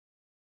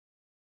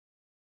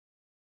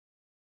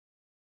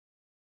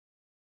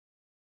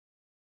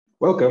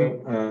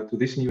Welcome to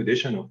this new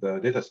edition of the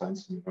Data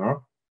Science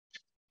Seminar.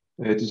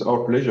 It is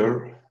our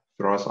pleasure,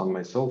 Firas and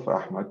myself,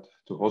 Ahmed,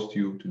 to host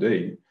you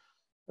today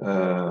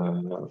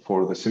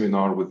for the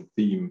seminar with the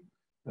theme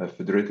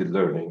Federated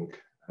Learning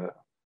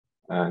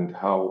and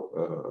how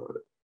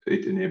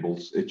it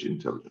enables edge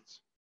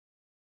intelligence.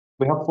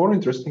 We have 4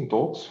 interesting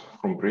talks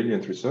from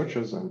brilliant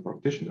researchers and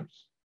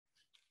practitioners.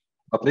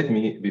 But let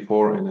me,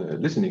 before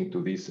listening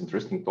to these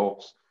interesting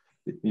talks,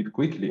 let me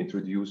quickly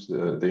introduce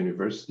the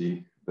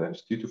university, the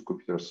Institute of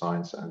Computer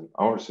Science, and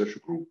our research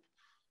group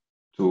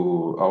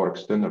to our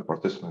external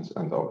participants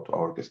and to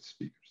our guest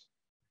speakers.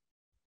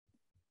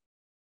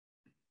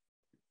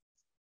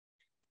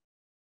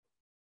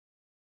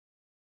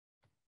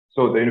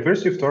 So the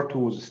University of Tartu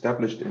was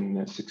established in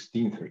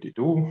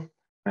 1632,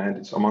 and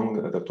it's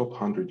among the top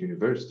 100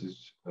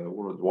 universities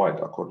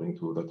worldwide, according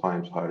to the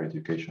Times Higher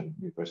Education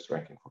University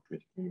Ranking for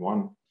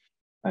 2021.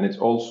 And it's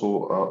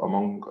also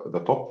among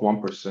the top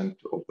 1%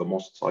 of the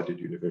most cited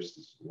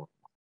universities worldwide.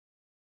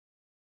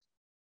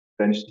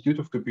 The Institute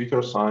of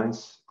Computer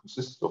Science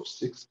consists of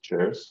 6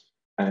 chairs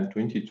and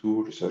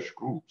 22 research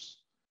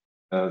groups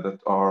that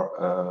are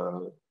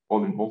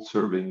all in all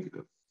serving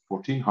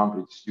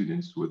 1,400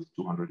 students with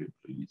 200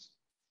 employees.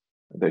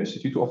 The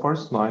Institute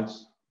offers 9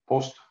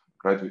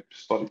 postgraduate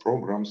study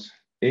programs,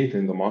 8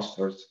 in the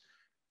master's,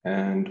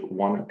 and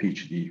 1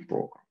 PhD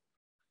program.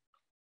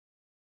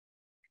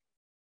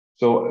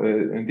 So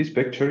in this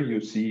picture, you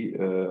see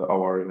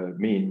our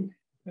main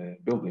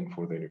building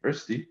for the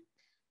university.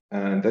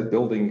 And that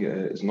building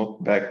is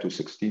not back to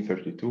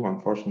 1632,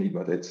 unfortunately,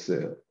 but it's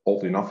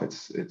old enough.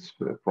 It's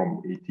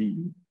from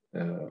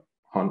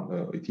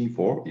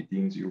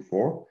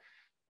 1804,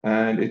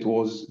 and it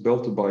was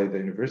built by the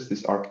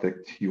university's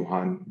architect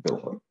Johann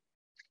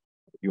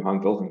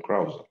Wilhelm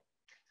Krause.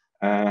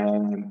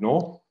 And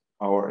no,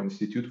 our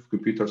Institute of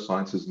Computer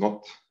Science is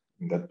not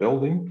in that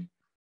building,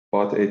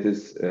 but it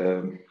is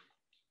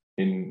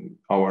in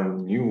our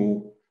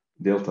new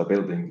Delta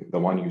building, the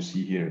one you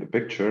see here in the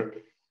picture.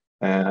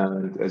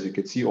 And as you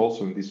can see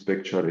also in this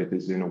picture, it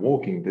is in a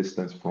walking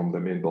distance from the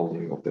main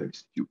building of the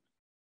institute.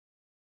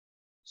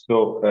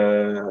 So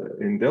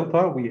in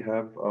Delta, we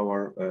have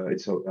our,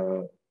 it's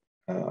a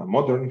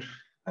modern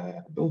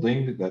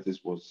building that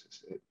was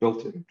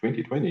built in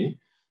 2020,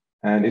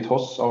 and it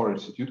hosts our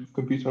Institute of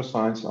Computer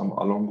Science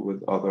along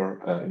with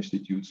other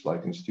institutes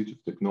like Institute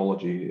of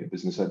Technology,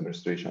 Business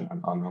Administration,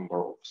 and a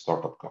number of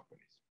startup companies.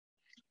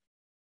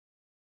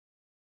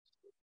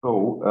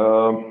 So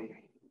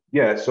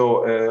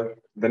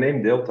the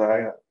name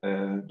Delta,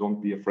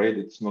 don't be afraid,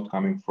 it's not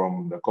coming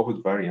from the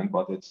COVID variant,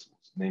 but it's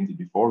named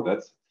before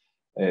that.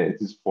 It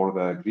is for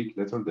the Greek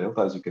letter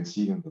Delta, as you can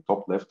see in the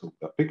top left of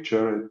the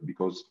picture,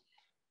 because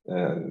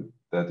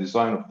the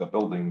design of the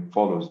building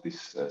follows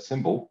this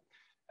symbol.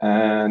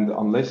 And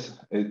unless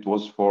it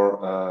was for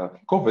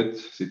COVID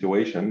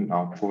situation,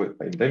 now COVID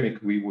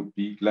pandemic, we would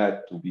be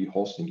glad to be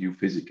hosting you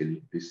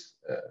physically this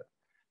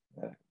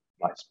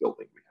nice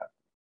building we have.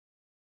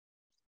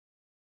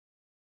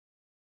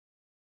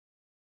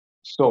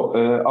 So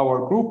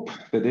our group,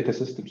 the Data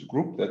Systems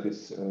Group that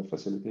is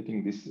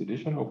facilitating this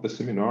edition of the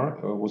seminar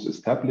was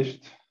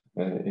established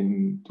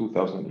in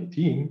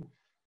 2018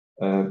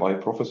 by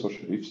Professor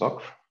Sharif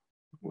Sakr,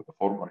 the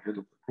former head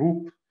of the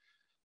group,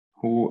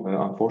 who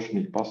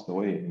unfortunately passed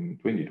away in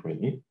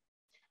 2020.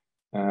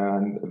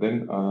 And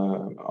then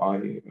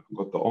I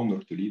got the honor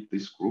to lead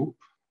this group.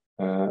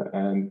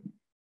 And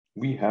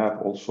we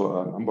have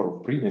also a number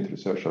of brilliant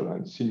researchers,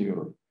 and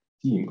senior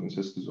team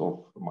consists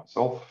of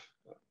myself,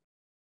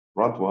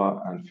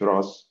 Radwa, and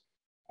Firas,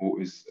 who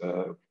is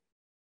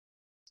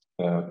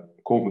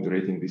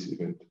co-moderating this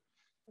event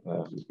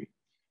with me.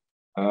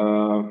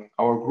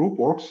 Our group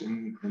works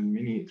in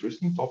many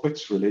interesting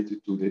topics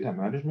related to data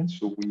management.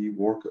 So we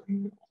work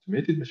in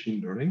automated machine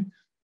learning,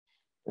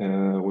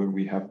 where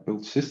we have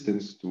built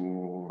systems to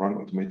run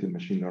automated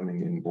machine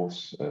learning in both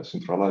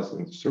centralized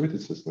and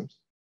distributed systems.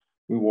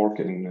 We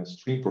work in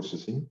stream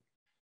processing,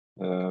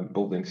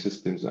 building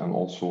systems, and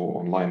also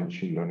online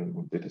machine learning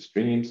with data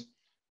streams.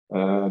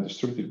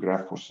 Distributed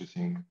graph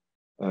processing,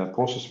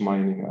 process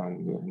mining,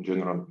 and in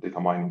general data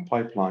mining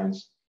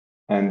pipelines.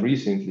 And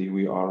recently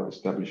we are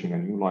establishing a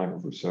new line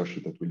of research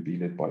that will be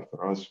led by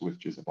Firas,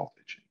 which is about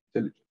edge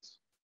intelligence.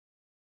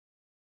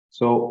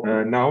 So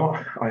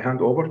now I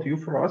hand over to you,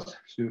 Firas,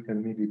 so you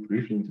can maybe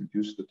briefly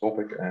introduce the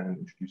topic and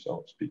introduce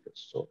our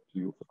speakers. So to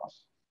you,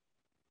 Firas.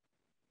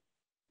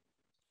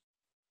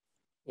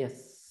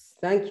 Yes,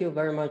 thank you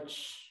very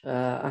much,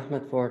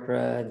 Ahmed,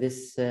 for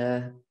this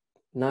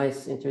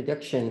nice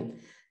introduction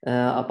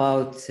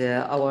about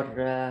our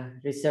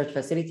research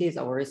facilities,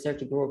 our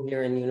research group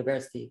here in the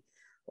University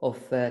of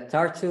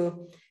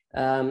Tartu.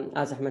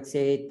 As Ahmed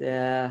said,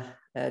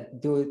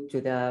 due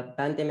to the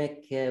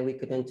pandemic, we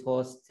couldn't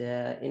host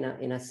in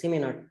a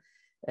seminar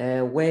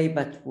way,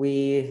 but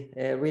we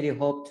really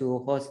hope to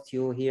host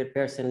you here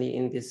personally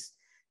in this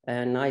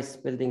nice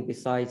building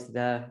besides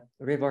the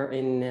river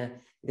in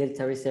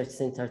Delta Research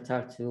Center,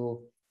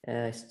 Tartu,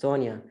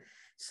 Estonia.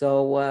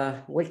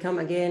 So welcome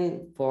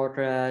again for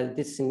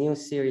this new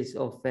series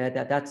of the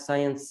Data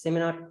Science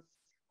Seminar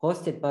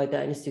hosted by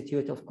the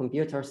Institute of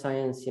Computer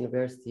Science,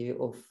 University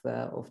of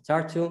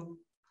Tartu.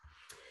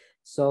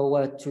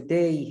 So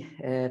today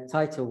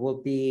title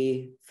will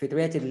be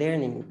Federated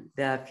Learning,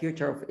 the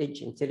Future of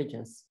Edge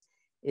Intelligence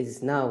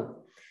is Now.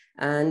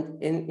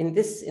 And in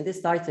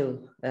this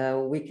title,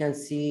 we can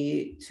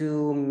see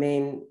two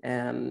main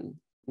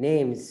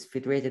names,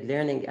 Federated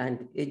Learning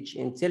and Edge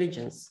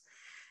Intelligence.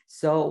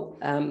 So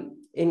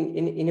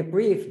in a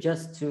brief,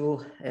 just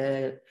to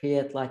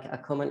create like a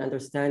common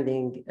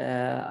understanding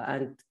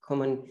and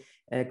common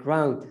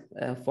ground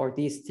for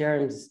these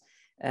terms,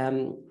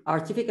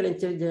 artificial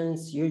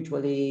intelligence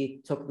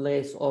usually took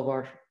place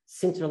over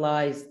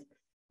centralized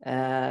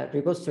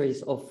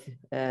repositories of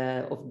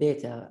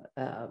data.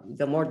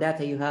 The more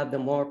data you have, the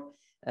more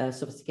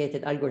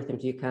sophisticated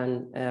algorithms you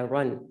can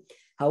run.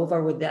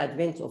 However, with the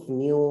advent of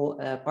new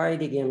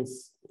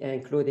paradigms,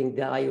 including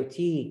the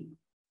IoT,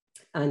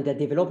 and the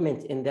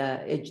development in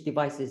the edge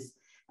devices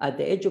at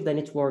the edge of the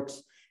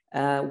networks,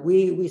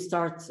 we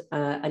start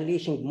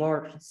unleashing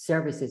more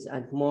services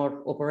and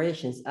more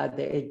operations at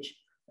the edge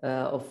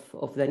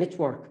of the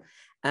network.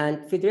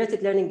 And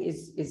federated learning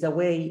is a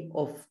way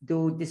of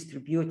do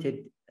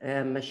distributed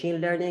machine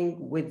learning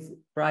with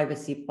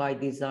privacy by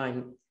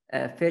design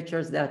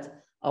features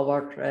that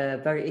our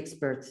very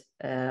expert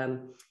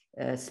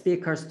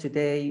speakers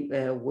today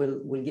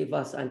will give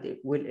us and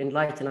will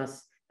enlighten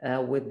us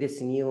with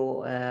this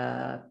new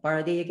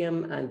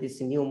paradigm and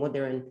this new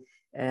modern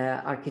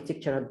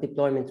architectural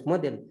deployment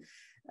model.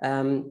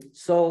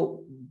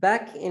 So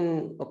back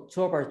in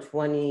October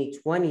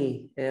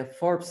 2020,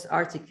 Forbes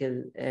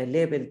article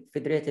labeled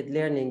federated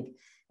learning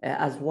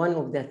as one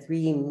of the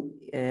three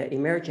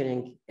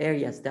emerging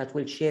areas that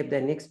will shape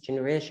the next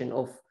generation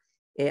of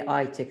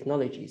AI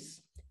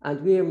technologies.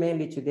 And we're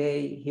mainly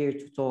today here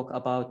to talk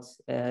about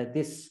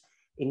this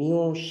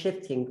new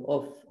shifting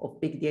of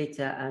big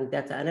data and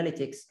data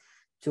analytics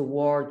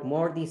toward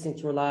more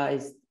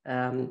decentralized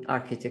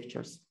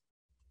architectures.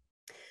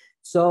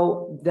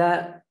 So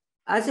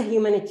as a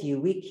humanity,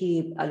 we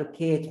keep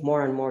allocate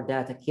more and more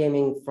data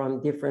coming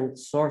from different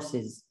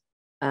sources.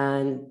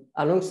 And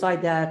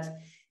alongside that,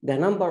 the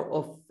number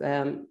of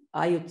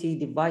IoT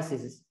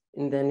devices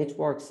in the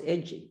network's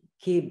edge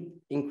keep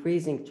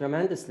increasing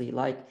tremendously.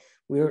 Like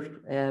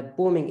we're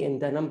booming in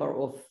the number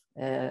of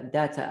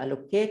data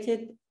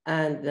allocated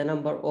and the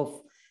number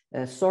of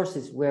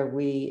sources where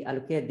we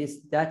allocate this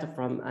data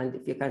from. And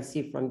if you can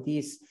see from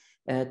these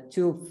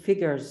two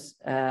figures,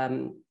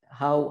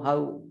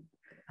 how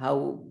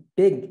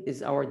big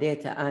is our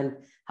data and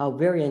how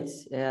variant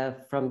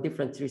from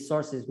different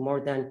resources, more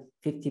than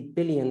 50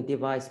 billion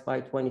devices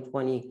by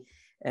 2020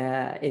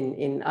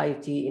 in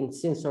IoT, in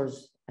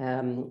sensors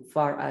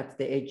far at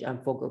the edge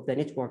and fog of the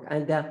network.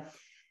 And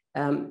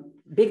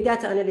big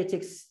data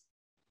analytics,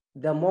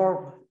 the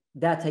more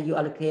data you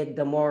allocate,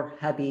 the more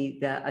happy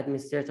the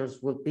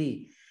administrators will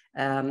be.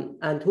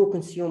 And who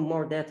consume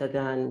more data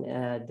than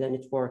the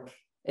network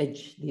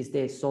edge these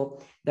days.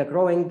 So the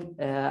growing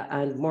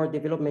and more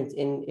development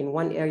in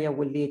one area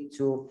will lead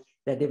to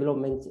the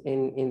development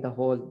in the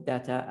whole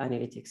data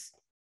analytics.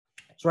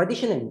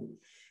 Traditionally,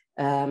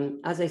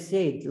 as I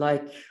said,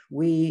 like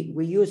we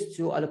used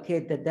to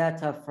allocate the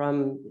data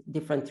from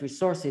different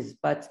resources,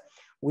 but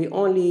we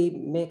only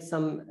make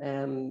some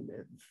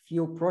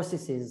few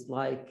processes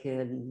like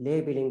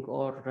labeling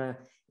or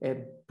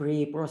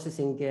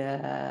pre-processing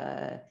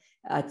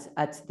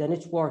at the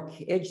network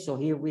edge. So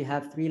here we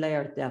have three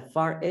layers: the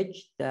far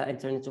edge, the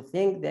Internet of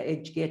Things, the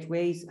edge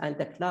gateways, and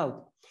the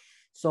cloud.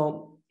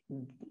 So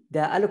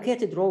the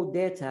allocated raw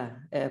data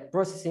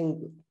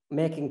processing,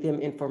 making them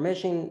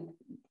information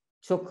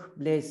took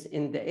place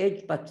in the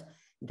edge, but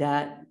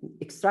the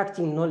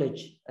extracting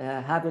knowledge,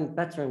 having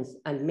patterns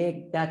and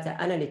make data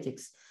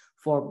analytics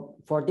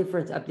for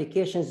different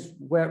applications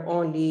were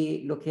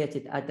only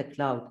located at the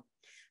cloud.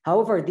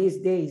 However, these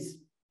days,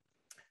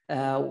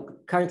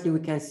 currently we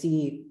can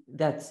see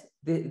that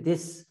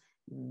this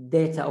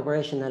data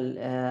operational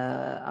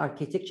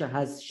architecture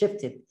has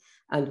shifted,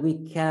 and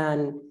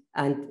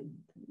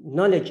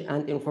knowledge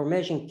and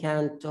information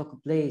can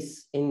take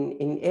place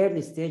in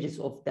early stages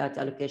of that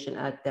allocation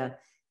at the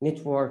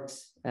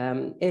network's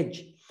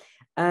edge.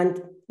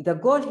 And the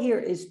goal here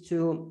is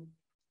to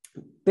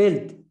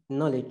build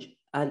knowledge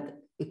and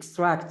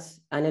extract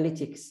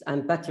analytics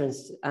and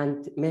patterns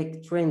and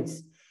make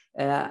trends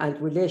and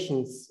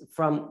relations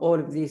from all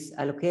of this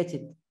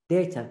allocated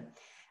data.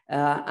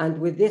 And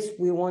with this,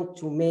 we want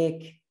to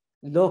make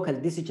local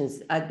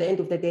decisions. At the end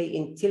of the day,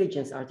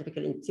 intelligence,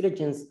 artificial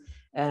intelligence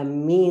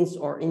means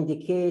or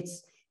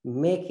indicates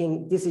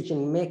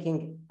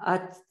decision-making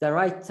at the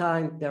right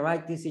time, the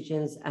right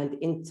decisions, and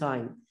in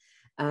time.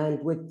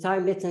 And with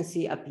time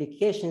latency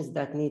applications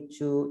that need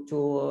to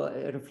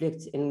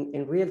reflect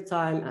in real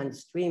time and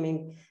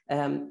streaming,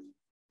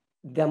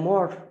 the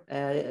more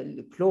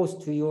close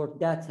to your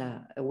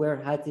data where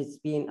has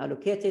it been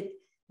allocated,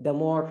 the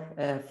more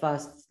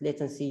fast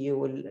latency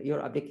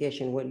your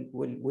application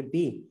will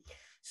be.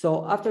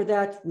 So after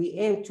that, we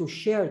aim to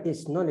share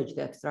this knowledge,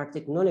 the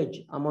abstracted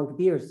knowledge, among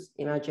peers.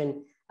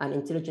 Imagine an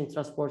intelligent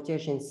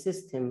transportation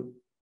system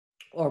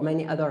or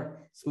many other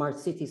smart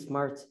cities,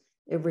 smart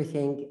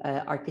everything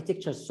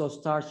architectures. So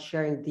start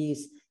sharing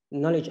these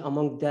knowledge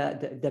among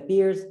the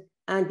peers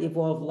and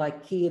evolve,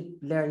 like keep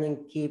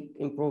learning, keep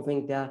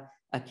improving the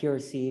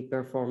accuracy,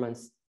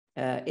 performance,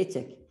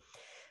 ethic.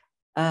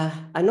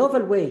 A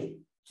novel way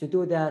to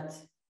do that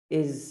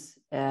is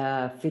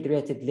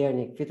federated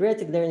learning.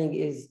 Federated learning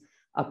is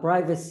a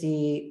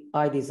privacy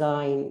by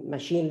design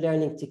machine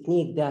learning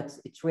technique that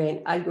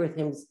train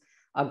algorithms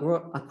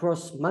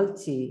across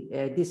multi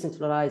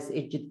decentralized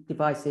edge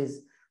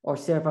devices or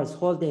servers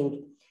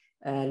holding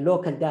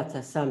local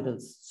data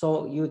samples.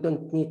 So you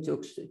don't need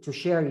to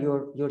share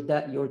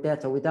your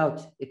data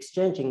without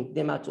exchanging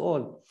them at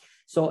all.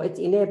 So it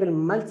enables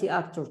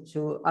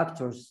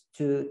multi-actors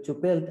to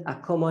build a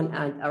common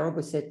and a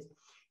robust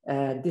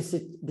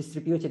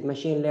distributed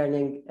machine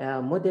learning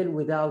model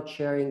without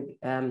sharing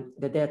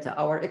the data.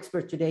 Our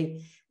expert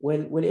today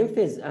will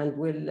emphasize and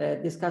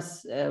will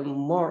discuss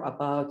more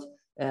about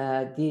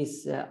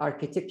these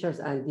architectures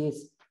and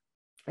these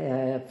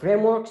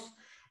frameworks.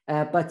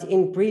 But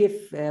in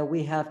brief,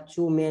 we have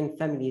two main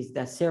families: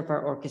 the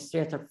server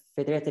orchestrator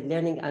federated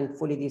learning and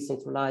fully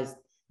decentralized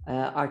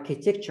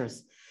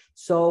architectures.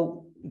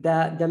 So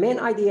the main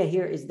idea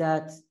here is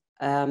that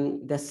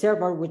the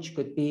server, which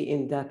could be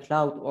in the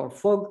cloud or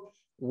fog,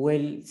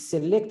 will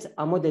select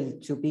a model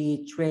to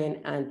be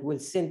trained and will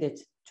send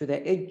it to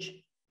the edge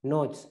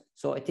nodes.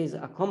 So it is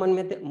a common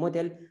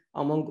model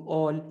among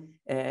all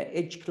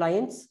edge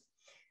clients.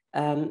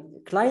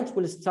 Clients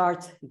will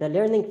start the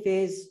learning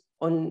phase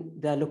on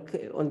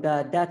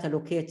the data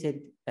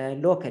located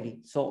locally.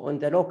 So on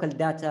the local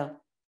data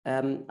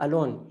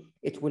alone,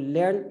 it will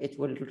learn, it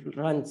will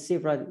run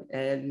several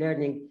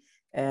learning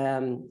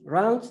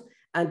rounds,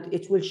 and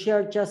it will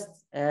share just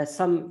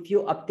some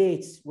few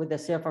updates with the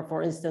server.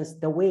 For instance,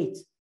 the weight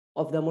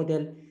of the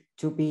model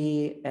to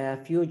be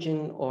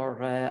Fusion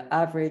or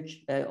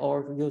average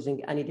or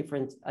using any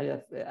different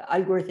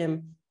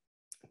algorithm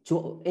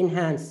to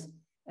enhance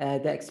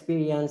the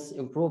experience,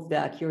 improve the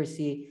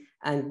accuracy,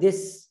 and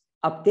this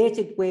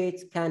updated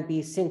weight can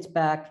be sent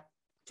back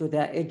to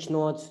the edge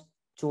nodes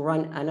to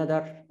run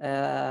another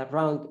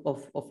round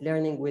of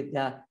learning with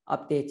the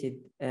updated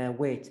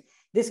weight.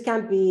 This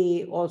can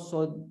be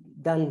also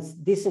done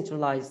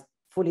decentralized,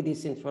 fully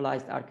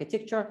decentralized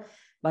architecture,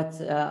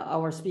 but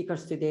our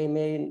speakers today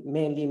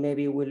mainly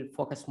maybe will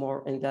focus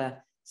more on the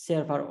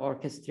server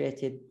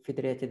orchestrated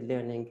federated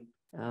learning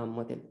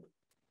model.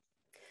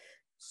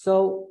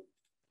 So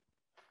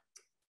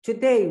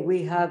today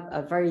we have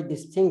a very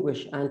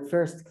distinguished and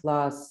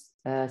first-class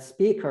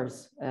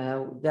speakers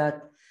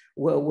that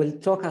will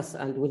talk us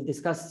and will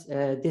discuss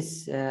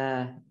this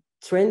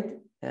trend,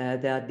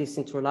 the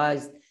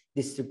decentralized,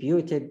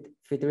 distributed,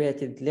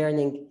 federated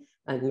learning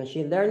and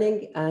machine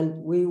learning.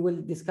 And we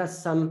will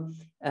discuss some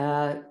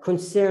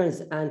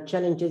concerns and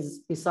challenges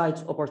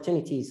besides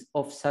opportunities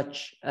of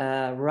such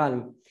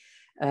realm.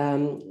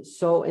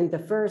 So in the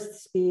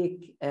first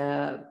speak,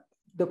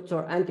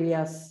 Dr.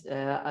 Andreas,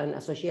 an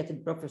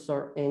associated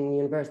professor in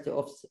University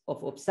of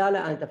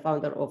Uppsala and the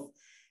founder of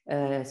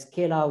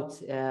Scale Out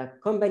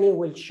company,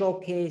 will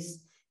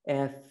showcase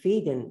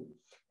Feden.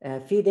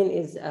 Feden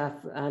is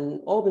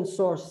an open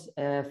source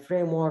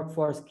framework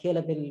for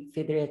scalable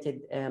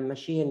federated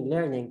machine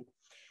learning.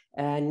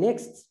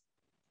 Next,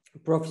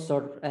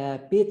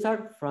 Professor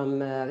Peter from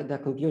the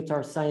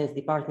computer science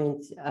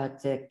department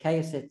at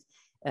Kaiset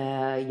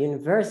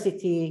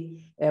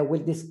University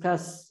will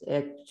discuss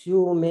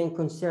two main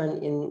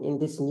concerns in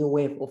this new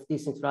wave of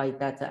decentralized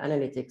data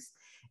analytics,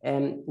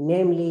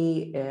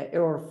 namely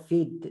error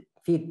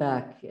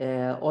feedback,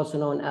 also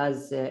known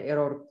as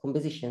error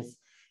compositions,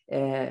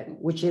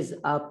 which is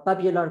a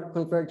popular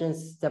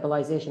convergence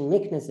stabilization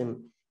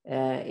mechanism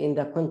in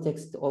the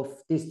context of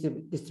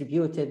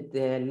distributed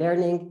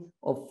learning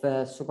of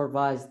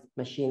supervised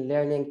machine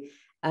learning.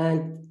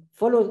 And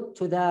follow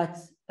to that,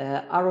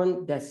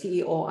 Aaron, the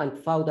CEO and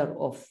founder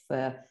of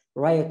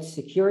Riot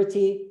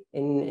Security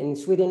in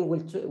Sweden,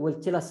 will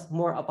tell us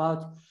more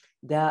about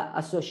the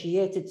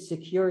associated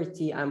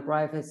security and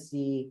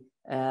privacy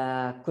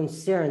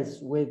concerns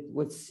with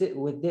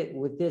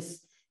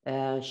this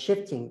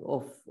shifting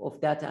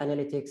of data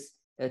analytics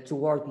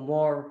toward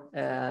more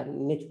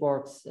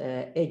networks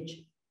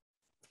edge.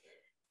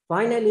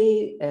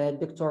 Finally,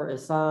 Dr.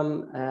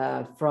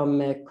 Essam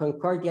from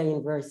Concordia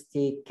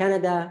University,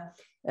 Canada,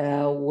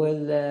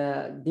 will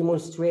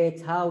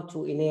demonstrate how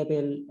to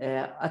enable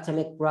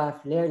atomic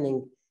graph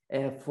learning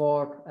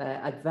for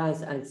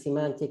advanced and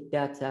semantic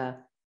data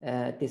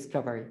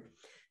discovery.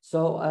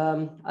 So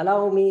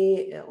allow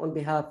me on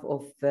behalf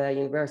of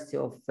University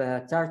of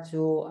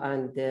Tartu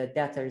and the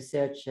Data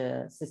Research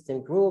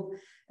System Group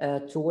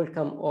to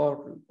welcome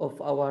all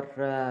of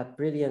our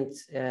brilliant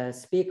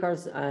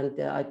speakers, and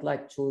I'd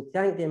like to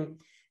thank them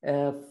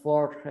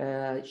for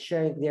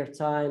sharing their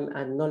time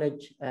and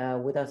knowledge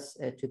with us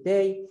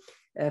today.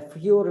 A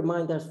few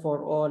reminders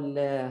for all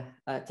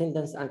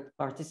attendants and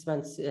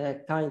participants.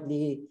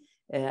 Kindly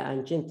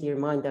and gently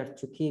reminder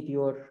to keep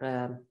your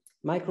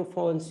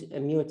microphones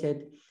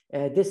muted.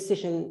 This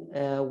session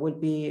will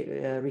be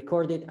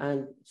recorded,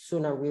 and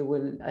sooner we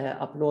will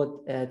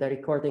upload the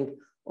recording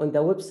on the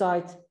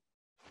website.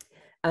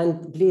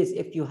 And please,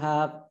 if you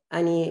have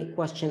any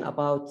question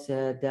about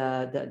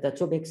the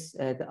topics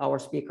our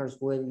speakers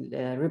will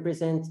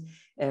represent,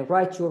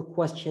 write your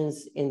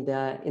questions in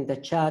the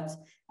chat,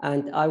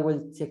 and I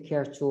will take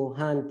care to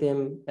hand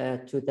them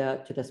to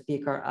the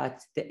speaker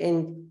at the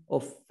end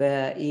of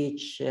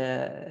each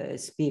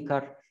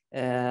speaker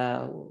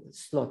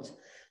slot.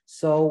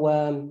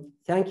 So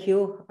thank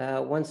you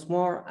once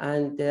more,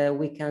 and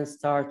we can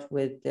start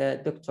with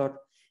Dr.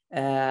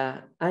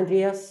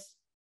 Andreas.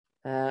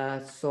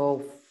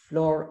 So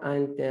floor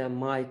and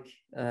mic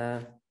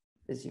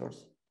is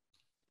yours.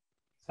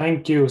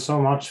 Thank you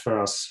so much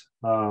for us.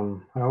 I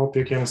hope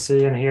you can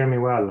see and hear me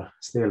well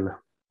still.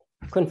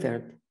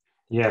 Confirmed.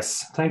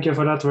 Yes, thank you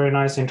for that very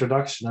nice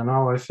introduction. And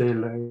now I feel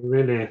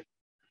really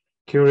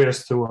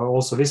curious to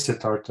also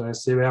visit art. I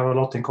see we have a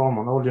lot in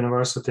common. Old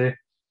university.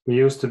 We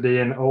used to be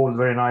in old,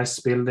 very nice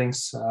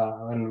buildings,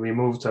 and we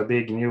moved to a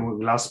big new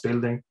glass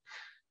building.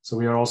 So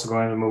we are also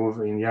going to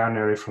move in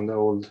January from the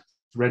old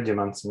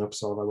regiments in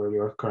Uppsala, where we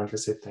are currently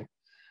sitting.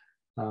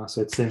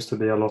 So it seems to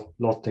be a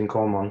lot in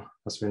common,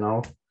 as we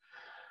know.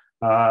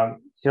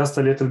 Just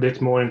a little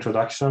bit more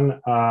introduction.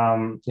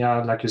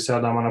 Yeah, like you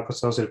said, I'm an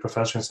associate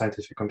professor in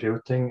scientific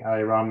computing.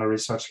 I run a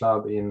research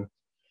lab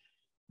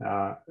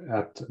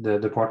at the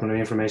Department of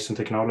Information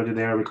Technology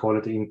there. We call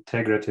it the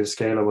Integrative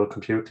Scalable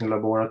Computing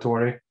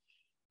Laboratory.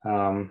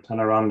 And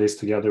I run this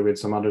together with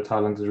some other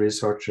talented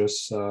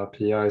researchers,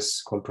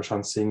 PIs called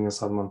Prashant Singh and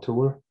Salman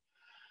Toor.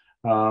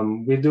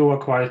 We do a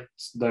quite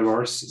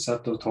diverse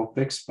set of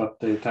topics, but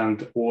they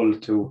tend all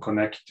to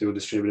connect to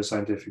distributed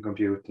scientific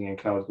computing and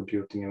cloud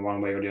computing in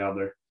one way or the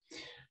other.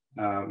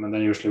 And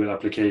then usually with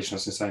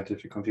applications in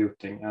scientific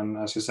computing. And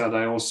as you said,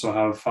 I also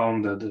have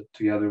founded,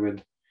 together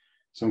with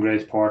some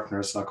great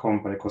partners, a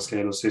company called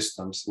Scalo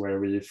Systems, where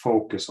we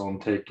focus on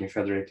taking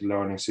federated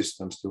learning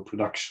systems to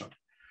production.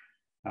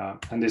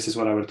 And this is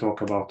what I will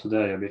talk about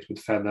today, a bit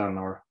with FedN,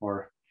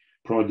 or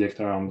project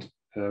around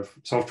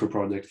software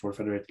project for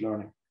federated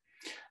learning.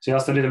 So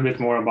just a little bit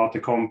more about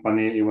the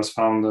company. It was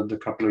founded a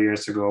couple of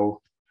years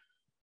ago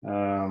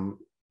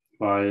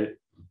by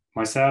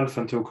myself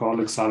and two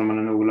colleagues, Salman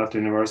and Ola, at the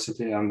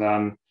university, and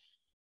then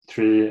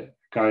three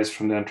guys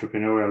from the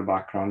entrepreneurial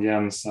background,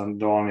 Jens and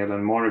Daniel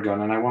and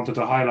Morgan. And I wanted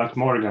to highlight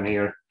Morgan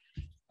here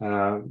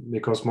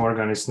because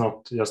Morgan is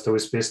not just to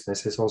his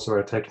business, he's also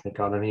very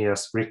technical, and he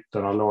has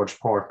written a large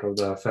part of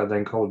the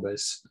FedN code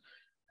base.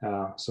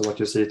 So what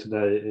you see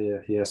today,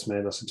 he has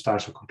made a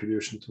substantial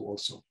contribution to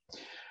also.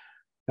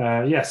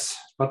 Yes,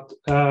 but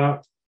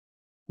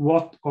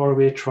what are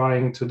we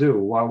trying to do?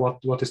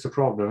 What is the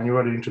problem? And you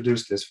already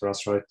introduced this for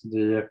us, right?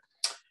 The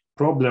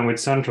problem with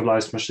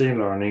centralized machine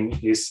learning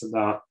is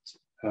that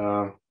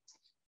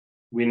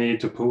we need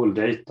to pool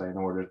data in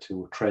order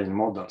to train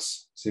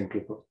models,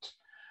 simply put.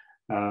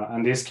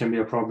 And this can be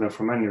a problem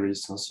for many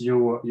reasons.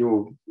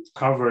 You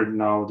covered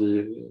now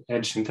the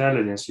edge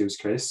intelligence use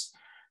case,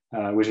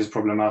 which is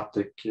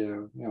problematic, I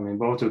mean,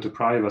 both due to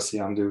privacy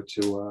and due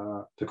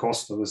to the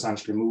cost of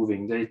essentially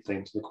moving data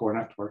into the core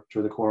network,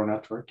 through the core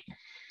network.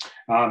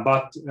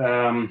 But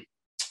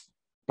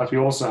we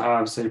also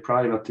have, say,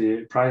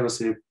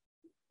 privacy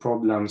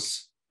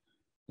problems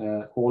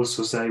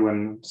also, say,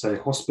 when, say,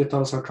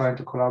 hospitals are trying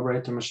to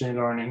collaborate in machine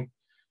learning.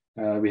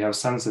 We have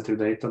sensitive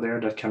data there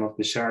that cannot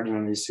be shared in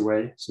an easy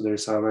way. So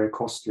there's a very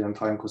costly and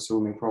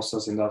time-consuming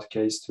process in that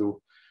case to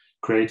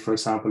create, for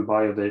example,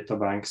 biodata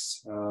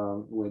banks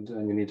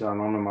and you need to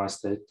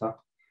anonymize data.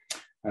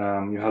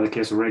 You have the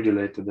case of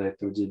regulated data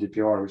with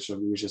GDPR,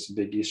 which is a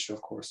big issue,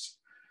 of course.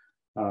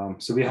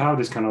 So we have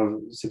this kind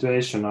of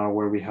situation now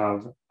where we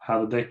have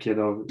had a decade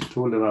of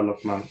tool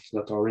development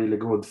that are really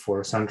good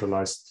for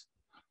centralized,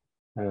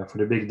 for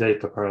the big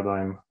data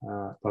paradigm,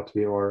 but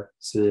we are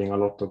seeing a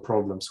lot of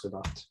problems with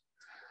that.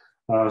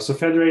 So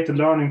federated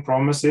learning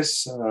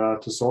promises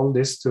to solve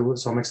this to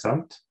some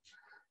extent.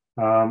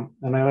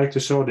 And I like to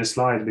show this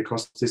slide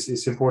because this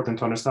is important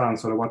to understand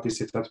sort of what is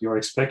it that we are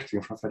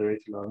expecting from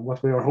federated learning.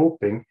 What we are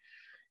hoping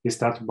is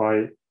that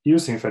by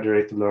using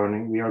federated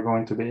learning, we are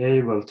going to be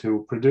able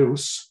to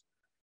produce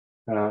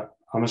a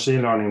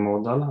machine learning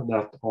model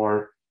that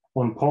are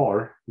on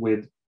par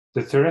with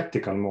the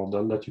theoretical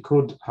model that you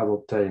could have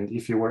obtained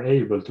if you were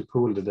able to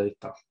pool the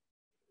data,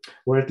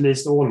 or at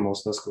least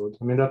almost as good.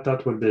 I mean,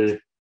 that would be,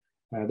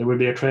 there would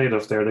be a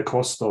trade-off there, the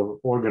cost of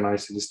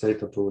organizing this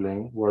data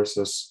pooling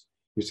versus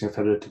using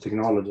federated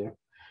technology.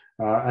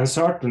 And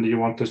certainly you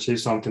want to achieve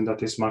something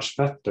that is much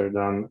better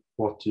than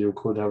what you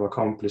could have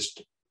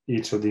accomplished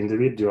each of the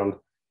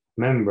individual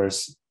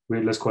members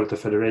with, let's call it a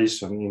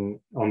federation,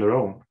 on their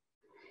own.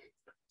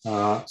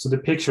 So the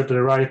picture to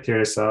the right here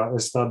is a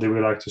study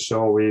we like to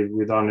show.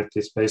 We've done it.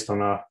 It's based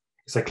on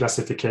it's a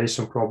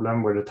classification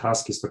problem where the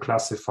task is to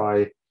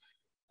classify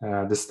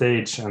the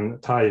stage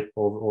and type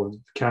of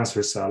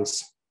cancer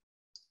cells.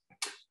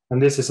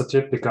 And this is a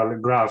typical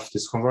graph,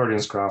 this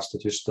convergence graph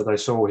that I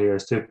show here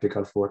is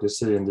typical for what you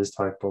see in this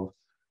type of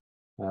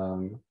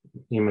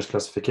image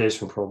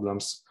classification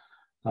problems.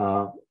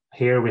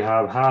 Here we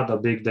have had a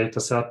big data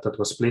set that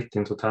was split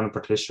into 10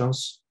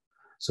 partitions.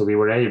 So we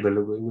were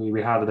able,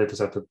 we had a data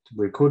set that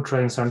we could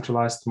train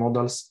centralized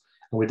models,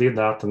 and we did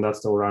that, and that's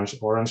the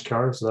orange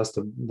curve. So that's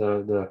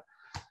the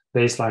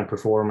baseline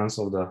performance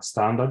of the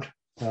standard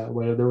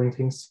way of doing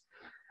things.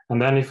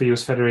 And then if we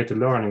use federated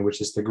learning, which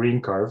is the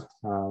green curve,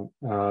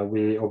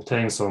 we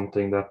obtain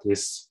something that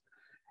is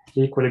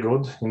equally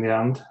good in the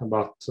end,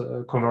 but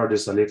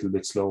converges a little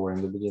bit slower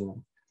in the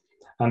beginning.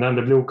 And then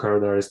the blue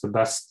curve there is the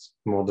best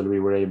model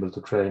we were able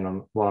to train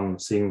on one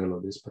single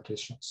of these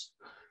partitions.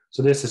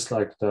 So this is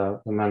like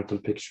the mental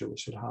picture we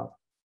should have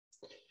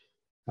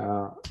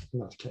in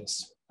that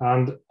case.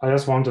 And I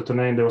just wanted to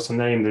name, there was a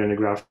name there in the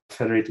graph,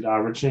 federated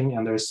averaging,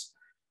 and there's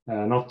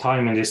not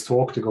time in this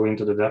talk to go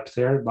into the depth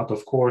here, but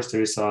of course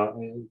there is a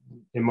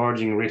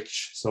emerging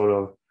rich sort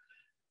of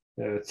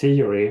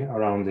theory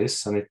around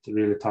this, and it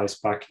really ties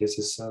back. This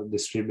is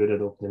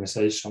distributed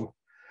optimization.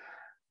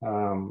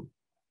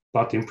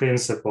 But in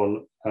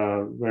principle,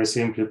 very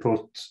simply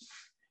put,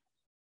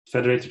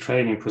 federated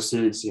training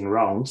proceeds in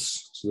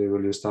rounds. So we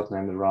will use that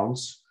name, the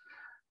rounds.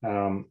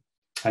 And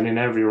in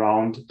every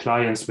round,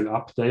 clients will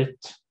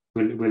update,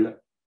 will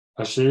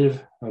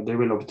achieve, they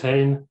will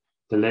obtain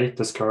the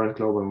latest current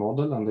global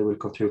model, and they will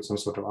compute some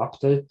sort of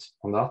update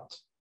on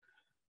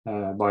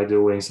that by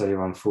doing, say,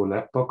 one full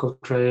epoch of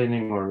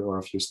training or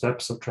a few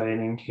steps of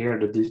training. Here,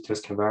 the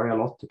details can vary a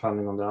lot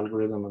depending on the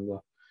algorithm and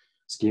the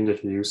scheme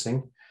that you're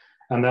using.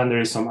 And then there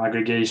is some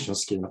aggregation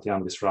scheme at the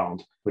end of this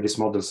round, where these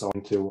models are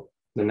into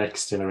the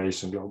next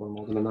generation global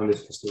model. And then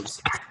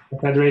this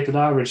federated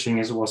averaging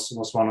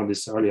was one of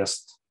these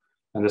earliest,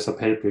 and there's a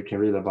paper you can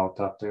read about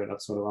that there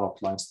that sort of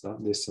outlines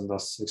this and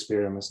thus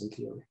experiments in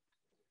theory.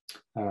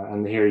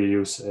 And here you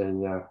use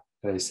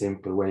a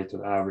simple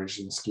weighted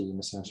averaging scheme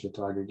essentially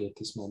to aggregate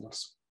these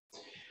models.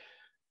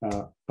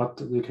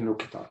 But you can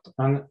look at that.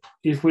 And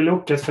if we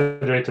look at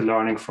federated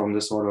learning from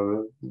the sort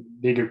of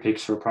bigger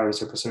picture of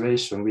privacy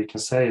preservation, we can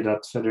say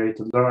that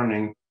federated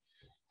learning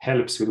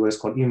helps with what is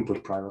called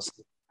input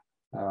privacy.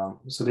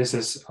 So this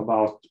is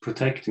about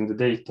protecting the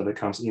data that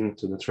comes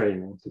into the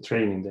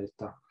training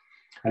data.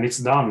 And it's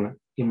done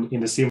in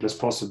the simplest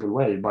possible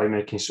way by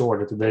making sure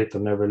that the data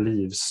never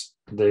leaves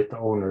the data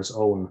owner's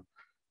own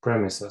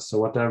premises. So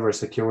whatever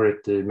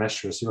security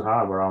measures you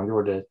have around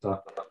your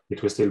data,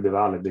 it will still be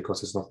valid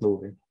because it's not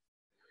moving.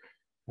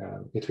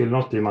 It will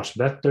not be much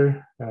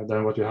better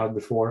than what you had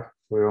before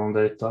for your own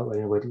data,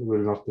 and it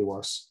will not be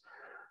worse.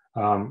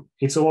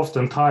 It's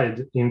often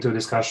tied into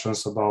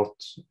discussions about,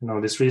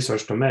 this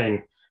research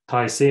domain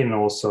ties in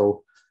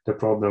also the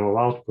problem of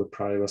output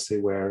privacy,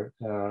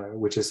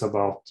 which is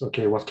about,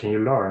 okay, what can you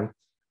learn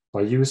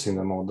by using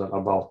the model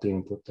about the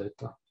input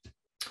data?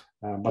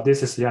 But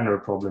this is a general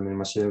problem in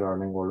machine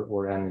learning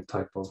or any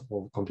type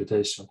of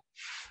computation.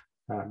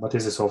 But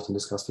this is often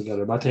discussed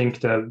together. But I think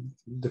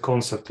the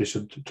concept you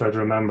should try to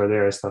remember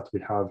there is that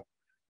we have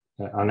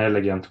an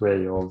elegant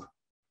way of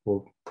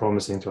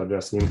promising to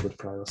address input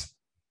privacy.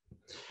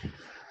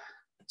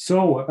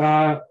 So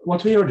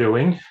what we are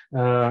doing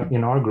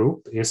in our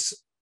group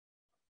is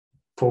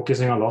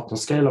focusing a lot on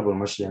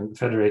scalable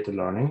federated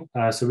learning.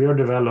 So we are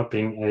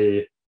developing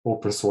a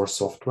open source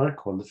software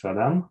called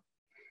FedN,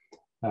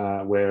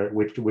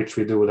 which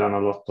we do then a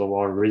lot of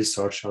our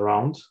research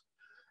around.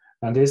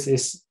 And this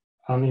is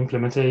an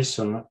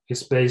implementation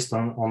is based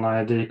on an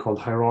idea called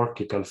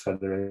hierarchical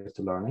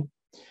federated learning.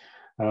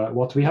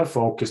 What we have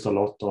focused a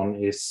lot on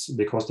is,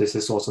 because this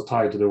is also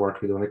tied to the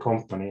work we do in the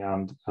company,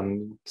 and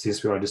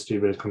since we are a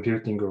distributed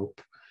computing group,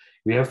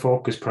 we have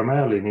focused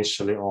primarily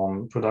initially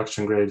on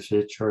production grade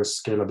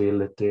features,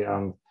 scalability,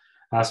 and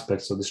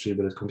aspects of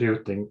distributed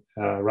computing,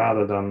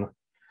 rather than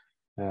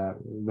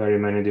very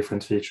many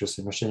different features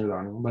in machine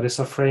learning. But it's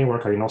a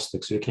framework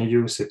agnostic, so you can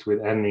use it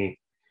with any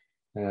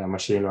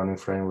machine learning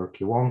framework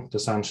you want,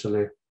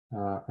 essentially,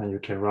 and you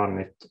can run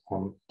it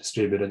on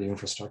distributed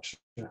infrastructure.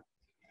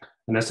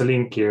 And there's a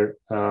link here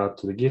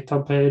to the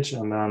GitHub page,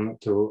 and then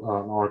to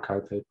an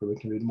archive paper we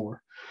can read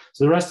more.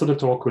 So the rest of the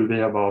talk will be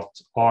about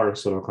our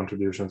sort of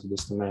contribution to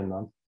this domain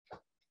then.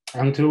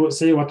 And to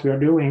see what we are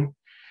doing,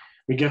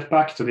 we get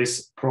back to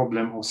this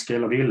problem of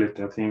scalability.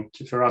 I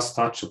think for us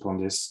touch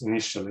upon this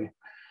initially.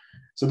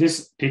 So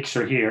this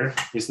picture here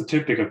is the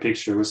typical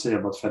picture we see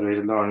about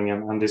federated learning,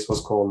 and this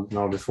was called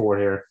now before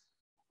here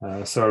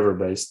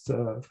server-based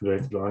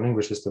federated learning,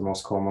 which is the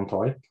most common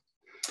type.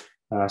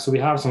 So we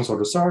have some sort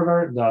of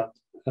server that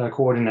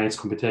coordinates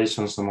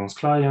computations amongst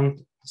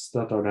clients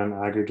that are then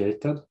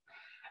aggregated.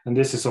 And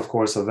this is, of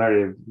course, a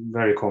very,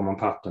 very common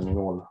pattern in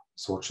all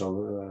sorts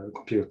of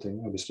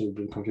computing, or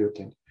distributed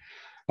computing.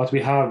 But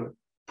we have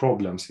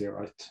problems here,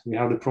 right? We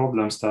have the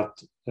problems that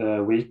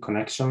weak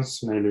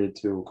connections may lead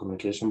to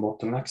communication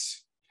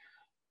bottlenecks.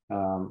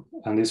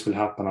 And this will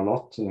happen a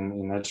lot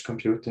in edge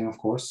computing, of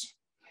course.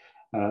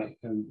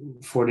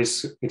 For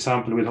this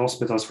example with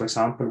hospitals, for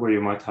example, where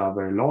you might have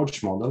very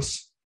large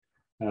models,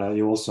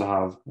 you also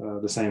have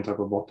the same type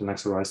of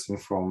bottlenecks arising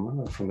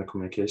from the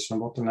communication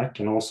bottleneck,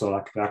 and also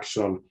like the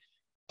actual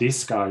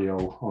disk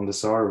I/O on the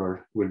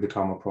server will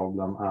become a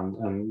problem,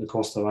 and the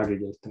cost of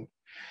aggregating.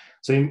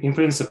 So in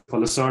principle,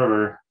 the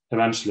server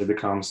eventually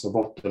becomes a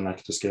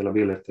bottleneck to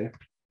scalability.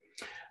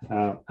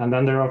 And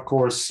then there are, of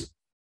course,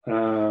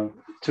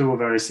 two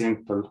very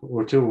simple,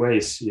 or two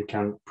ways you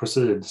can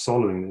proceed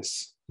solving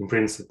this in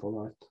principle,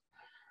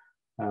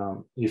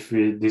 right? If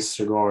we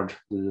disregard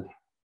the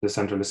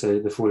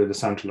fully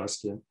decentralized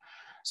scheme.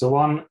 So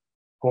one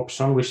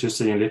option which you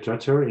see in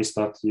literature is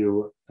that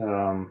you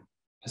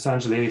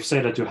essentially, if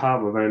say that you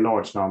have a very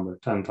large number,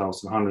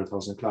 10,000,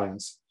 100,000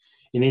 clients,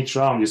 in each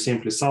round you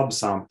simply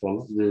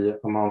subsample the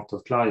amount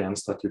of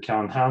clients that you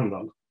can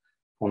handle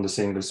on the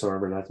single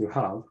server that you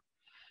have.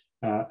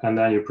 And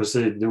then you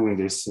proceed doing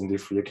this in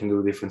different, you can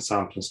do different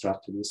sampling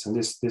strategies. And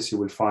this you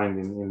will find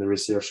in the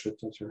research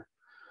literature.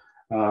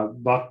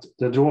 But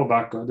the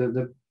drawback,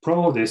 the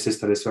pro of this is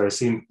that it's very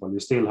simple. You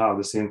still have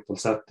the simple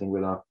setting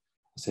with a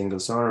single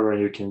server.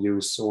 You can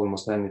use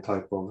almost any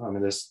type of, I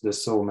mean,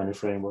 there's so many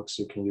frameworks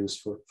you can use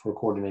for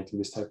coordinating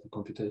this type of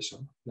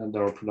computation. And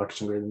there are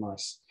production grade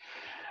mice.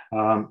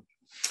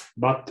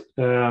 But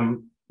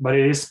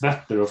it is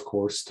better, of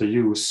course, to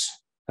use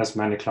as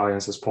many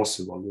clients as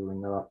possible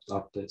during the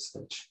update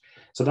stage.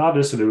 So the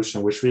other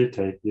solution which we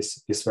take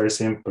is very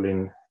simple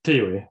in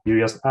theory. You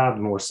just add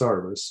more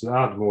servers, you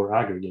add more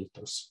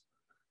aggregators,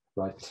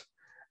 right?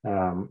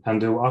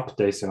 And do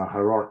updates in a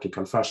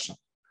hierarchical fashion.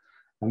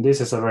 And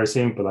this is a very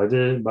simple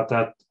idea, but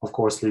that of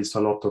course leads to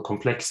a lot of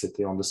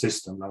complexity on the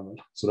system level.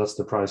 So that's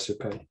the price you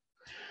pay.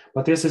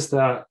 But this is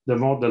the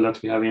model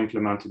that we have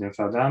implemented in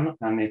FedN,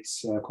 and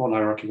it's called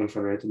hierarchical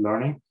federated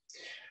learning.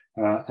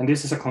 And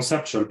this is a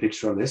conceptual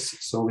picture of this.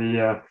 So we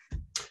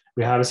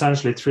have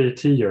essentially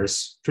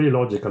three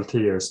logical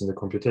tiers in the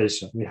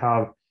computation. We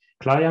have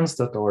clients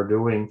that are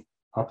doing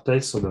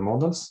updates of the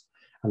models,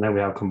 and then we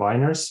have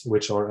combiners,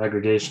 which are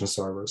aggregation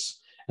servers.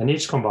 And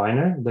each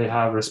combiner, they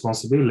have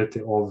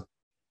responsibility of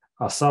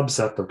a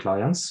subset of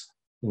clients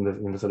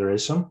in the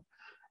federation,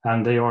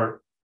 and they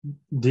are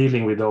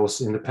dealing with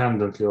those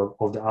independently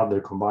of the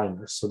other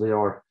combiners. So they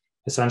are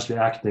essentially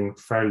acting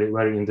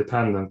very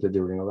independently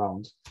during a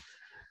round.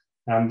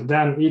 And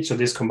then each of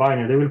these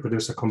combiners, they will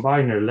produce a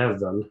combiner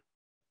level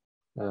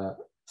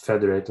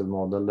federated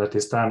model that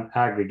is then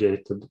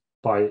aggregated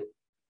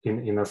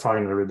in a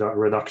final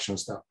reduction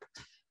step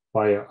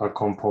by a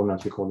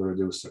component we call the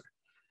reducer.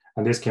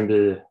 And this can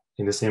be,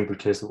 in the simple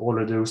case of all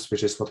reduce,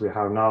 which is what we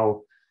have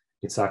now,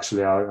 it's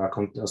actually a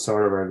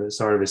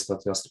service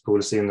that just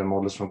pulls in the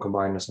models from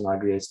combiners and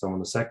aggregates them on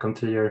the second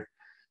tier.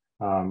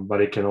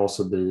 But it can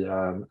also be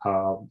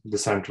a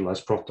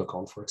decentralized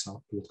protocol, for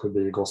example. It could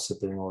be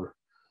gossiping or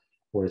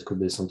it could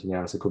be something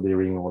else. It could be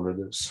ring all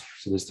reduce.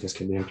 So these things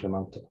can be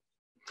implemented.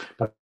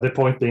 But the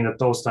point being that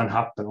those then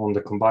happen on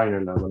the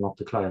combiner level, not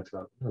the client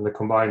level. And the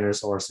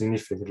combiners are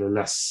significantly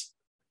less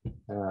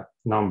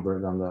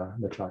number than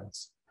the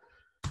clients.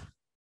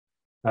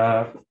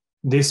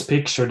 This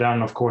picture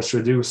then, of course,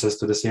 reduces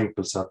to the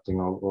simple setting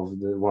of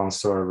the one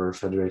server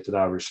federated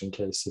averaging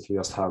case if you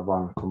just have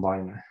one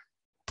combiner.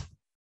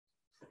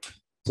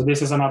 So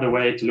this is another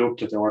way to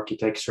look at the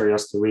architecture,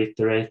 just to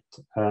reiterate.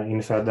 In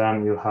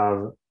FedN, you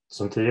have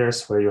some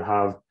tiers where you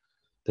have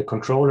the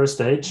controller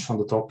stage on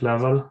the top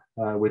level,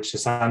 which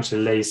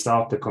essentially lays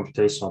out the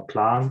computational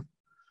plan.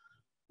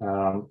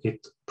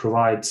 It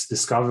provides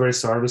discovery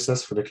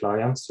services for the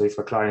client. So if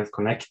a client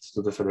connects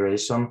to the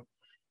federation,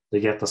 they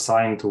get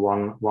assigned to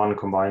one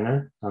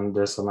combiner, and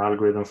there's an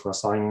algorithm for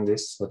assigning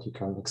this that you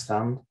can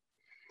extend.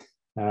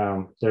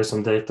 There's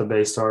some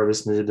database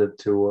service needed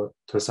to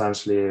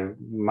essentially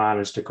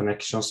manage the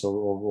connections of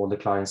all the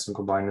clients and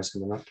combiners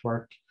in the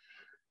network.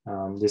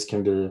 This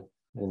can be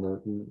in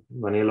the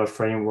vanilla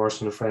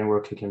version of the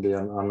framework. It can be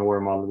a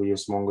normal. We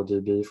use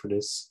MongoDB for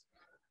this,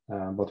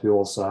 but we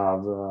also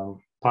have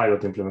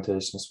pilot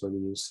implementations where we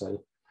use, say,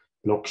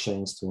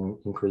 blockchains to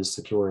increase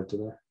security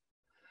there.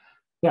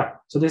 Yeah,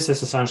 so this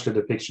is essentially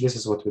the picture. This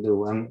is what we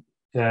do. And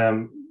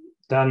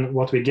then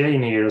what we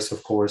gain here is,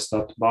 of course,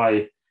 that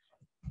by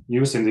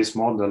using this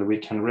model, we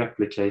can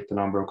replicate the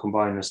number of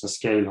combiners and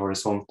scale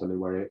horizontally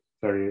very,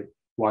 very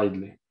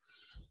widely.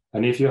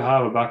 And if you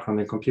have a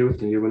background in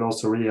computing, you will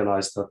also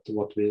realize that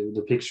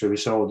the picture we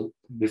showed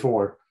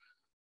before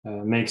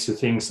makes you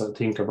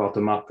think about the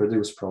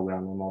MapReduce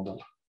programming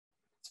model.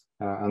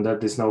 And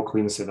that is no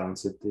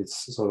coincidence.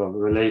 It's sort of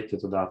related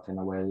to that in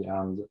a way,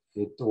 and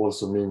it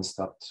also means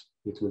that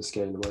it will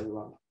scale very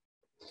well.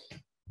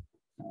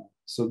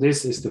 So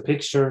this is the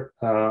picture.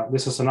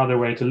 This is another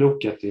way to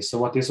look at this. So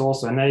what this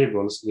also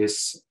enables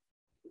is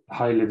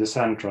highly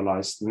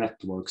decentralized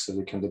networks that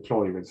you can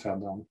deploy with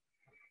FedN.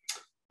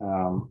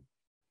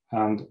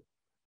 And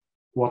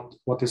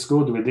what is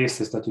good with this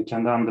is that you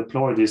can then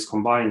deploy these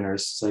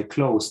combiners, say,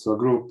 close to a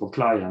group of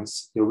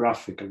clients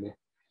geographically,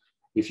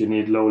 if you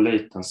need low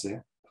latency,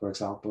 for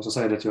example. So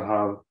say that you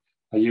have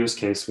a use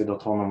case with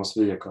autonomous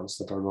vehicles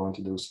that are going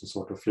to do some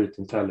sort of fleet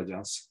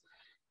intelligence.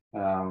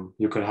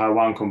 You could have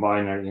one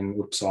combiner in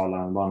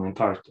Uppsala and one in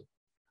Tartu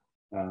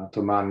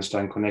to manage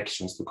then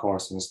connections to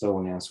cars in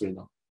Estonia and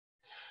Sweden.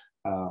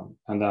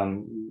 And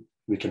then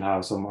we can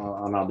have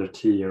another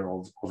tier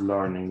of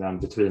learning then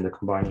between the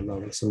combiner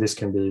levels. And this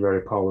can be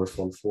very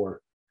powerful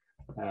for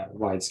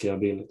wide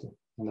scalability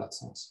in that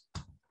sense.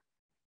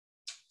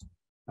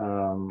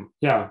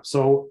 Yeah,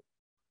 so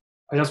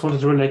I just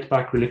wanted to relate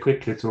back really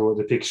quickly to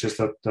the pictures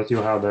that you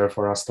have there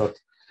for us, that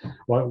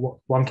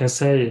one can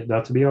say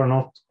that we are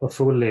not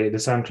fully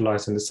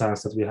decentralized in the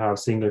sense that we have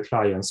single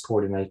clients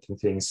coordinating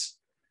things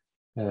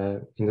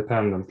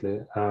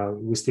independently.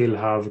 We still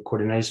have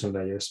coordination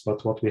layers,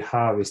 but what we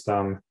have is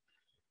then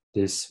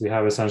we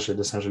have essentially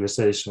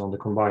decentralization on the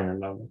combiner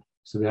level.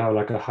 So we have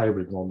like a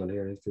hybrid model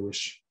here, if you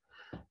wish,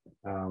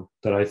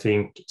 that I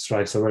think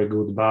strikes a very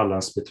good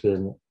balance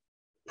between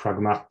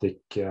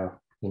pragmatic,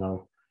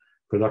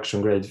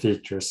 production grade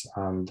features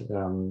and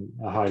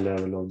a high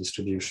level of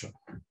distribution.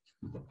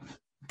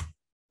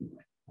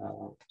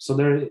 So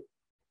there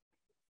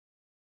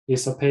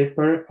is a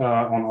paper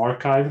on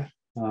arXiv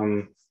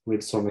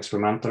with some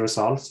experimental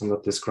results, and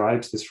that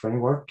describes this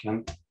framework.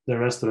 And the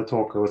rest of the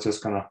talk, I was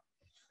just going to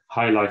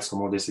highlight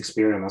some of these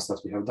experiments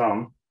that we have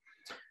done.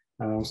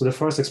 So the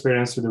first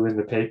experience we do in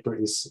the paper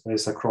is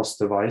a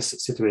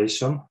cross-device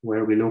situation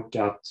where we look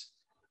at,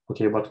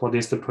 okay, but what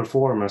is the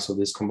performance of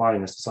these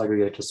combiners, this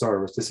aggregator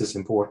servers? This is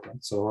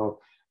important. So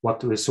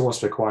what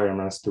resource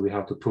requirements do we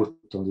have to put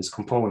on these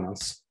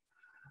components?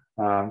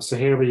 So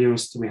here we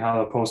have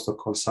a postdoc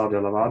called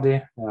Sadia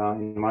Lavadi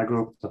in my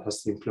group that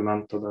has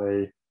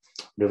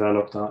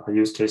developed a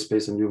use case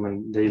based on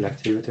human daily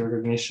activity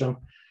recognition.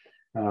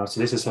 So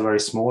this is a very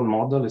small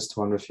model, it's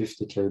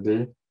 250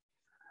 KB.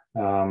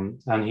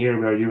 And here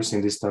we are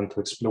using this then to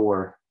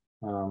explore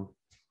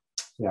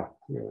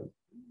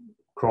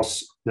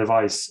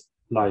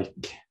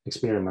cross-device-like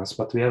experiments,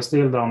 but we have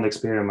still done the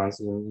experiments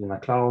in a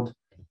cloud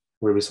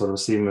where we sort of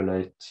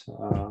simulate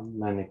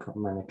many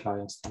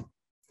clients.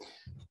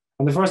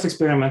 And the first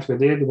experiment we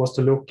did was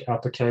to look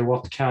at, okay,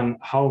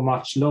 how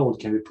much load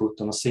can we put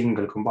on a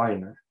single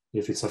combiner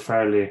if it's a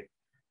fairly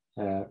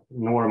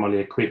normally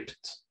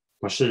equipped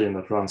machine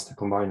that runs the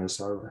combiner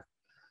server.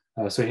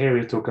 So here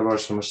we took a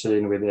virtual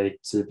machine with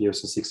 8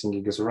 CPUs and 16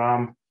 gigs of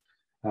RAM,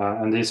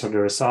 and these are the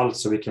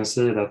results. So we can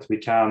see that we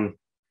can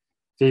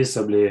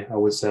feasibly, I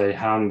would say,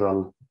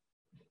 handle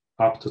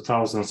up to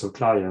thousands of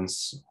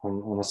clients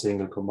on a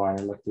single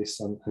combiner like this,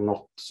 and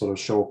not sort of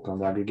choke on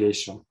the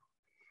aggregation.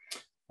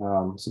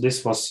 So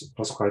this was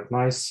quite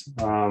nice.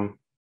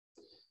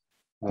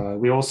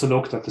 We also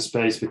looked at the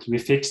space. We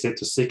fixed it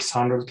to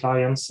 600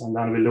 clients, and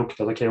then we looked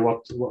at, okay,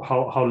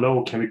 how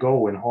low can we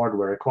go in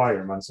hardware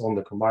requirements on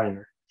the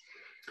combiner?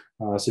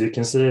 So you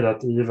can see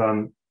that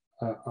even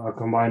a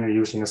combiner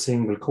using a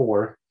single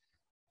core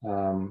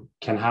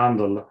can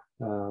handle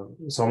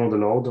some of the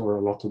load or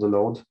a lot of the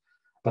load.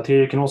 But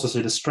here you can also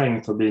see the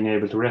strength of being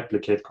able to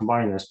replicate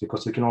combiners,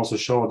 because you can also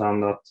show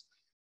them that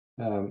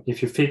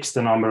if you fix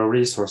the number of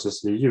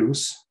resources you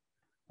use,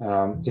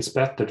 it's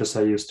better to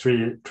say use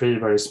three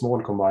very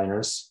small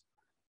combiners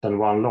than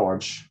one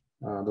large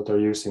that are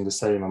using the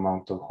same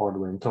amount of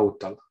hardware in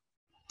total.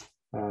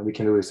 We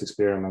can do these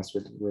experiments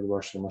with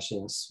virtual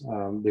machines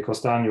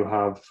because then you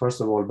have,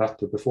 first of all,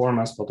 better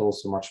performance, but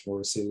also much more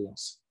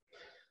resilience.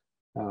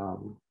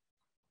 And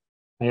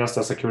just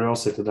as a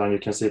curiosity, then you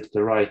can see to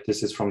the right,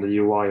 this is from the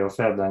UI of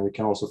Fed, and you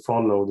can also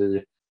follow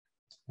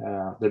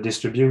the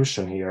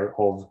distribution here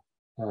of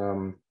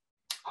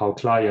how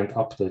client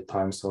update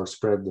times are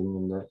spreading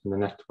in the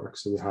network.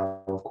 So we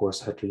have, of course,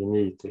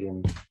 heterogeneity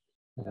in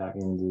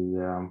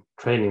the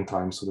training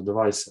times of the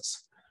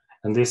devices.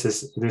 And this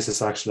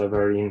is actually a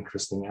very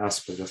interesting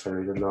aspect of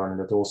federated learning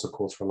that also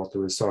calls for a lot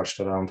of research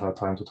that I don't have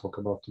time to talk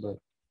about today.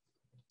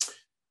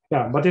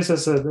 Yeah, but this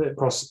is a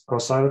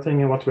cross-site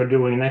thing, and what we're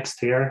doing next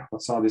here,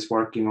 what Saad is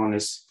working on,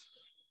 is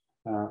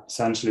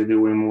essentially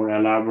doing more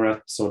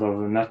elaborate sort of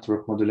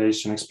network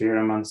modulation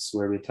experiments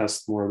where we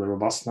test more of the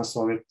robustness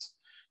of it.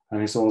 And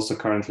he's also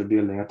currently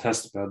building a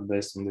test bed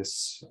based on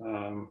this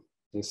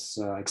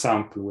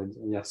example with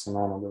yes and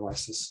nano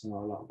devices in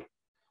our lab.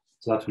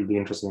 So that will be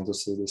interesting to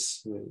see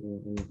this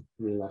in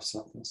real life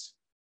settings.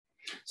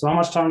 So how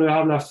much time do you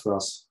have left for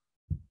us?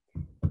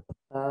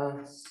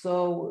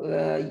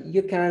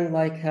 You can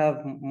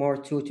have more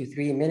 2 to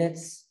 3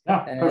 minutes.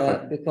 Yeah,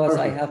 perfect. Because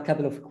perfect. I have a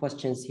couple of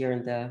questions here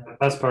in the.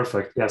 That's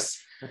perfect. Yes.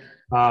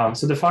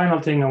 So the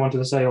final thing I wanted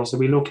to say also,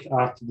 we looked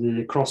at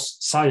the cross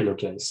silo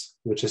case,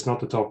 which is not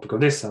the topic of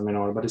this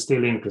seminar, but it's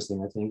still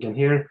interesting, I think. And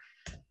here,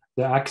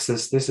 the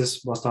access.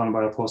 This was done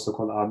by a postdoc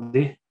called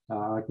Adi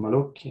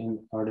Maluk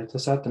in our data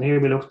set, and here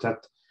we looked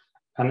at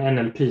an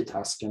NLP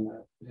task and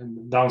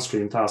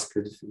downstream task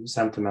with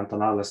sentiment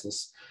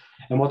analysis.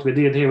 And what we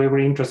did here, we were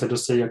interested to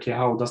see, okay,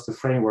 how does the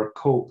framework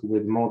cope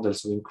with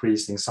models of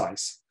increasing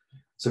size?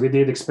 So we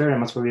did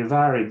experiments where we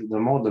varied the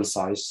model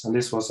size, and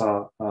this was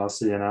a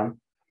CNN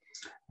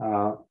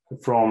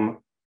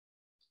from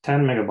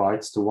 10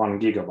 megabytes to 1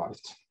 gigabyte.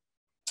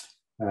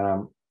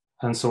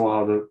 and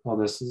saw how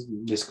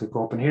this could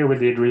go. And here we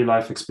did real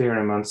life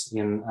experiments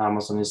in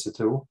Amazon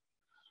EC2,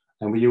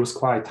 and we used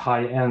quite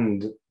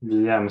high-end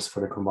VMs for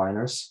the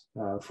combiners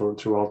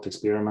throughout the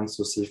experiments.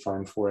 So C5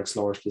 and 4x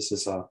large, this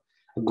is a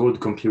good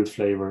compute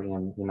flavor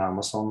in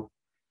Amazon,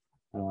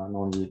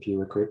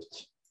 non-GPU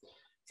equipped.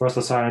 First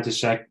assignment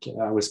check,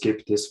 we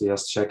skipped this. We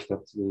just checked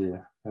that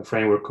the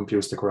framework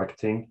computes the correct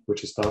thing,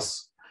 which it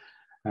does.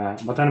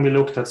 But then we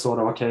looked at sort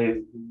of,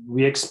 okay,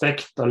 we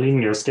expect a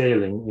linear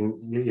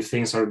scaling if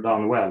things are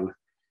done well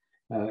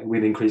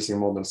with increasing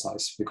model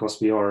size,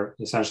 because we are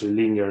essentially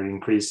linearly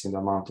increasing the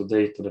amount of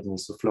data that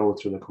needs to flow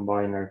through the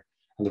combiner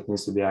and that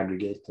needs to be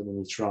aggregated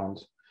in each round.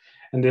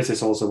 And this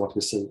is also what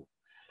we see.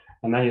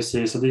 And then you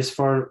see, so these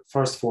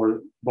first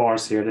 4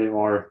 bars here, they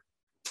are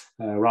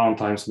round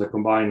times of the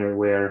combiner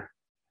where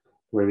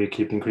we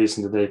keep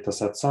increasing the data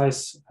set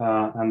size.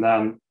 And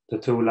then the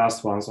 2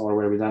 last ones are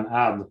where we then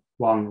add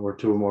 1 or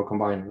 2 more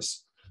combiners.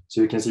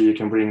 So you can see you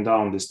can bring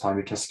down this time,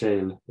 you can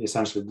scale,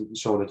 essentially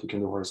show that you can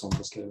do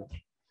horizontal scaling.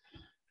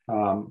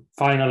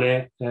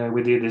 Finally,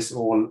 we did this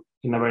all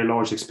in a very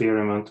large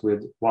experiment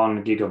with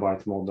 1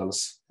 gigabyte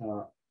models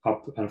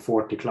up and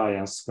 40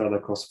 clients spread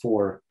across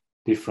 4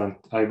 different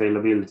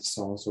availability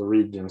zones or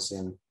regions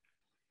in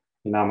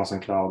Amazon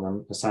Cloud,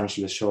 and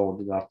essentially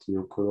showed that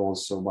you could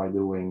also, by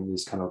doing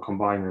this kind of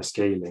combiner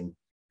scaling,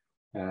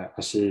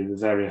 achieve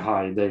very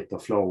high data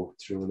flow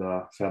through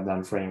the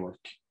FedN framework.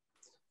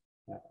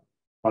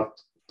 But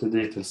the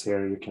details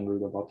here you can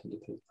read about in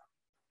detail.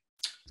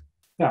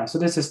 Yeah, so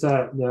this is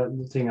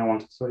the thing I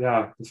wanted. So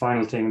yeah, the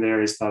final thing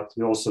there is that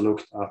we also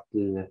looked at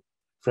the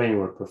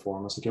framework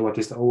performance. Okay, what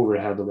is the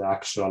overhead of the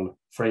actual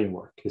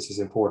framework? This is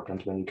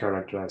important when you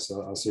characterize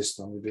a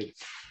system we build.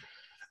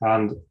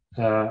 And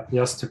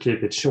just to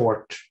keep it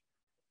short,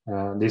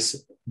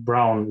 this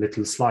brown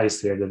little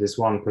slice here that is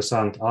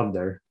 1%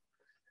 other,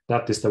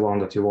 that is the one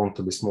that you want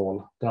to be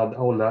small.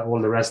 All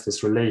the rest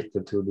is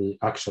related to the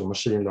actual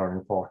machine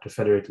learning part, the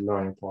federated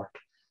learning part.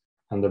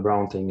 And the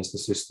brown thing is the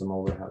system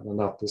overhead, and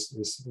that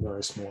is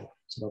very small.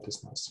 So that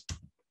is nice.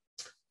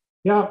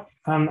 Yeah,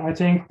 and I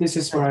think this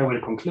is where I will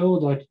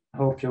conclude. I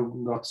hope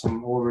you got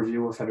some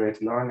overview of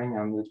federated learning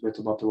and a little bit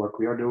about the work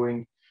we are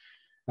doing.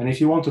 And if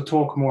you want to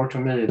talk more to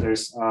me,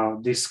 there's a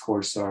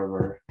Discord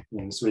server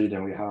in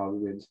Sweden we have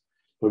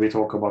where we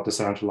talk about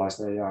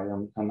decentralized AI,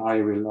 and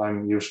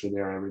I'm usually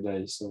there every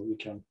day, so we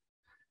can.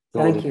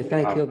 Thank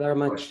you very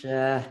much,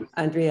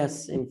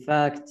 Andreas. In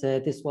fact,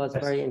 this was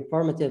very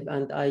informative,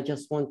 and I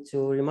just want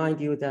to remind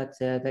you that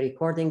the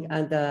recording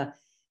and the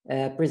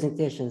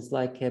presentations,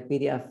 like a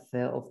PDF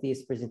of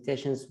these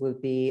presentations, will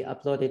be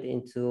uploaded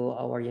into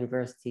our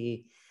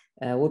university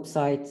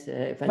website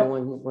if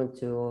anyone wants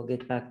to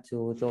get back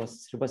to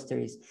those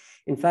repositories.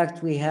 In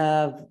fact, we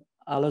have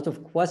a lot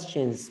of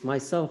questions.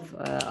 Myself,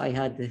 I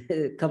had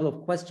a couple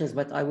of questions,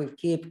 but I will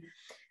keep.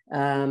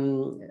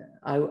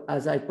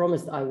 As I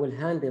promised, I will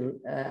hand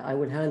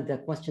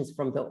the questions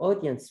from the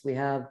audience. We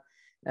have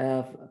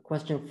a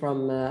question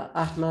from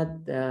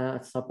Ahmed,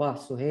 Sabah,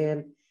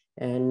 Suhail,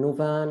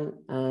 Nuvan,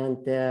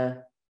 and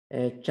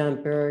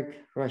Jamberg,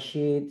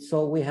 Rashid.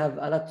 So we have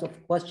a lot of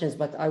questions,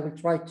 but I will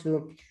try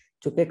to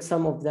pick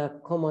some of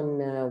the common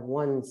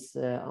ones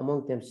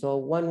among them. So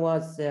one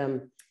was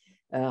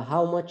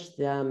how much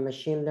the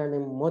machine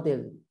learning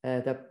model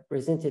that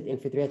presented in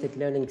federated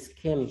learning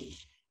scheme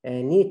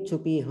need to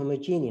be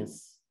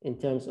homogeneous in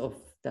terms of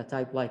the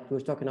type, like we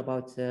were talking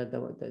about the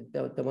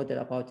model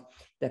about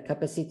the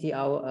capacity,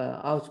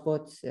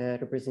 output,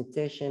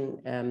 representation,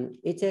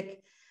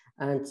 ethic.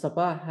 And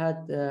Sabah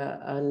had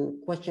a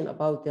question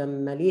about the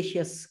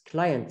malicious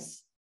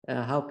clients.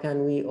 How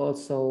can we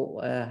also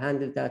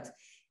handle that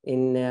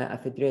in a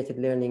federated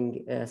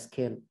learning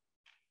scale?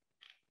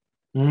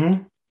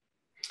 Mm-hmm.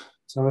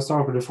 So I'll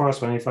start with the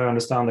first one. If I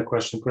understand the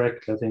question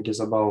correctly, I think it's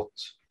about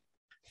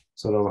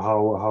sort of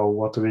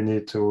what do we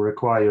need to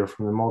require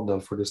from the model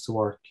for this to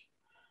work.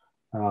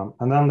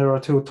 And then there are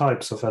 2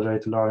 types of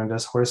federated learning.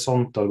 There's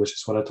horizontal, which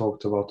is what I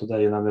talked about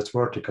today, and then there's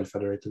vertical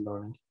federated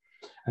learning.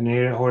 And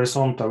here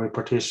horizontal, we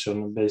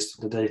partition based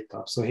on the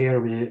data. So here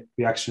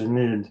we actually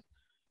need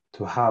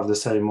to have the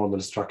same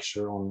model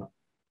structure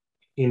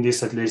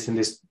at least in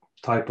this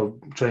type of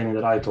training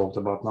that I talked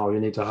about now. You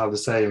need to have the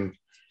same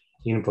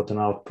input and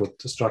output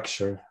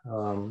structure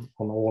on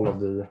all of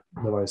the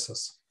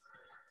devices.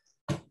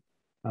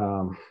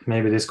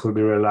 Maybe this could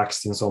be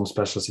relaxed in some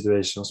special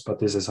situations, but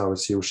this is how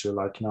it's usually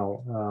like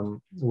now.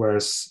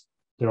 Whereas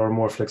there are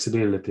more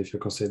flexibility if you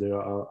consider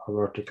a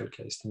vertical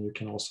case, then you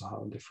can also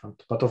have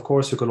different. But of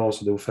course, you could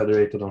also do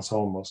federated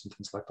ensembles and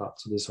things like that.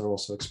 So these are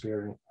also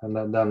experienced, and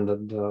then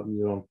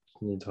you don't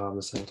need to have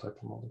the same type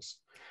of models.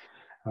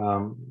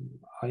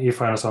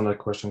 If I understand that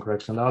question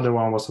correctly. And the other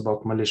one was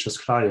about malicious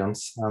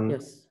clients. And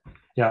yes.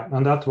 Yeah,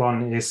 and that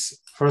one is,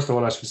 first of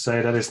all, I should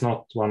say that is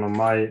not one of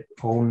my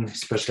own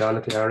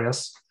specialty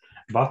areas,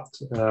 but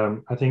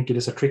I think it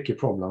is a tricky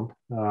problem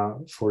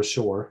for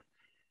sure,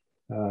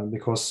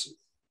 because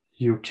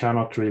you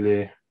cannot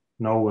really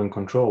know and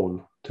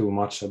control too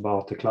much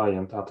about the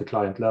client at the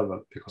client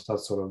level, because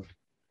that's sort of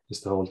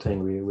is the whole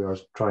thing. We are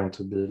trying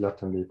to let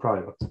them be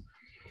private.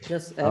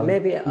 Just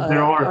maybe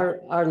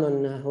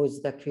Arnon,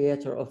 who's the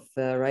creator of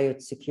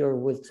Riot Secure,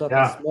 will talk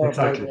us more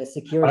exactly. about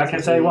security. But I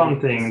can say one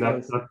thing,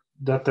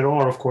 that there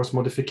are, of course,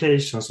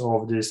 modifications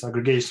of these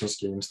aggregation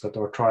schemes that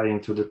are trying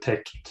to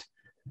detect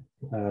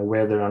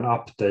whether an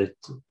update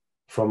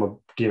from a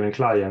given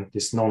client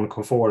is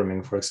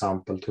non-conforming, for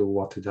example, to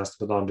what it has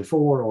been done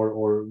before,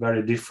 or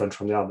very different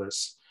from the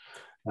others.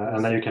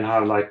 And then you can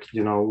have, like,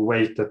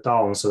 weight it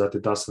down so that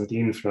it doesn't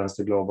influence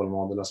the global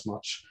model as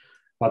much.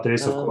 But there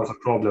is, of course,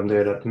 a problem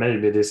there that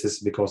maybe this is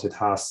because it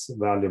has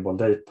valuable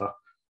data.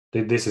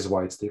 This is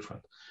why it's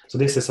different. So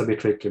this is a bit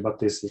tricky, but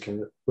this you can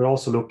do. We're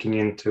also looking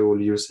into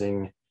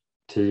using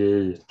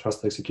TE,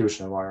 trust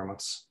execution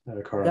environments.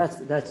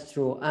 That's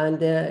true. And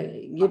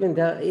given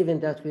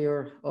that we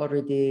are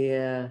already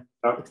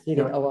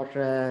exceeded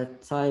our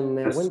time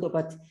window,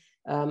 but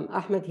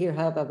Ahmed here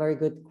have a very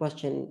good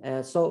question.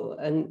 So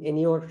in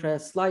your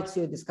slides,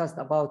 you discussed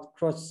about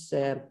cross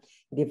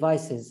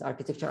devices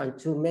architecture, and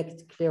to make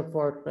it clear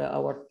for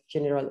our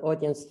general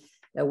audience,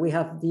 we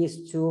have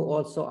these two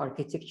also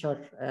architecture,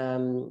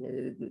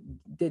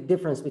 the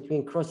difference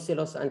between cross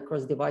silos and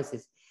cross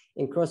devices.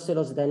 In cross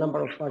silos, the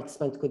number of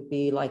participants could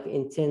be like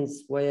in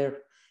tens, where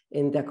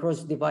in the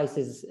cross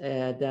devices,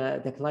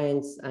 the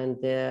clients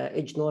and the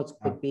edge nodes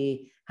could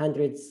be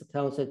hundreds,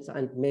 thousands,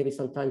 and maybe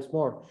sometimes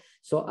more.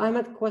 So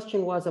Ahmed's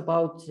question was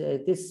about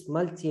this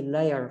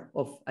multi-layer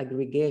of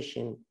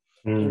aggregation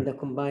in the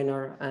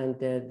combiner and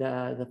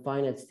the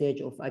final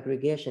stage of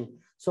aggregation.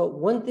 So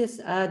won't this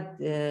add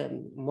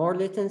more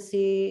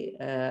latency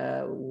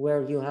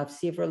where you have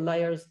several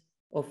layers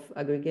of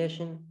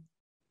aggregation?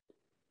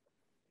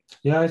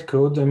 Yeah, it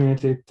could. I mean,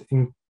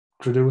 it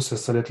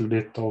introduces a little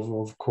bit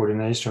of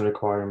coordination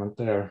requirement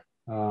there.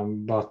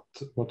 But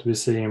what we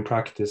see in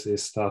practice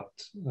is that,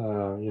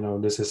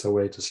 this is a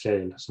way to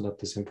scale. So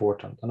that is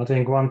important. And I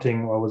think one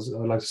thing I would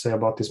like to say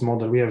about this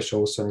model we have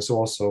chosen is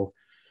also,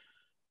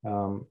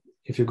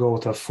 if you go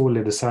to a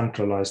fully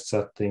decentralized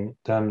setting,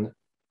 then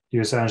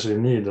you essentially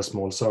need a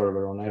small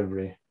server on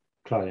every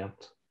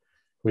client,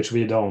 which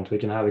we don't. We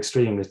can have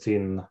extremely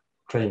thin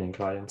training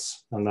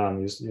clients, and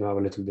then you have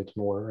a little bit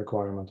more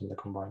requirement in the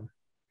combiner.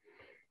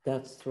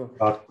 That's true.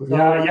 But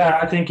yeah,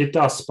 I think it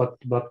does,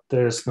 but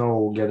there's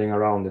no getting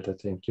around it. I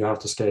think you have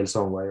to scale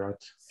some way,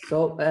 right?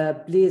 So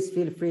please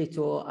feel free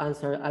to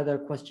answer other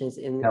questions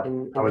in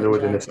the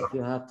chat if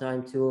you have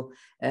time to.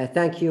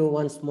 Thank you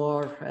once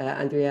more,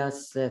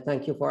 Andreas.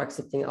 Thank you for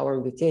accepting our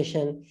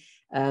invitation.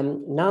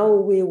 Now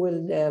we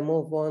will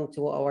move on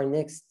to our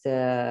next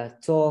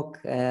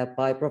talk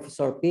by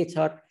Professor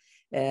Peter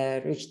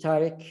Rich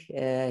Tariq.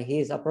 He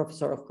is a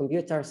professor of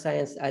computer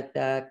science at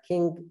the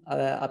King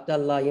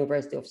Abdullah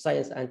University of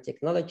Science and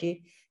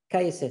Technology,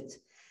 KAIST.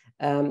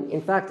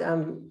 In fact,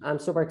 I'm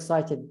super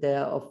excited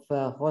of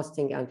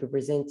hosting and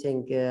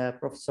representing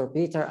Professor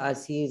Peter,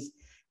 as he's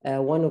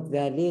one of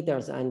the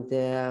leaders, and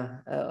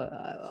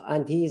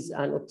he's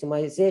an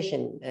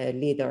optimization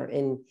leader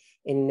in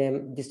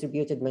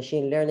distributed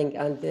machine learning.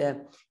 And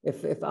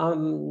if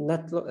I'm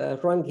not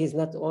wrong, he's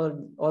not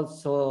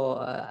also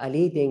a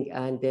leading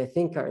and a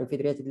thinker in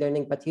federated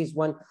learning, but he's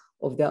one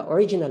of the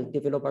original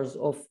developers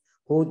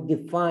who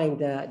defined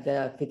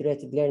the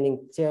federated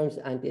learning terms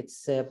and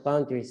its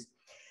boundaries.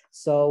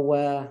 So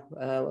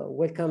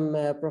welcome,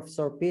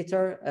 Professor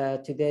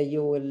Peter. Today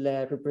you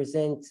will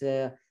represent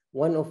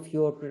one of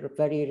your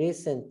very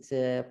recent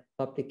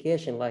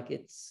publication, like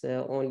it's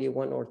only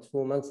 1 or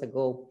 2 months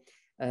ago,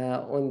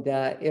 on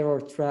the error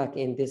track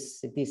in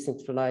this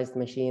decentralized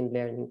machine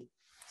learning.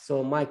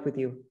 So Mike, with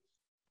you.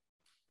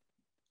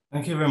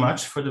 Thank you very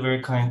much for the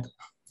very kind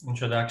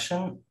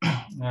introduction.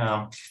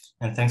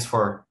 And thanks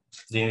for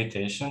the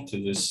invitation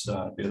to this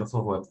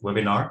beautiful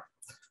webinar.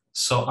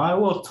 So I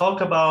will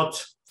talk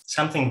about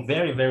something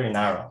very, very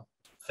narrow.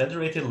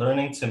 Federated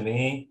learning to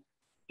me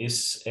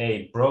is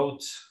a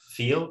broad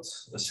field.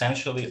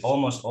 Essentially,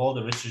 almost all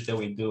the research that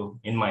we do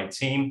in my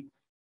team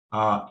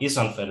is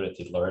on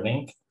federated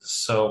learning.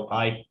 So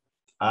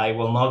I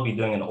will not be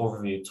doing an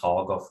overview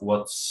talk of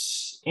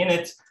what's in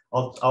it.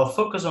 I'll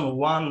focus on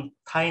one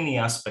tiny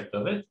aspect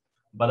of it,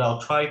 but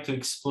I'll try to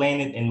explain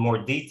it in more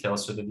detail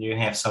so that you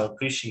have some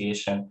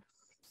appreciation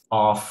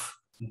of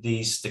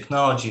these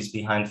technologies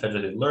behind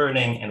federated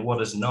learning and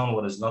what is known,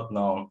 what is not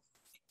known,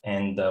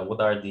 and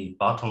what are the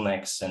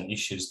bottlenecks and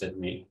issues that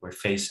we're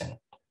facing.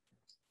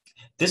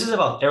 This is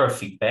about error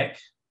feedback.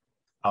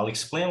 I'll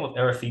explain what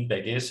error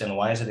feedback is and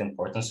why is it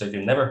important. So if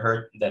you've never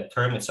heard that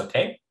term, it's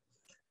okay.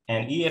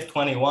 And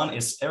EF21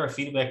 is error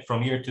feedback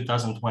from year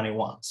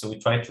 2021. So we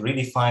tried to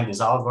redefine this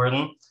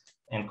algorithm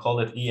and call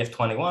it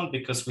EF21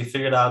 because we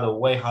figured out a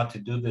way how to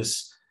do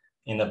this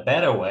in a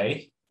better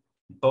way,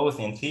 both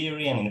in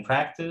theory and in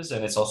practice,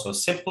 and it's also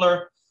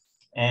simpler.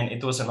 And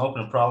it was an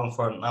open problem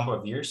for a number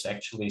of years,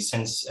 actually,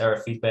 since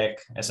error feedback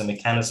as a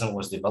mechanism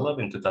was developed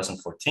in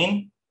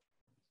 2014.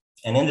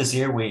 And in this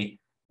year, we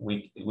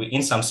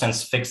in some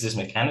sense fixed this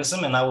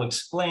mechanism, and I will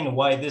explain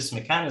why this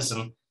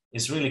mechanism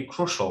is really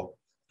crucial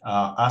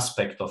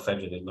aspect of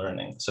federated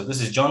learning. So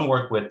this is John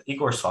worked with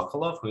Igor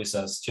Sokolov, who is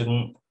a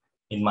student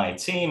in my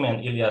team,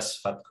 and Ilyas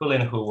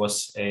Fatkulin, who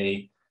was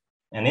an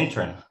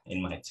intern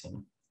in my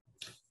team.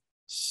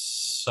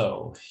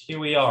 So here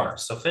we are.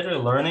 So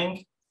federated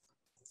learning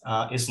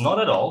is not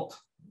at all.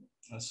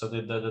 So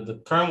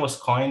the term was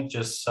coined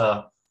just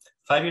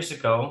 5 years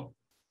ago,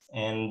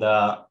 and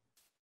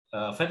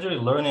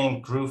federated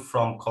learning grew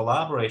from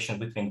collaboration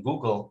between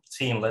Google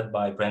team led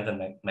by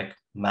Brendan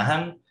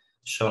McMahon,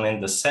 shown in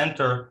the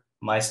center,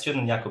 my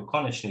student Jakub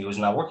Konieczny, who is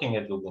now working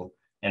at Google,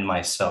 and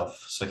myself.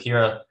 So here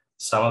are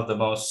some of the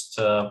most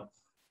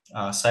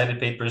cited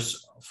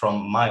papers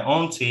from my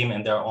own team,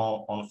 and they're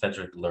all on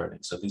federated learning.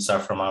 So these are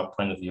from our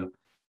point of view,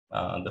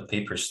 the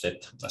papers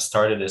that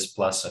started this,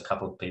 plus a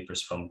couple of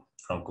papers from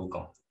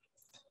Google.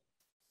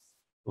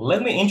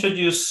 Let me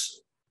introduce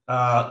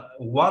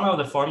one of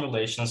the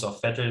formulations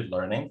of federated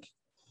learning.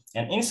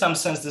 And in some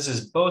sense, this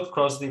is both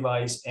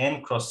cross-device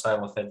and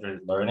cross-silo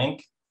federated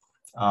learning.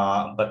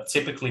 But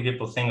typically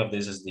people think of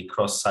this as the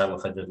cross-silo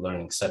federated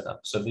learning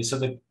setup. So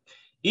the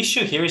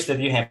issue here is that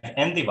you have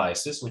n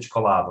devices which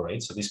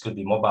collaborate. So these could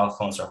be mobile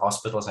phones or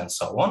hospitals and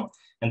so on.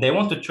 And they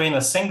want to train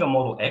a single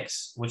model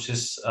X, which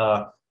is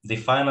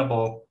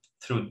definable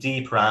through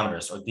D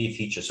parameters or D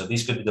features. So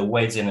these could be the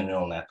weights in a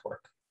neural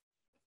network.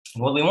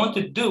 What we want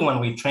to do when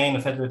we train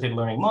a federated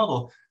learning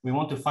model, we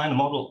want to find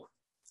model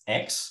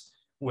X,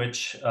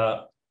 which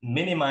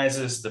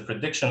minimizes the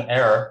prediction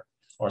error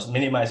or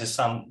minimizes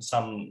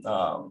some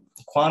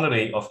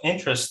quantity of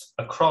interest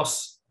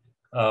across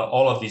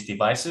all of these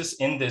devices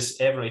in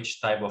this average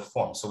type of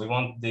form. So we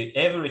want the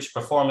average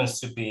performance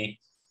to be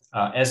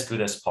as good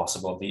as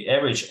possible, the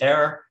average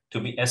error to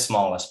be as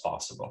small as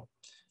possible.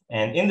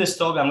 And in this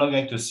talk, I'm not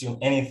going to assume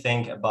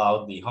anything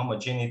about the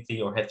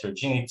homogeneity or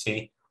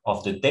heterogeneity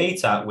of the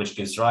data, which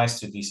gives rise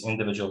to these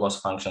individual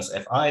loss functions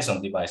Fi's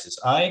on devices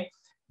I,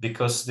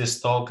 because this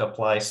talk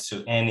applies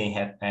to any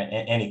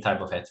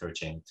type of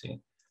heterogeneity.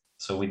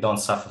 So we don't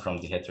suffer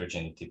from the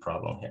heterogeneity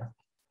problem here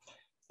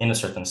in a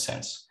certain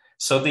sense.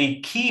 So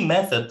the key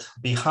method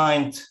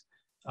behind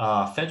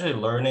federated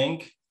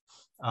learning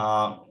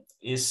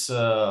is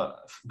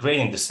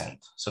gradient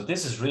descent. So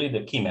this is really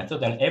the key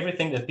method, and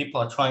everything that people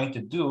are trying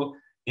to do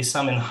is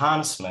some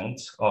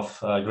enhancement of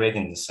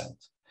gradient descent.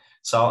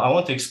 So I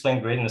want to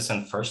explain gradient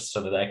descent first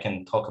so that I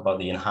can talk about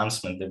the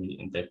enhancement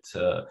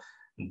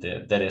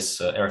that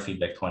is error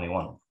feedback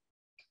 21.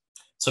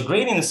 So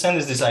gradient descent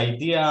is this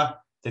idea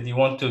that you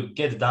want to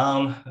get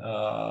down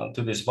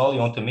to this volume,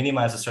 you want to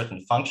minimize a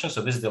certain function.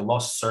 So this is the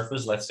loss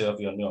surface, let's say, of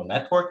your neural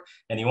network,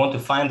 and you want to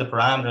find the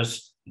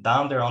parameters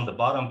down there on the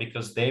bottom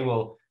because they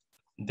will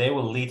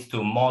lead to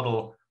a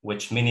model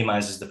which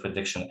minimizes the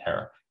prediction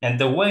error. And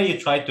the way you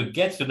try to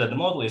get to that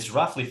model is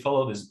roughly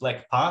follow this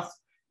black path,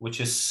 which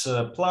is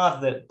a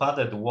path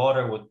that the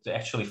water would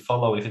actually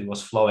follow if it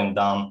was flowing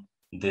down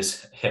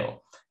this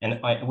hill. And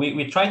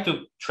we try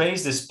to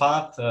trace this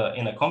path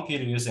in a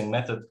computer using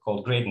method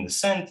called gradient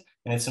descent.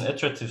 And it's an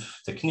iterative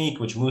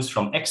technique which moves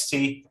from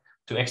xt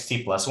to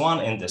xt plus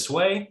 1 in this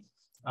way.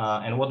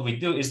 And what we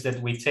do is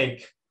that we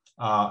take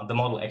the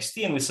model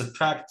xt and we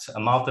subtract a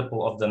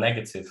multiple of the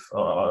negative,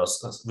 or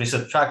we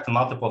subtract a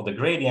multiple of the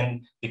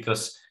gradient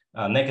because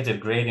negative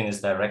gradient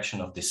is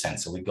direction of descent.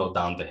 So we go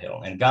down the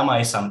hill. And gamma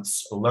is some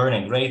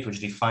learning rate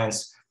which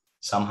defines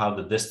somehow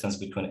the distance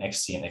between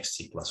xt and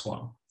xt plus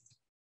 1.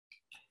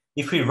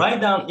 If we write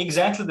down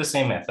exactly the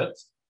same method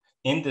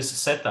in this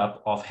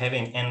setup of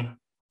having n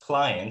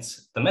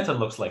clients, the method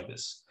looks like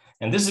this.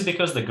 And this is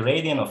because the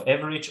gradient of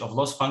average of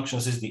loss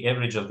functions is the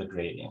average of the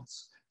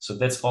gradients. So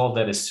that's all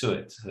that is to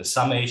it. The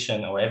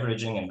summation or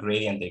averaging and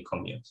gradient, they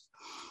commute.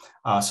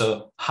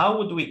 So how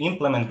would we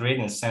implement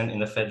gradient descent in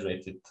the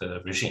federated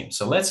regime?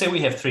 So let's say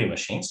we have 3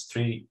 machines,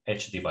 3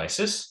 edge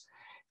devices.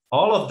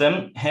 All of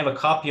them have a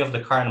copy of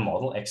the current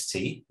model,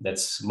 xt,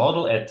 that's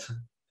model at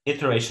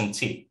iteration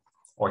t,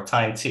 or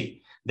time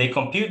t. They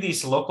compute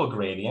these local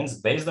gradients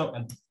based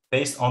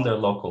on their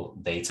local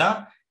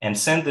data and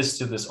send this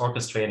to this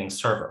orchestrating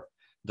server.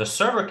 The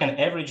server can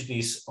average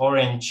these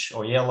orange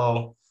or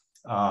yellow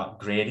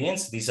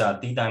gradients. These are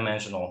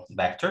d-dimensional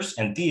vectors,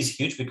 and d is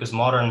huge because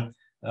modern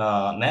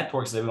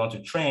networks that we want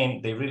to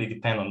train, they really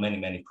depend on many,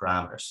 many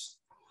parameters.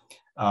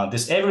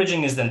 This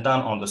averaging is then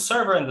done on the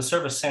server, and the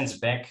server sends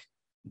back,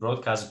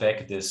 broadcasts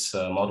back this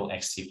model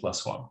xt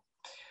plus 1.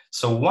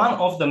 So one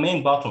of the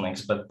main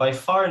bottlenecks, but by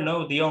far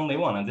not the only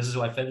one, and this is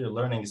why federated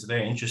learning is a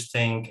very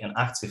interesting and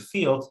active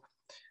field.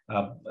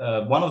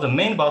 One of the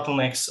main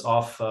bottlenecks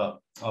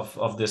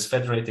of this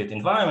federated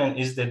environment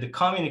is that the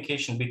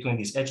communication between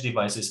these edge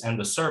devices and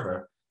the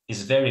server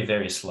is very,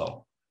 very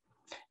slow.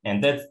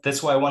 And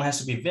that's why one has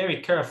to be very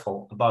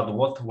careful about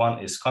what one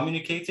is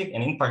communicating.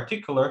 And in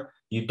particular,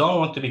 you don't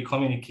want to be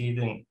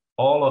communicating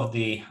all of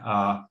the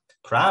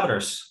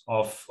parameters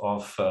of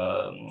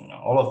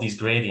all of these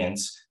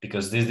gradients,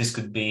 because this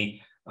could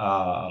be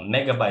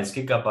megabytes,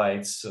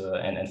 gigabytes,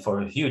 and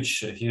for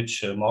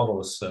huge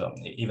models,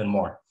 even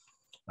more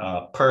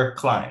per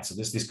client. So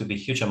this could be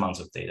huge amounts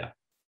of data.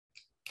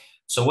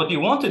 So what you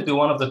want to do,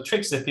 one of the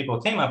tricks that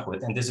people came up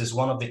with, and this is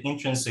one of the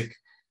intrinsic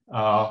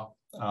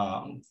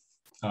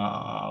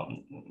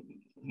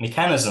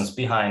mechanisms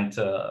behind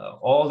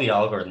all the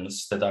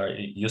algorithms that are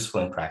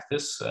useful in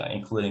practice,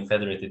 including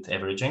federated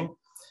averaging,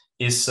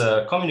 is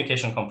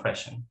communication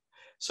compression.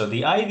 So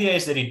the idea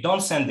is that you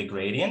don't send the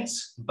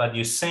gradients, but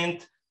you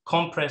send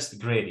compressed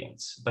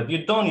gradients. But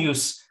you don't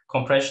use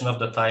compression of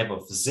the type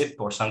of zip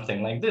or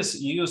something like this.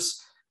 You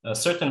use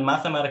certain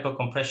mathematical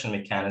compression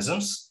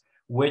mechanisms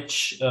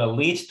which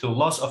lead to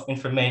loss of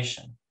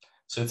information.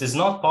 So it is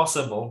not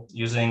possible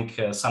using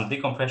some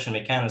decompression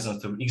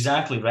mechanisms to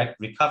exactly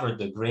recover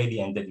the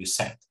gradient that you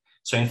sent.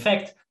 So in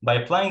fact, by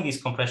applying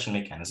these compression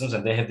mechanisms,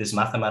 and they have this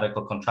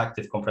mathematical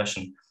contractive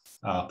compression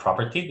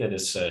property that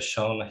is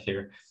shown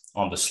here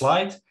on the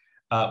slide,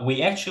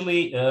 we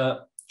actually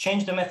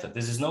change the method.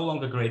 This is no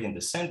longer gradient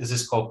descent. This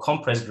is called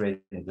compressed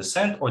gradient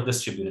descent or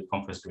distributed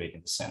compressed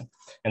gradient descent.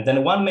 And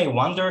then one may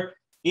wonder,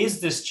 is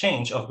this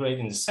change of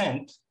gradient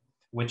descent,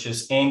 which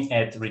is aimed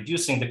at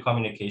reducing the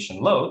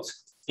communication load,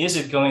 is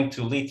it going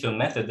to lead to a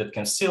method that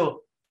can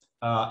still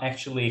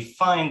actually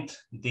find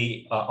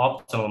the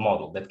optimal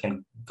model, that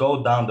can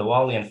go down the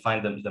valley and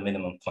find the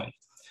minimum point?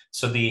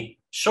 So the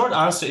short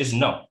answer is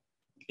no,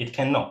 it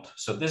cannot.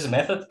 So this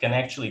method can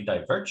actually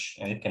diverge,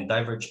 and it can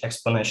diverge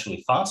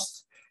exponentially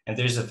fast. And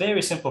there's a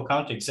very simple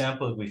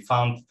counterexample that we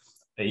found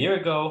a year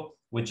ago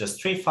with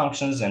just 3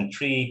 functions and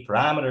 3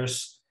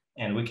 parameters.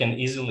 And we can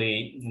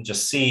easily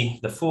just see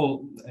the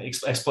full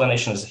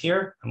explanation is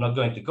here. I'm not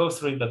going to go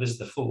through it, but this is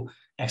the full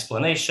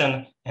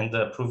explanation and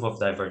the proof of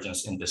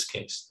divergence in this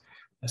case.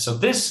 So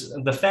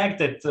the fact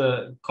that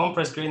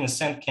compressed gradient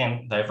descent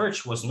can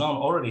diverge was known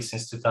already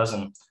since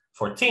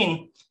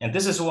 2014. And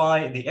this is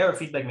why the error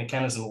feedback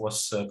mechanism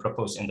was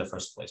proposed in the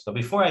first place. But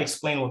before I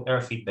explain what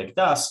error feedback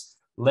does,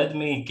 let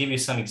me give you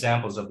some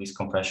examples of these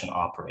compression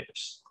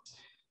operators.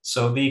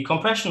 So the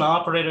compression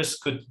operators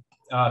could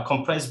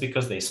compress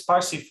because they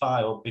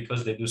sparsify or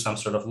because they do some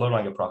sort of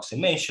low-rank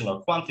approximation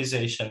or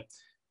quantization.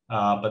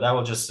 But I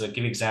will just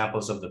give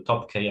examples of the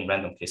top K and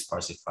random K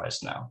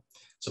sparsifers now.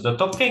 So the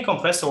top K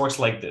compressor works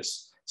like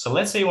this. So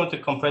let's say you want to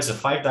compress a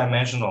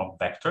 5-dimensional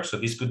vector. So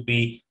these could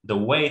be the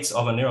weights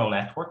of a neural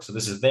network. So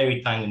this is a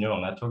very tiny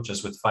neural network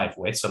just with 5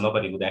 weights. So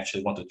nobody would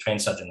actually want to train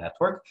such a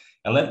network.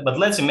 But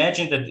let's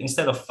imagine that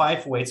instead of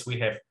 5 weights, we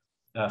have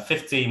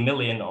 50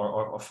 million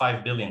or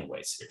 5 billion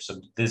weights here.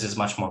 So this is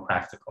much more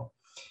practical.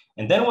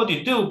 And then what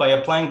you do by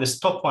applying this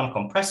top 1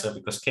 compressor,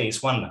 because K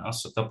is 1 now,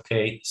 so top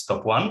K is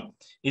top 1,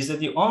 is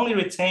that you only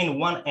retain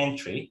 1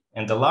 entry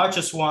and the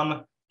largest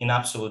one in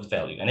absolute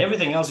value, and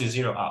everything else you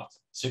zero out.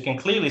 So you can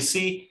clearly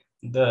see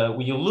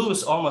you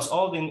lose almost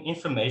all the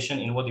information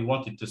in what you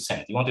wanted to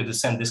send. You wanted to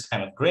send this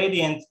kind of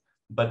gradient,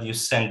 but you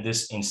send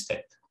this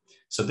instead.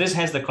 So this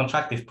has the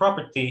contractive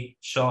property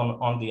shown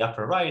on the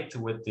upper right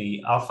with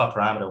the alpha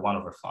parameter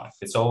 1/5.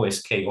 It's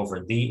always K over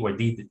D, where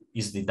D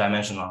is the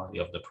dimensionality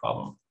of the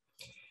problem.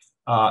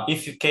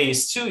 If K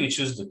is 2, you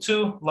choose the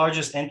 2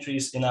 largest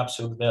entries in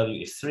absolute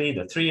value. If 3,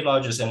 the 3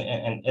 largest,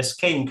 and as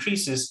K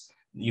increases,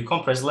 you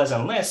compress less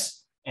and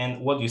less, and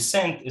what you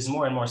send is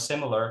more and more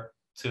similar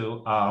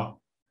to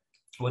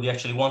what you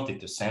actually wanted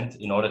to send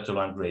in order to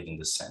learn gradient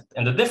descent.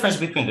 And the difference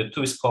between the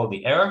 2 is called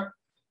the error,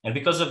 and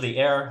because of the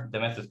error, the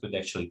method could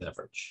actually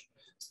diverge.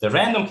 The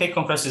random K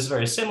compressor is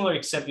very similar,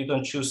 except you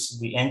don't choose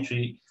the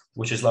entry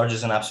which is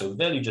largest in absolute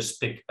value, you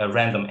just pick a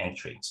random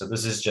entry. So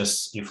this is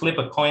just, you flip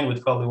a coin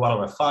with probably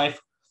 1/5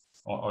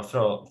 or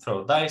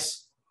throw dice,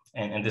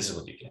 and this is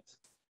what you get.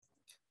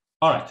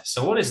 All right, so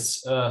what is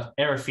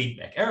error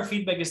feedback? Error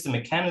feedback is the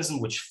mechanism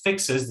which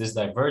fixes this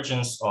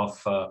divergence of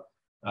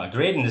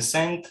gradient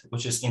descent,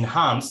 which is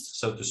enhanced,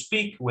 so to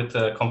speak, with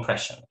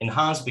compression.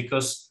 Enhanced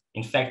because,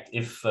 in fact,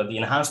 if the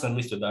enhancement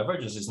leads to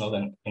divergence, it's not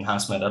an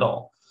enhancement at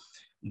all.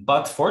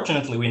 But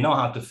fortunately, we know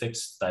how to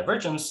fix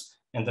divergence,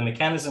 and the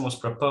mechanism was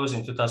proposed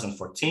in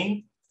 2014.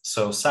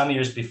 So some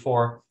years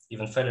before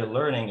even federated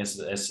learning as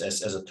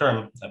a term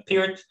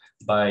appeared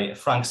by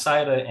Frank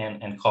Seide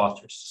and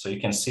co-authors. So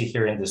you can see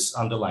here in this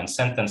underlined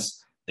sentence,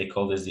 they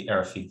call this the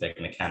error feedback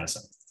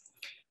mechanism.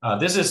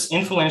 This is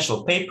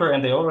influential paper,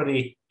 and they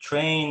already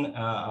train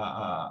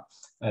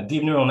a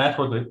deep neural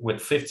network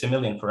with 50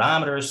 million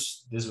parameters.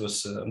 This was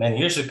many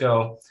years ago,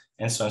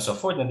 and so on and so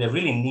forth. And they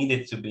really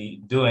needed to be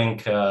doing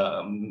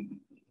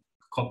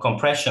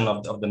compression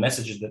of the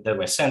messages that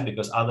were sent,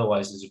 because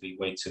otherwise this would be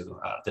way too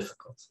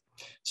difficult.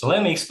 So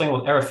let me explain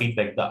what error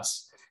feedback does.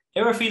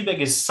 Error feedback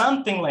is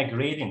something like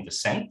gradient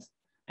descent,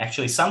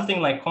 actually something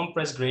like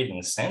compressed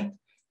gradient descent,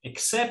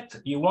 except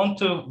you want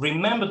to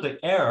remember the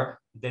error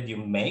that you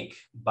make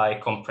by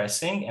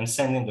compressing and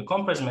sending the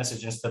compressed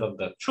message instead of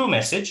the true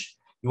message.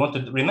 You want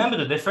to remember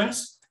the difference,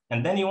 and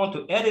then you want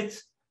to add it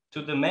to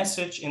the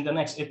message in the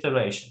next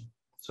iteration.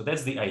 So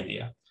that's the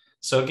idea.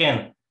 So again,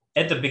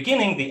 at the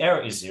beginning, the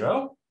error is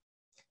 0.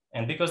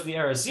 And because the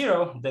error is 0,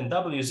 then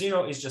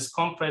W0 is just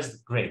compressed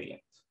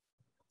gradient.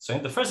 So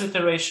in the first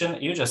iteration,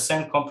 you just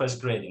send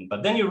compressed gradient,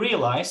 but then you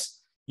realize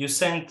you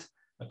sent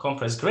a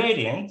compressed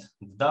gradient,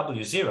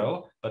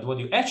 W0, but what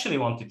you actually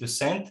wanted to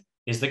send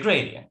is the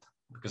gradient.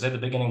 because at the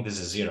beginning, this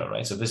is 0,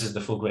 right? So this is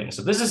the full gradient.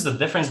 So this is the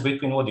difference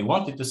between what you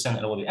wanted to send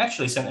and what you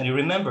actually sent, and you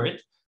remember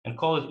it and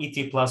call it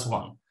ET plus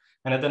 1.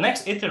 And at the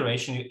next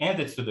iteration, you add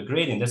it to the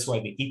gradient. That's why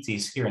the ET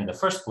is here in the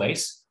first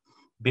place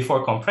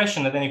before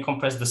compression, and then you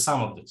compress the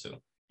sum of the two.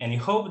 And you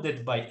hope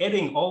that by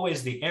adding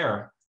always the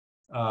error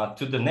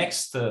to the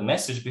next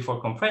message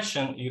before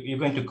compression, you're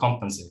going to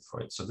compensate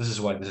for it. So this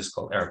is why this is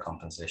called error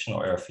compensation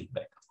or error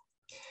feedback.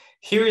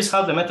 Here is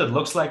how the method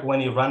looks like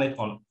when you run it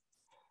on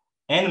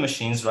n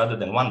machines rather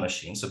than one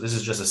machine. So this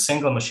is just a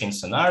single machine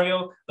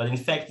scenario, but in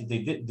fact,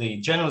 the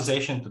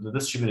generalization to the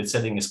distributed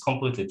setting is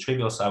completely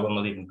trivial, so I will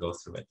not even go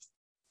through it.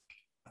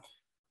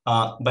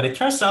 But it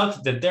turns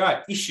out that there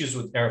are issues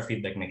with error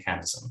feedback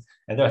mechanism,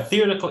 and there are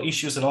theoretical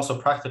issues and also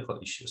practical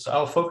issues. So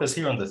I'll focus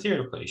here on the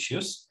theoretical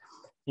issues.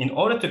 In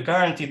order to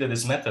guarantee that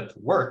this method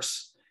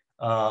works,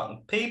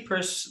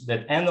 papers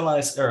that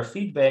analyze error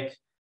feedback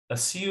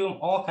assume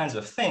all kinds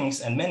of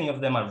things, and many of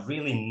them are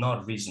really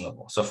not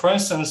reasonable. So for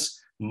instance,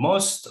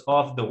 most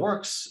of the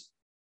works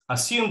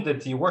assume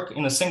that you work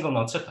in a single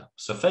node setup.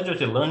 So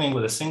federated learning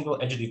with a single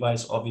edge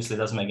device obviously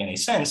doesn't make any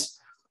sense,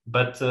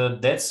 but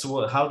that's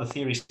how the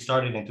theory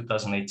started in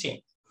 2018.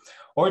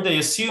 Or they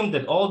assume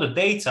that all the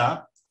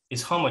data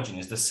is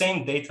homogeneous, the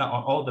same data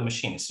on all the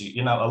machines. So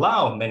you now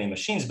allow many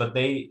machines, but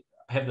they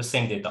have the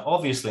same data.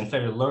 Obviously, in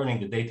federated learning,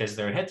 the data is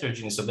very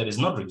heterogeneous, so that is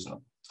not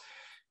reasonable.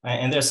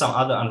 And there's some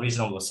other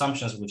unreasonable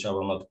assumptions, which I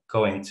will not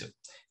go into.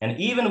 And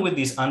even with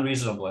these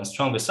unreasonable and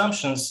strong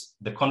assumptions,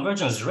 the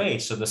convergence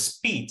rate, so the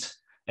speed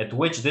at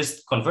which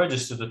this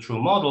converges to the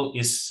true model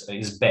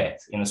is bad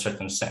in a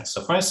certain sense.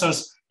 So for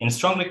instance, in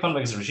strongly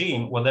convex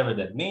regime, whatever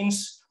that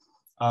means,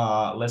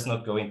 let's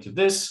not go into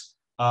this,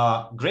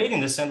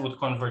 gradient descent would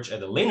converge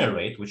at a linear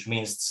rate, which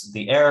means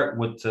the error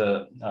would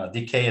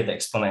decay at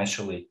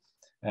exponentially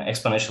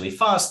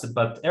fast,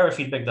 but error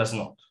feedback does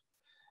not.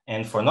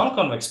 And for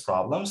non-convex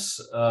problems,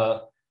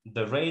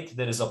 the rate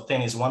that is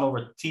obtained is 1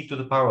 over t to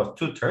the power of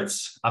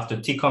 2/3 after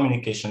t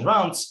communication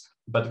rounds,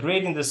 but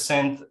gradient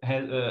descent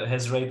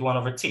has rate 1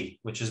 over t,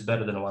 which is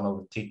better than 1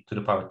 over t to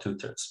the power of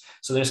 2/3.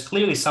 So there's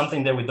clearly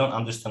something that we don't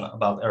understand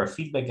about error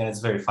feedback, and it's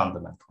very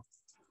fundamental.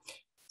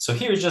 So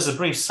here is just a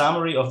brief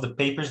summary of the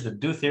papers that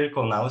do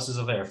theoretical analysis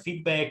of error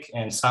feedback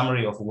and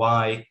summary of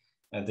why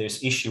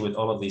there's issue with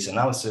all of these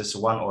analysis,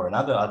 one or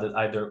another,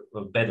 either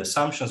bad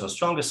assumptions or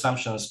strong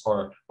assumptions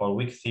or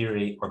weak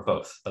theory or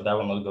both. But I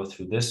will not go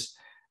through this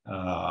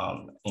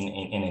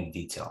in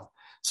detail.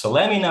 So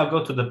let me now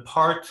go to the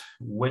part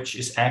which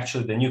is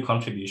actually the new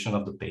contribution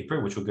of the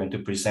paper, which we're going to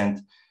present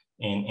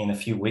in a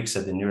few weeks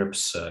at the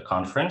NeurIPS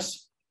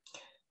conference.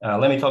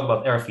 Let me talk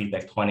about error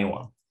feedback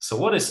 21. So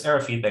what is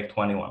error feedback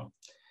 21?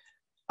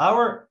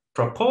 Our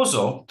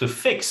proposal to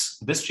fix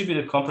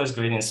distributed compressed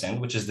gradient descent,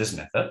 which is this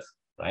method,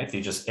 right?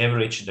 You just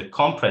average the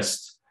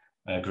compressed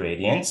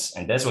gradients,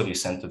 and that's what you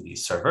send to the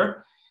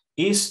server,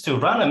 is to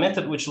run a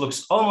method which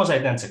looks almost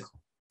identical.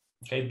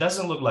 Okay, it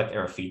doesn't look like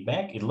error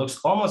feedback. It looks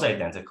almost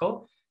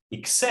identical,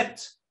 except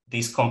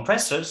these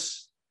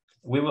compressors,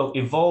 we will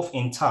evolve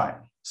in time.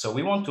 So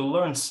we want to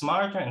learn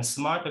smarter and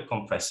smarter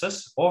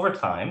compressors over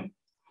time,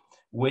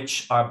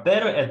 which are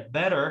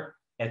better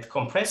at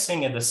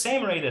compressing at the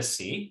same rate as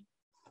C,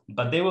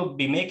 but they will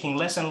be making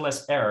less and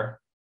less error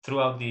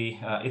throughout the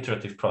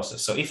iterative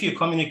process. So if you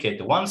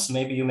communicate once,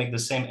 maybe you make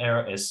the same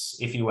error as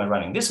if you were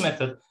running this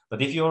method,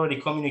 but if you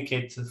already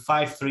communicate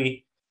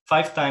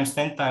 5 times,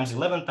 10 times,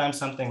 11 times,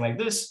 something like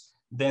this,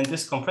 then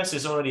this compressor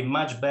is already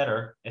much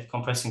better at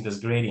compressing this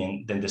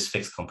gradient than this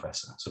fixed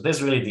compressor. So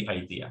that's really the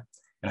idea.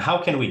 And how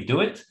can we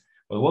do it?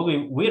 Well, what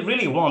we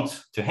really want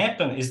to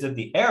happen is that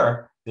the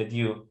error that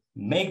you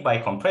make by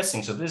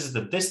compressing, so this is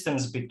the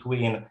distance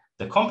between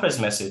the compressed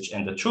message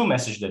and the true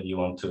message that you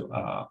want to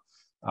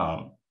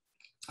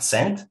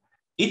send,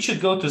 it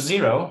should go to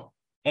 0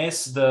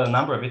 as the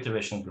number of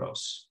iterations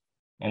grows.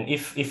 And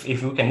if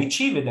we can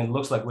achieve it and it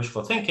looks like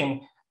wishful thinking,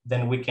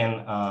 then we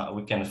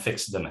can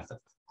fix the method.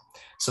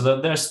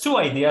 So there's 2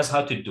 ideas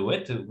how to do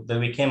it that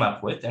we came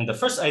up with. And the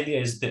first idea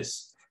is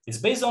this. It's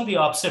based on the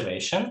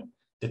observation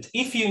that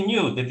if you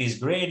knew that these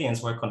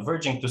gradients were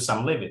converging to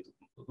some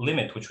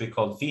limit, which we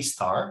call V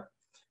star,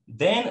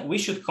 then we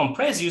should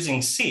compress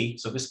using C.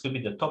 So this could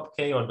be the top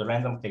K or the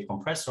random K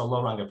compressor or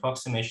low rank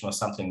approximation or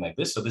something like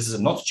this. So this is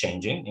not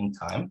changing in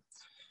time.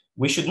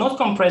 We should not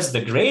compress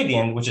the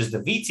gradient, which is the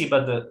VT,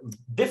 but the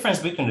difference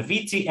between the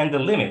VT and the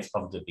limit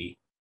of the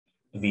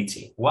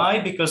VT. Why?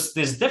 Because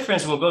this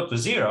difference will go to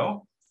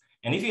 0.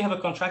 And if you have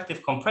a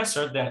contractive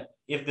compressor, then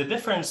if the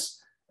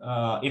difference,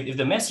 if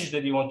the message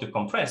that you want to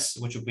compress,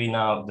 which would be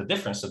now the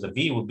difference, so the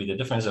V would be the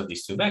difference of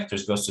these 2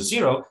 vectors, goes to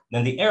 0,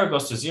 then the error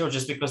goes to 0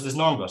 just because this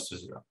norm goes to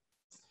 0.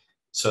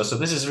 So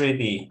this is really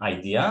the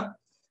idea.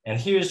 And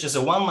here's just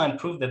a one-line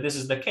proof that this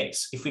is the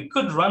case. If we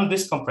could run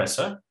this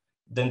compressor,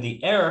 then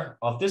the error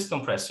of this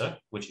compressor,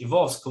 which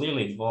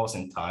clearly evolves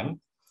in time,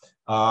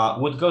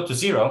 would go to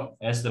 0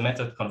 as the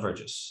method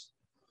converges.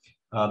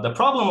 The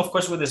problem, of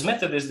course, with this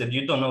method is that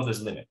you don't know this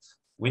limit.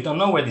 We don't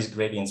know where these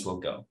gradients will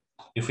go.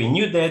 If we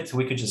knew that,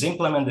 we could just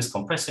implement this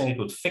compressor and it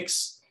would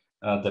fix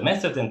the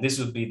method, and this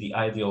would be the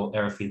ideal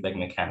error feedback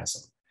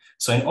mechanism.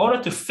 So in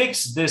order to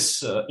fix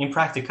this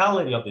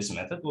impracticality of this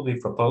method, what we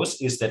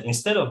propose is that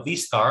instead of V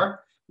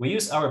star, we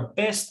use our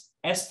best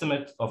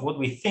estimate of what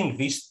we think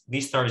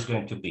V star is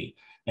going to be.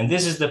 And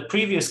this is the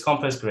previous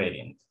compress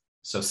gradient.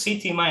 So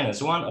CT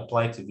minus 1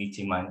 applied to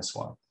VT minus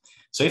 1.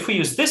 So if we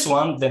use this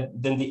one,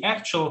 then the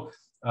actual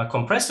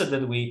compressor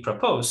that we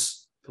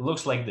propose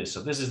looks like this.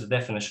 So this is the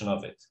definition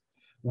of it.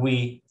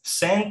 We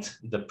send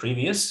the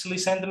previously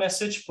sent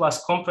message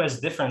plus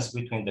compressed difference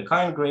between the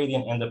current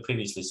gradient and the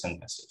previously sent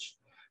message.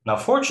 Now,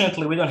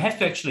 fortunately, we don't have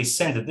to actually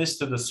send this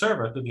to the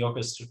server, to the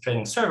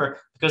orchestrating server,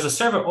 because the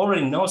server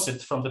already knows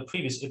it from the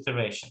previous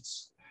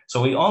iterations.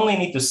 So we only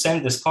need to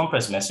send this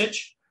compressed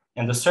message,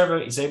 and the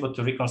server is able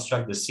to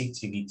reconstruct the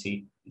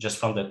CTVT just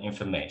from that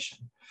information.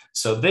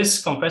 So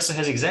this compressor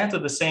has exactly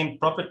the same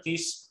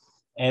properties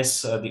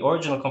as the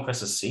original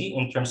compressor C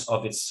in terms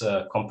of its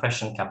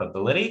compression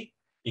capability,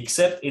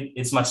 except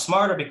it's much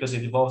smarter because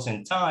it evolves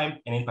in time,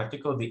 and in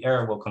particular, the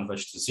error will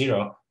converge to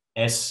 0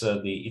 as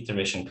the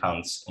iteration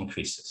counts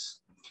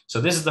increases.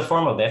 So this is the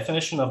formal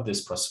definition of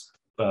this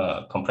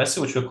compressor,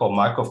 which we call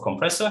Markov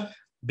compressor,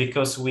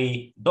 because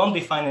we don't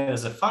define it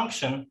as a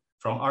function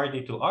from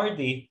RD to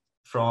RD,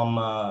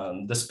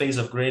 from the space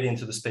of gradient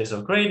to the space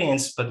of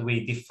gradients, but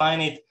we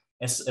define it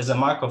as a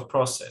Markov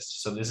process.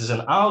 So this is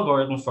an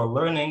algorithm for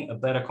learning a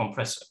better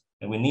compressor.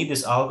 And we need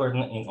this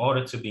algorithm in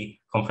order to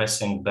be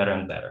compressing better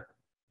and better.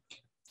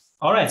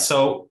 All right,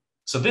 so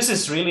this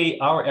is really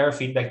our error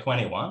feedback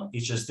 21.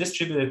 It's just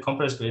distributed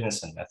compressed gradient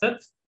descent method,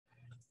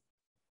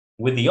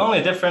 with the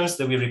only difference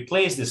that we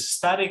replace this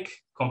static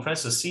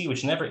compressor C,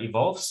 which never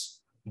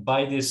evolves,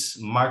 by this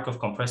Markov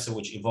compressor,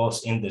 which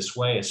evolves in this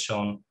way, as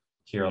shown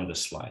here on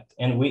this slide.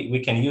 And we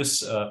can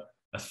use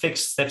a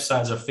fixed step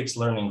size or fixed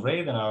learning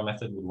rate, and our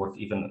method would work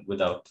even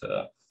without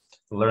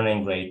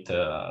learning rate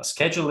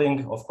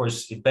scheduling. Of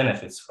course, it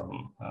benefits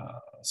from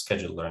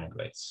scheduled learning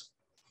rates.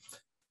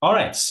 All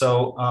right,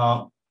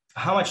 so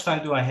how much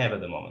time do I have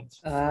at the moment?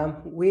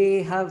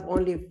 We have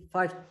only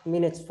 5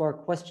 minutes for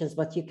questions,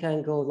 but you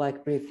can go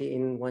like briefly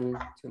in 1-2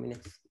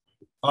 minutes.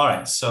 All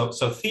right, so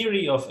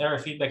theory of error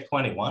feedback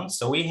 21.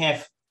 So we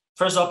have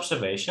first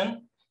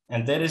observation,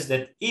 and that is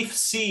that if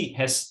C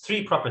has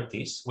 3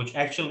 properties, which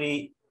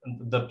actually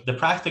the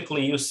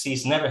practically used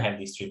Cs never have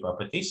these 3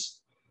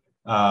 properties,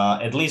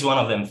 at least one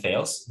of them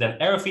fails, then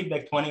error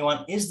feedback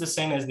 21 is the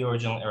same as the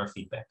original error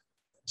feedback.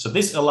 So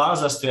this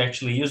allows us to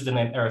actually use the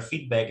name error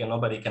feedback, and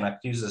nobody can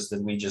accuse us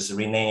that we just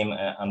rename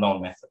a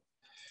known method.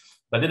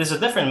 But it is a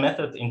different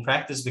method in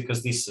practice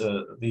because these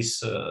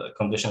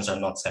conditions are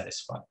not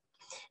satisfied.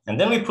 And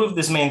then we proved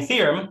this main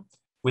theorem,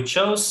 which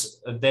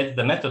shows that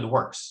the method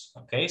works.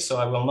 Okay, so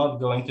I will not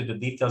go into the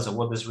details of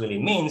what this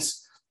really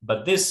means,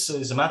 but this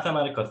is a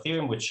mathematical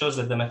theorem which shows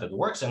that the method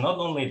works, and not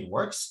only it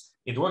works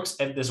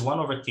at this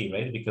 1/t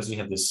rate, because we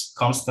have this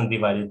constant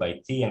divided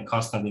by t and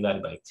constant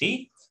divided by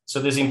t. So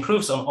this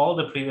improves on all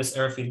the previous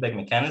error feedback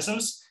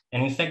mechanisms.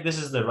 And in fact, this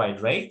is the right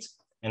rate.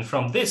 And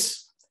from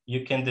this,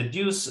 you can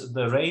deduce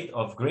the rate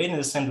of gradient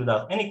descent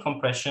without any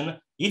compression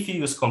if you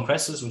use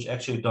compressors which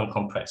actually don't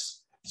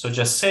compress. So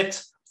just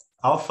set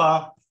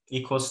alpha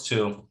equals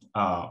to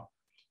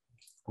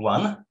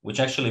 1, which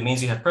actually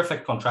means you have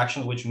perfect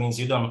contraction, which means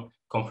you don't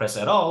compress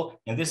at all.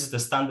 And this is the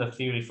standard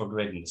theory for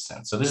gradient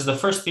descent. So this is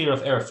the first theory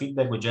of error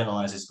feedback, which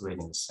generalizes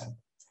gradient descent.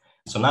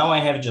 So now I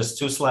have just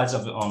 2 slides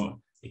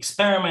on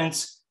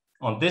experiments.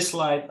 On this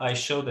slide, I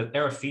show that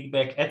error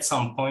feedback at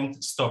some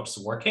point stops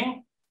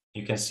working.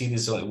 You can see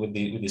this with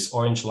this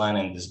orange line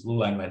and this blue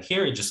line right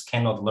here. It just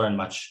cannot learn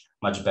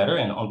much better.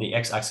 And on the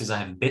x-axis, I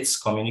have bits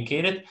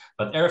communicated.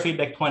 But error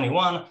feedback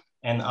 21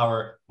 and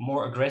our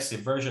more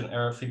aggressive version,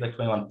 error feedback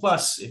 21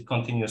 plus, it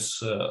continues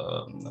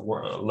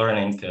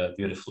learning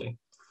beautifully.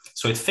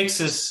 So it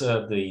fixes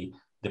the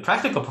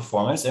practical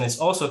performance, and it's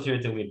also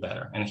theoretically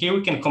better. And here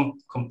we can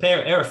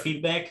compare error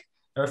feedback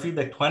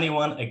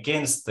 21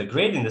 against the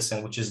gradient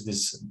descent, which is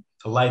this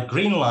light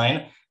green line.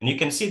 And you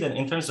can see that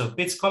in terms of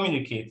bits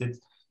communicated,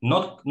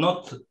 not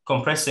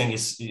compressing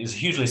is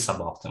hugely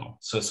suboptimal.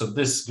 So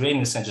this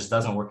gradient descent just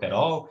doesn't work at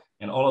all.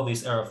 And all of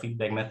these error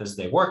feedback methods,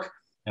 they work.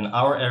 And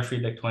our error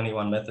feedback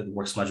 21 method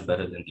works much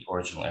better than the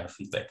original error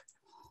feedback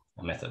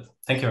method.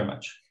 Thank you very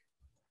much.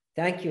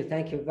 Thank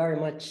you very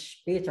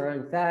much, Peter.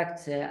 In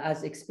fact,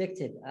 as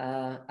expected,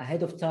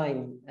 ahead of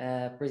time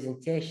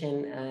presentation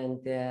and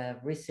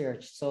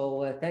research. So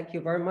thank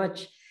you very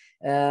much.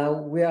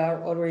 We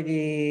are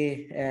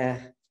already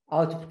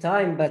out of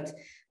time, but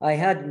I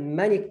had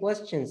many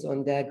questions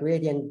on the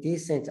gradient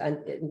descent, and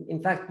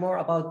in fact, more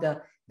about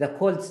the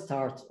cold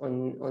start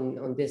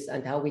on this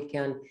and how we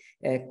can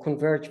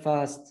converge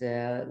fast.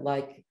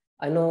 Like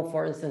I know,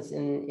 for instance,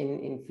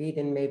 in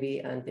Feedin maybe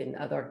and in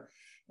other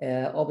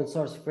open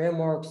source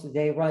frameworks,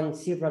 they run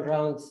several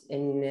rounds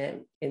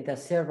in the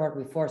server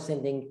before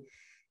sending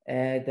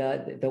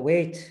the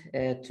weight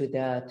to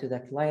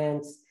the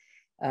clients.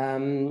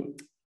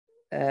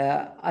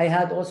 I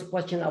had also a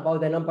question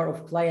about the number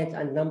of clients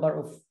and number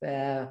of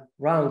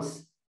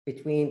rounds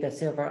between the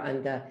server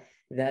and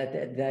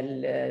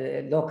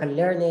the local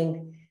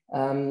learning.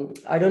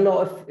 I don't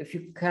know if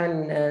you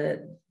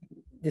can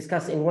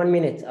discuss in 1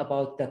 minute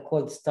about the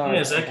cold start.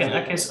 Yes,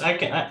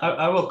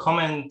 I will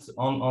comment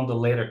on the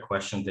later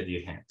question that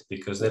you had,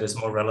 because that is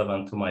more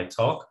relevant to my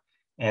talk.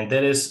 And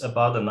that is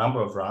about the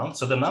number of rounds.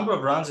 So the number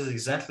of rounds is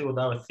exactly what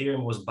our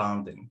theorem was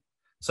bounding.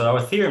 So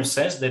our theorem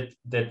says that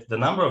the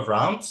number of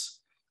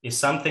rounds is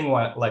something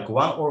like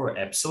 1 over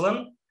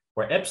epsilon,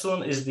 where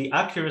epsilon is the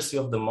accuracy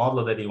of the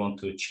model that you want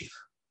to achieve.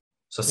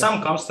 So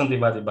some constant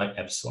divided by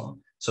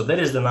epsilon. So that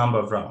is the number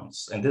of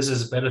rounds. And this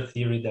is better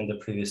theory than the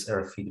previous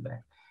error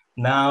feedback.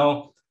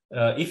 Now,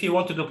 if you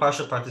want to do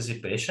partial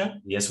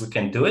participation, yes, we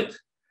can do it.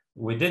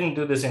 We didn't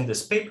do this in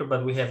this paper,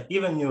 but we have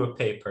even newer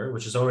paper,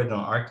 which is already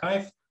on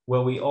arXiv,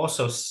 where we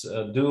also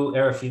do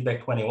error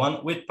feedback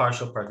 21 with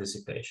partial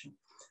participation.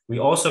 We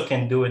also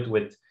can do it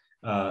with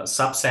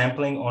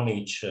subsampling on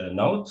each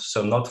node.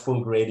 So not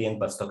full gradient,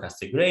 but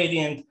stochastic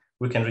gradient.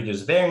 We can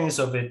reduce variance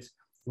of it.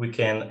 We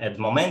can add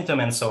momentum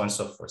and so on and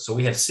so forth. So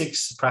we have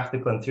 6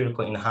 practical and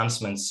theoretical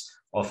enhancements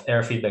of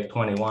error feedback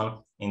 21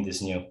 in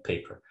this new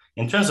paper.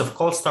 In terms of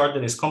cold start,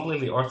 that is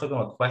completely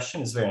orthogonal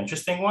question. It's a very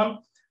interesting one,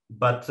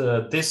 but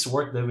this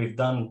work that we've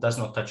done does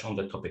not touch on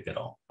the topic at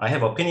all. I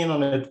have opinion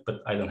on it,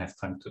 but I don't have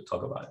time to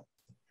talk about it.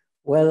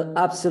 Well,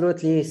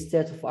 absolutely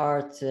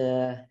state-of-art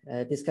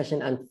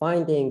discussion and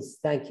findings.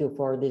 Thank you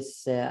for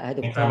this ahead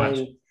of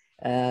time.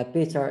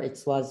 Peter,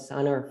 it was an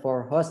honor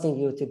for hosting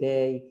you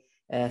today.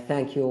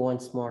 Thank you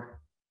once more.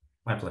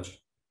 My pleasure.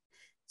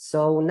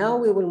 So now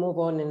we will move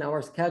on in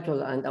our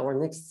schedule, and our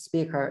next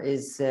speaker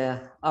is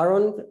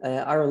Aron.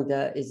 Aron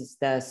is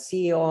the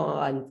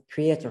CEO and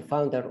creator,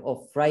 founder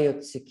of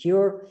Riot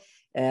Secure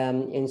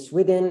in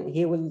Sweden.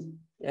 He will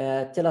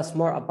tell us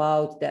more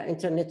about the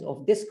Internet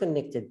of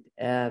Disconnected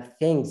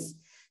Things.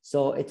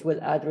 So it will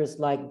address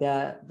like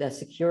the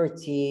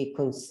security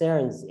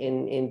concerns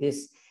in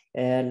this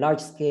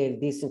large-scale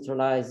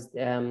decentralized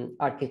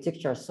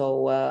architecture.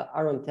 So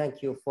Aron,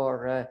 thank you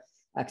for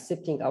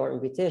accepting our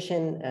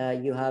invitation.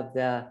 You have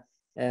the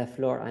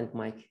floor and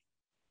mic.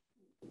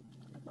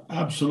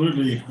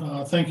 Absolutely.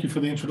 Thank you for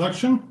the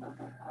introduction.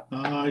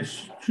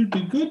 Should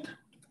be good.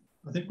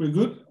 I think we're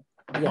good.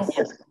 Yes.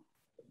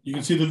 You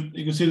can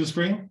see the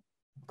screen?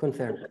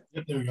 Confirmed.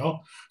 Yep, there we go.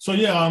 So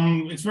yeah,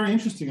 it's very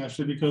interesting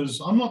actually, because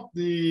I'm not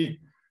the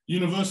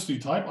university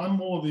type. I'm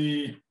more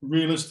the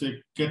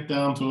realistic, get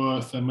down to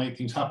earth and make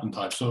things happen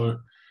type. So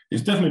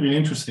it's definitely been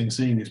interesting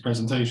seeing these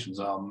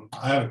presentations.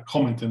 I had a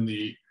comment in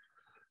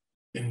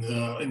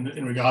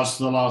regards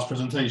to the last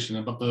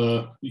presentation, but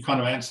you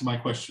kind of answered my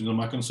questions and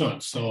my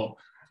concerns. So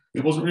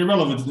it wasn't really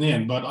relevant in the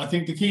end. But I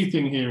think the key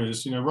thing here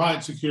is,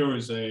 Riot Secure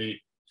is a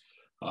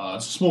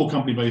small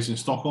company based in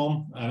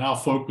Stockholm, and our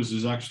focus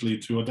is actually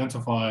to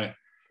identify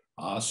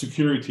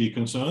security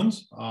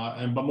concerns,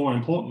 but more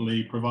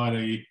importantly,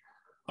 provide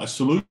a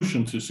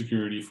solution to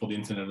security for the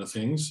Internet of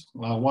Things.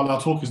 While our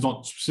talk is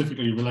not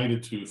specifically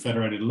related to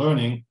federated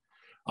learning,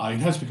 it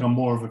has become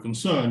more of a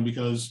concern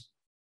because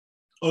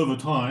over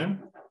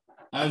time,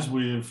 as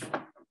we've,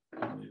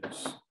 let me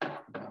just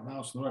put my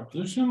mouse in the right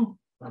position.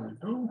 There we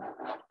go.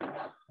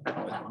 Oh,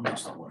 my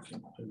mouse not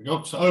working. There we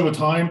go. So over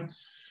time,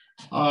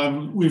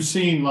 we've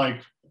seen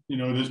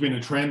there's been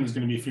a trend. There's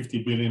going to be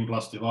 50 billion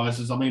plus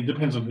devices. I mean, it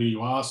depends on who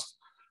you ask,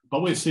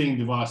 but we're seeing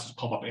devices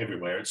pop up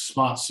everywhere. It's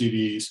smart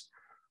cities.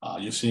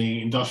 You're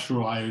seeing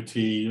industrial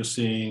IoT. You're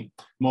seeing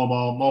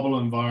mobile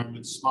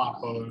environments, smart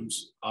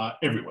homes,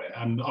 everywhere.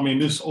 And I mean,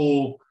 this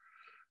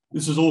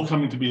is all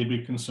coming to be a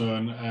big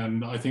concern.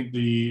 And I think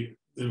the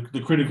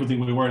critical thing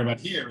we're worried about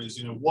here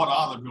is, what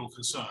are the real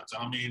concerns?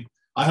 I mean,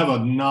 I have a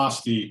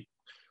nasty,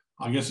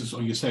 I guess it's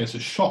a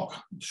shock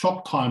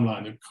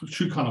timeline that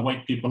should kind of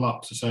wake people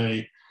up to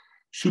say,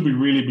 should we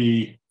really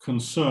be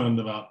concerned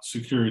about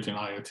security and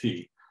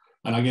IoT?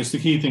 And I guess the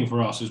key thing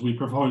for us is we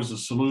propose a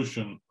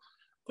solution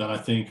that I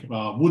think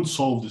would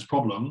solve this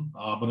problem,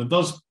 but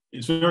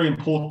it's very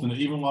important that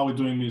even while we're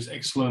doing these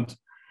excellent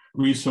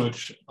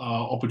research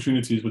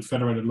opportunities with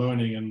federated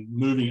learning and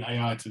moving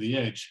AI to the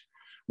edge,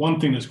 one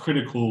thing that's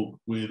critical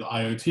with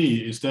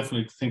IoT is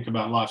definitely to think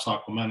about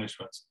lifecycle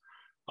management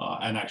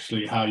and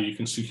actually how you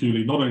can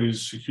not only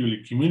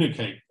securely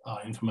communicate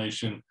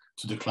information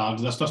to the cloud,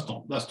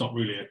 that's not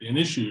really an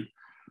issue,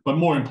 but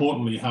more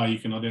importantly, how you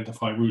can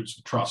identify roots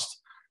of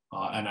trust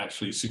and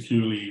actually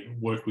securely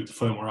work with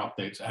firmware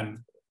updates. And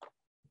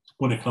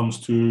when it comes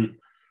to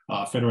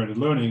federated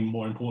learning,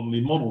 more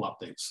importantly, model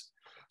updates.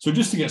 So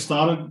just to get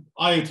started,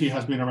 IoT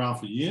has been around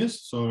for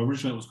years. So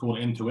originally it was called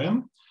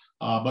M2M,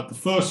 but the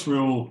first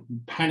real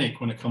panic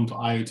when it comes to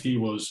IoT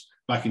was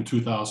back in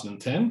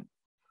 2010.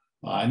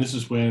 And this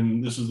is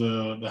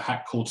the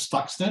hack called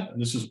Stuxnet.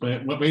 And this is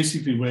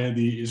basically where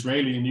the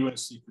Israeli and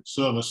US Secret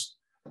Service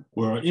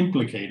were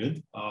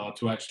implicated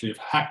to actually have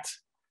hacked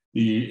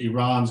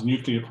Iran's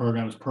nuclear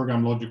program's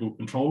program logical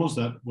controllers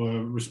that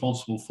were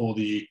responsible for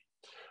the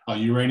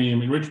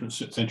uranium enrichment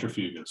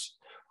centrifuges.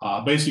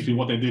 Basically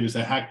what they did is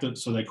they hacked it,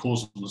 so they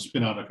caused them to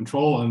spin out of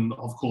control. And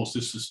of course,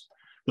 this is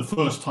the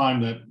first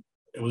time that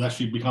it was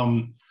actually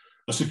become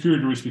a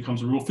security risk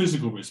becomes a real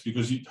physical risk,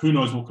 because who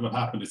knows what could have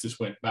happened if this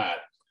went bad,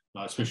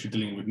 especially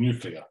dealing with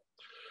nuclear.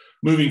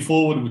 Moving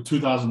forward with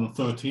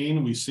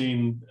 2013, we've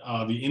seen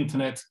the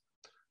internet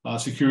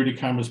security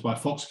cameras by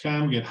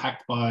Foxcam get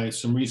hacked by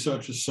some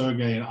researchers,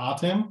 Sergey and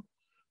Artem.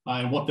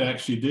 And what they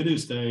actually did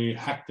is they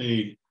hacked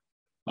a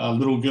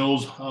little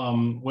girl's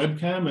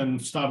webcam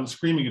and started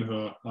screaming at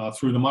her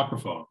through the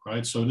microphone,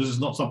 right? So this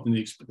is not something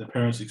the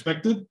parents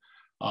expected,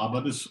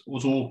 but this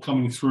was all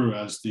coming through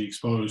as the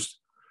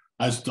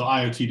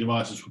IoT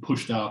devices were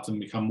pushed out and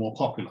become more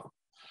popular.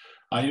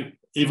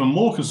 Even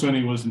more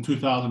concerning was in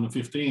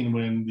 2015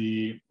 when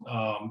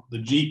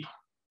the Jeep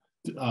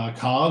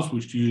cars,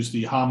 which use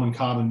the Harman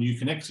Kardon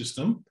Uconnect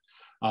system,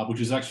 which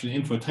is actually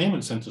an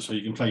infotainment center so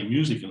you can play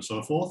music and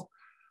so forth,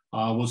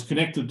 was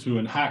connected to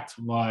and hacked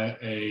via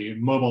a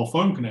mobile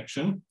phone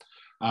connection.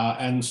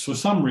 And for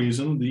some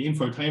reason, the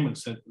infotainment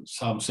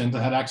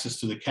center had access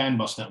to the CAN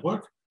bus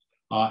network.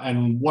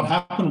 And what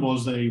happened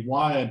was a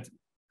Wired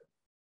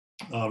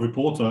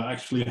reporter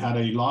actually had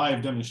a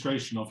live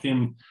demonstration of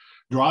him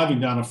driving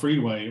down a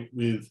freeway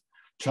with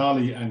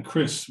Charlie and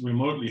Chris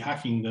remotely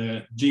hacking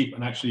their Jeep.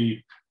 And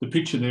actually the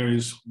picture there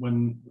is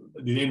when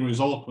the end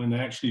result, when they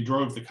actually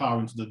drove the car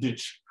into the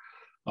ditch.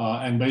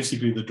 And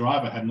basically the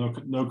driver had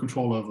no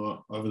control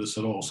over this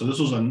at all. So this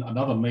was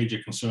another major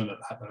concern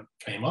that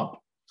came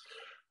up.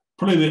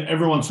 Probably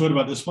everyone's heard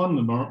about this one,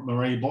 the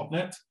Mirai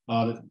botnet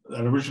that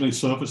originally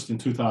surfaced in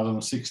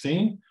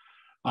 2016.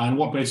 And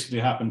what basically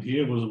happened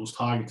here was it was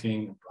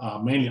targeting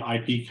mainly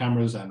IP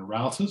cameras and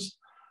routers,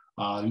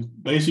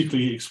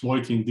 basically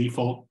exploiting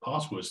default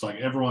passwords. Like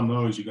everyone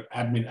knows, you got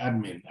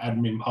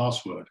admin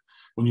password.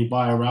 When you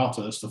buy a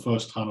router, that's the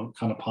first kind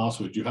of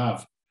password you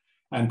have.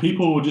 And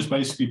people were just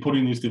basically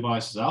putting these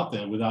devices out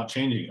there without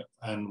changing it.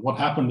 And what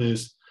happened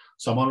is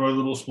someone wrote a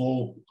little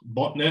small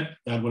botnet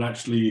that would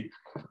actually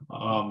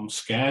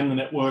scan the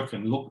network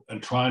and look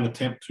and try and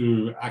attempt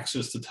to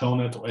access the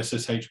telnet or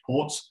SSH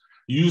ports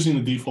using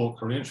the default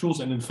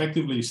credentials, and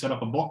effectively set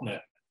up a botnet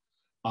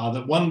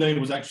that one day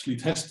was actually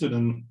tested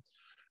and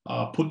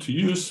put to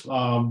use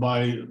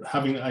by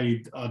having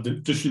a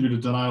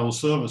distributed denial of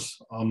service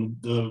on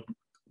the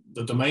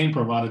domain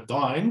provider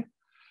Dyn,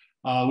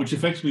 which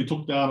effectively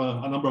took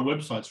down a number of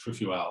websites for a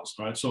few hours,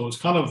 right? So it's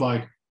kind of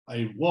like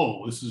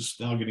whoa, this is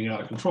now getting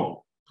out of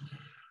control.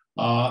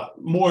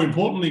 More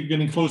importantly,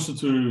 getting closer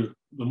to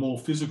the more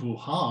physical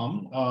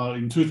harm,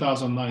 in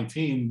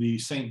 2019, the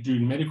St.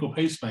 Jude medical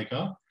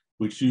pacemaker,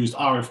 which used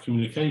RF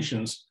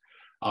communications,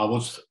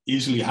 was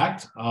easily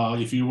hacked.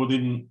 If you were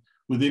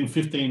within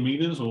 15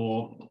 meters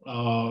or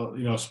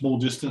a small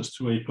distance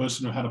to a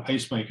person who had a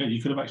pacemaker,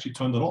 you could have actually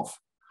turned it off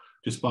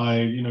just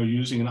by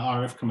using an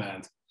RF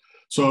command.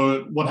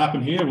 So what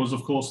happened here was,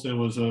 of course, there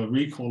was a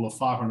recall of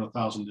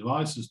 500,000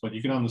 devices, but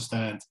you can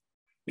understand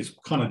it's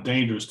kind of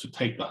dangerous to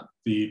take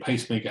the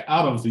pacemaker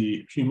out of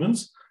the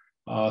humans.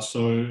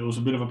 So it was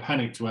a bit of a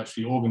panic to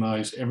actually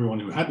organize everyone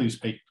who had these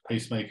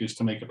pacemakers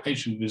to make a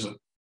patient visit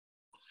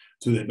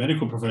to their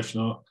medical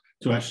professional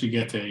to actually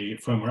get a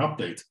firmware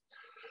update.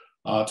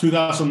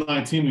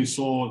 2019, we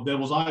saw there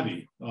was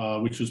ID,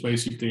 which was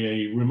basically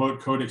a remote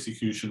code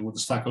execution with a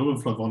Stack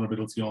Overflow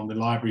vulnerability on the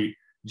library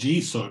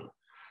GSOAP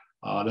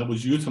that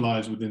was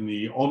utilized within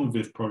the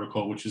OnVIF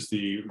protocol, which is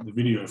the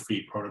video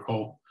feed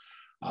protocol.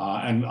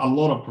 And a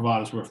lot of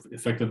providers were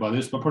affected by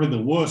this, but probably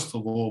the worst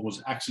of all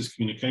was Access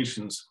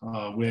Communications,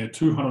 where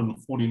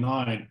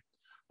 249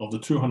 of the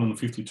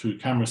 252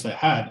 cameras they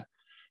had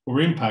were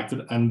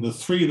impacted, and the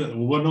 3 that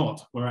were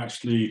not were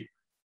actually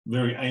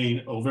very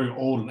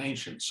old and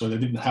ancient, so they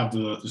didn't have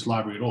this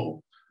library at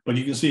all. But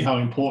you can see how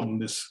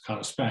important this kind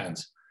of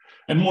spans.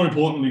 And more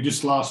importantly,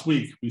 just last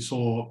week, we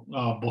saw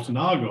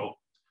Botinago,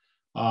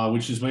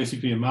 which is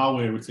basically a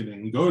malware written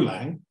in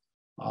Golang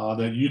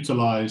that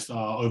utilized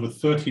over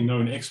 30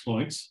 known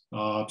exploits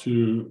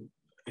to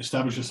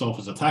establish itself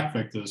as attack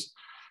vectors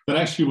that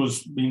actually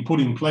was being put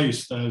in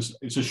place as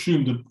it's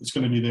assumed that it's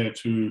going to be there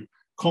to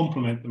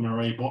complement the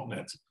Mirai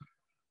botnet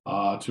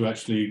to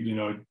actually,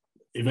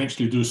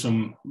 eventually do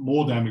some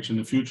more damage in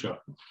the future.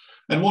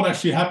 And what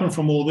actually happened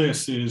from all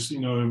this is,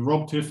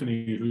 Rob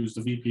Tiffany, who's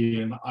the VP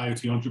and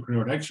IoT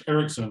entrepreneur at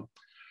Ericsson,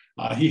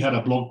 he had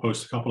a blog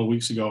post a couple of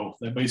weeks ago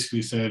that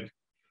basically said,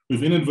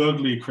 we've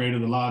inadvertently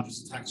created the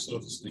largest attack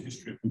surface in the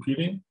history of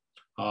computing.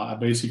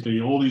 Basically,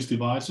 all these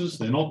devices,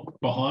 they're not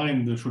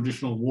behind the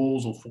traditional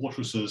walls or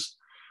fortresses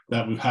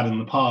that we've had in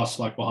the past,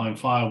 like behind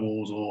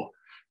firewalls or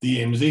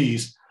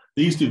DMZs.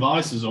 These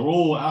devices are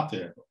all out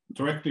there,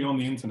 directly on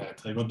the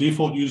internet. They've got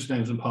default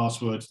usernames and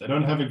passwords. They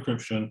don't have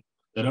encryption.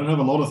 They don't have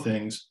a lot of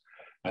things.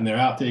 And they're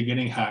out there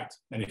getting hacked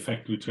and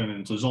effectively turning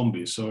into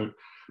zombies. So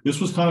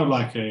this was kind of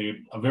like a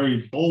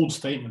very bold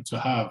statement to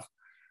have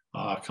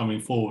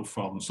coming forward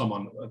from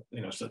someone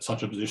at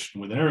such a position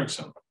with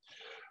Ericsson.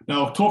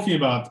 Now, talking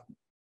about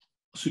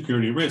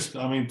security risk,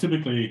 I mean,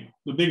 typically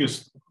the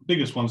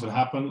biggest ones that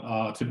happen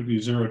are typically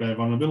zero-day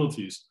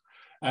vulnerabilities.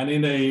 And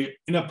in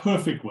a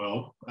perfect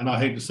world, and I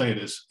hate to say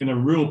this, in a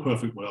real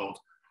perfect world,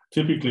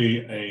 typically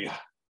a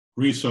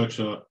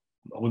researcher,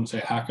 I wouldn't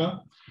say hacker,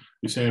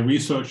 we say a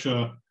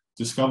researcher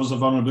discovers a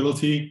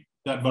vulnerability.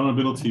 That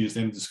vulnerability is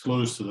then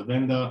disclosed to the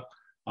vendor.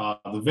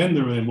 The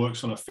vendor then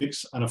works on a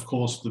fix, and of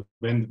course, the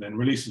vendor then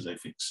releases a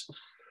fix.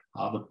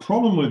 The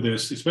problem with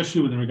this,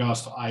 especially with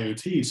regards to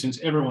IoT, since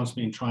everyone's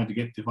been trying to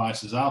get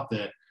devices out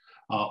there,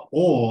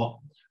 or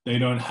they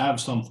don't have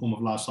some form of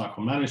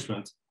lifecycle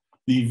management,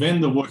 the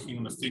vendor working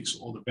on a fix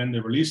or the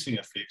vendor releasing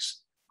a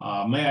fix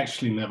may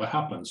actually never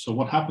happen. So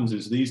what happens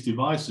is these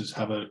devices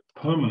have a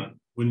permanent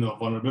window of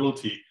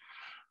vulnerability,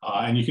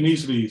 and you can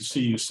easily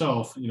see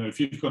yourself, if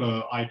you've got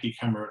an IP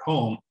camera at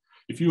home,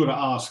 if you were to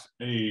ask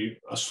a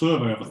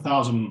survey of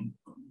 1,000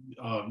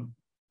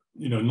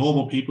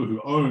 normal people who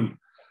own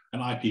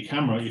an IP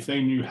camera, if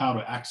they knew how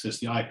to access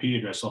the IP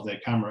address of their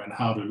camera and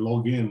how to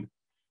log in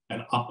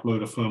and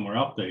upload a firmware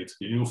update,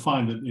 you'll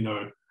find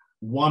that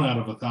 1 out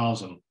of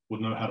 1,000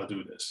 would know how to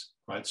do this,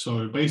 right?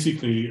 So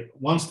basically,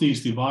 once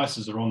these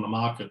devices are on the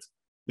market,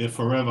 they're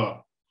forever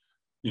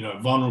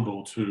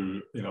vulnerable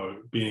to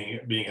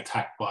being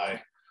attacked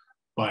by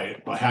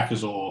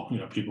hackers or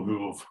people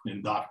who are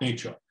in dark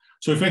nature.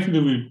 So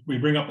effectively, we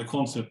bring up the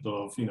concept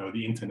of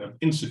the internet of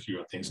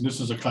insecure things, and this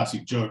is a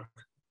classic joke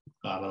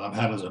that I've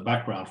had as a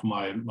background for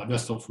my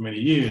desktop for many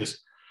years.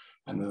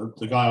 And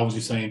the guy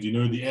obviously saying, do you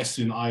know the S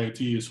in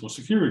IoT is for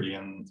security?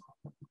 And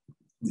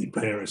the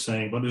player is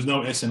saying, but there's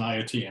no S in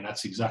IoT, and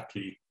that's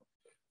exactly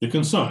the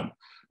concern.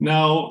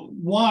 Now,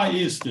 why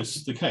is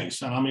this the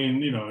case? And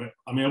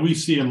we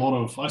see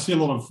I see a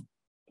lot of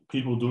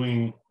people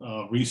doing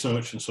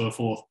research and so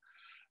forth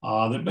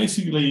that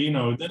basically,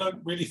 they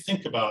don't really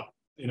think about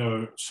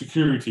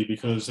security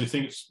because they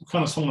think it's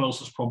kind of someone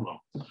else's problem.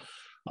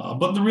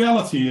 But the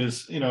reality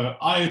is,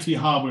 IoT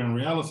hardware in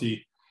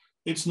reality,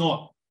 it's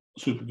not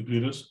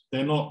supercomputers.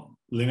 They're not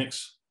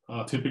Linux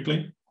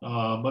typically,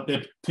 but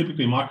they're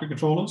typically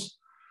microcontrollers.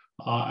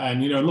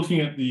 And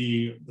looking at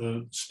the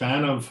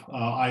span of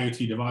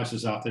IoT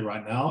devices out there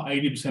right now,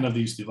 80% of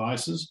these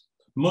devices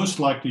most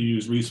likely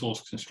use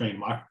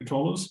resource-constrained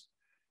microcontrollers.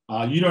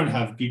 You don't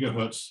have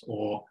gigahertz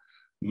or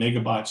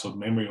megabytes of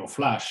memory or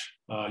flash.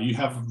 You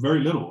have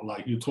very little.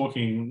 Like you're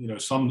talking,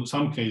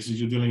 some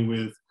cases you're dealing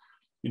with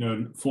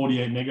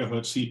 48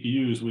 megahertz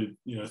CPUs with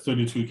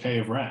 32K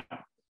of RAM.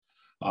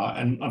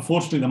 And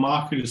unfortunately, the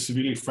market is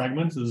severely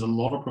fragmented. There's a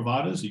lot of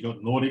providers. You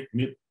got Nordic,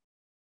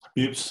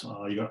 MIPS,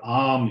 you got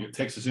ARM, you got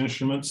Texas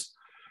Instruments,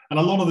 and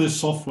a lot of this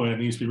software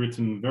needs to be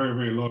written in very,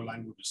 very low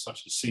languages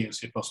such as C and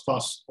C++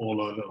 or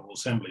low-level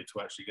assembly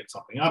to actually get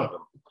something out of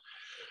them.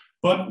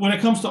 But when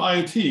it comes to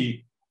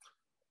IoT,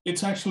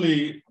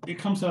 it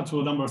comes down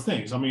to a number of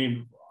things. I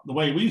mean, the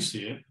way we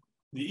see it,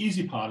 the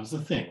easy part is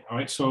the thing, all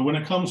right? So when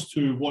it comes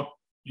to what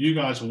you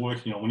guys are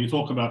working on, when you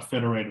talk about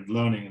federated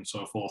learning and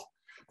so forth,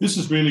 this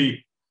is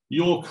really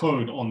your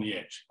code on the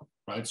edge,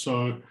 right?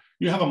 So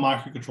you have a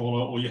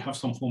microcontroller or you have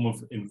some form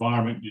of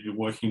environment that you're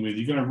working with.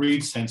 You're going to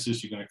read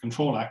sensors, you're going to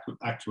control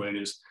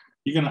actuators,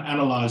 you're going to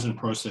analyze and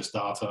process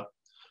data,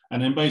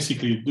 and then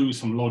basically do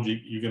some logic.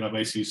 You're going to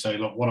basically say,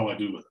 look, what do I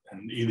do with it?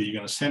 And either you're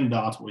going to send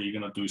data or you're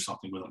going to do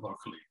something with it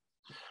locally.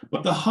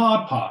 But the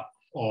hard part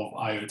of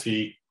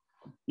IoT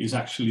is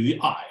actually the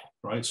I,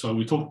 right? So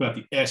we talked about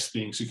the S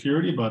being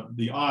security, but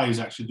the I is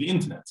actually the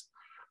internet.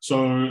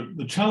 So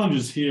the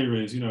challenges here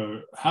is,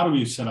 how do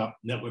we set up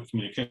network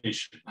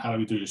communication? How do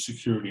we do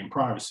security and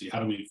privacy? How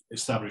do we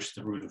establish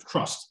the root of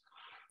trust?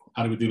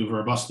 How do we deal with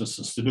robustness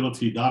and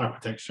stability, data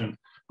protection?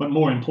 But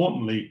more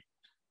importantly,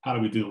 how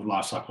do we deal with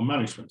lifecycle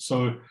management?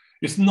 So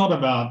it's not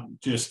about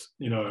just,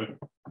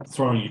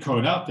 throwing your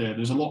code out there.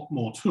 There's a lot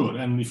more to it.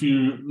 And if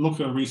you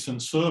look at a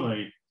recent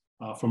survey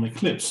from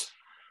Eclipse,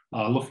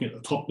 looking at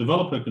the top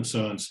developer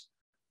concerns,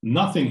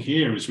 nothing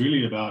here is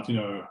really about,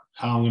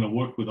 how I'm going to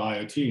work with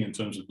IoT in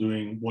terms of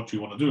doing what you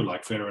want to do,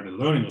 like federated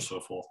learning or so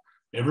forth.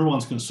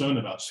 Everyone's concerned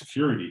about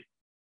security,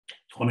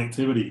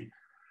 connectivity,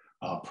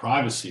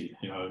 privacy,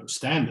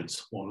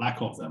 standards or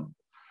lack of them.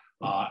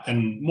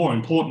 And more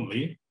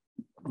importantly,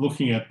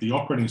 looking at the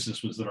operating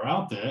systems that are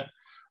out there,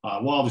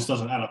 while this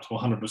doesn't add up to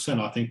 100%,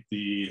 I think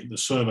the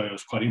survey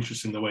was quite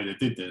interesting the way they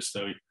did this.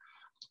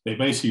 They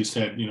basically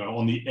said,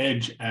 on the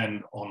edge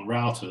and on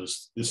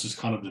routers, this is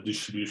kind of the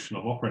distribution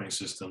of operating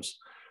systems.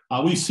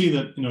 We see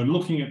that,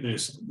 looking at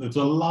this, there's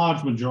a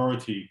large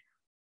majority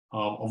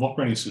of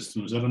operating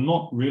systems that are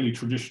not really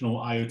traditional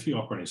IoT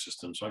operating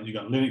systems, right? You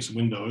got Linux and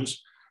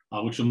Windows,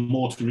 which are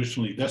more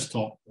traditionally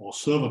desktop or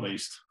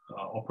server-based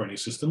operating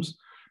systems.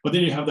 But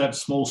then you have that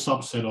small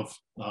subset of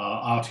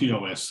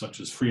RTOS,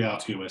 such as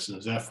FreeRTOS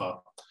and Zephyr.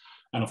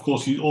 And of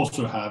course, you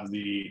also have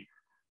the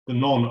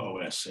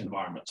non-OS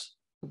environments.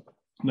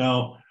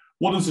 Now,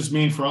 what does this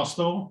mean for us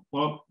though?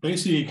 Well,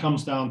 basically it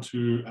comes down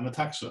to an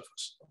attack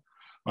surface,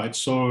 right?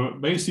 So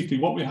basically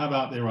what we have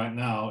out there right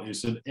now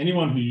is that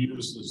anyone who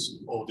uses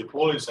or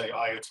deploys a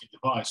IoT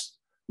device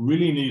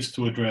really needs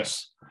to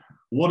address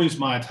what is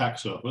my attack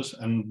surface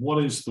and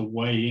what is the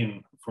way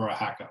in for a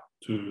hacker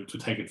to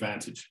take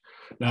advantage.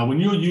 Now, when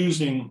you're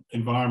using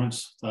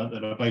environments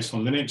that are based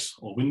on Linux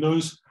or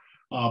Windows,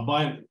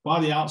 by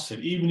the outset,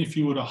 even if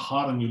you were to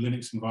harden your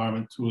Linux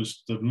environment to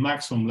the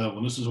maximum level,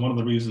 and this is one of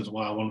the reasons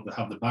why I wanted to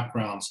have the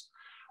backgrounds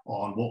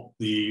on what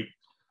the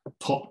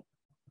top,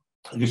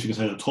 I guess you can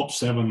say the top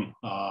 7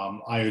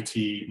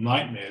 IoT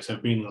nightmares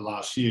have been in the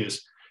last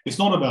years. It's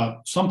not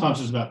about,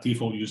 sometimes it's about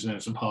default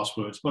usernames and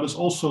passwords, but it's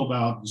also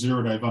about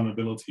zero-day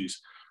vulnerabilities.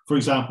 For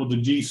example, the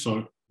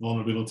GSOAP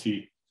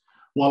vulnerability,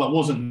 while it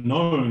wasn't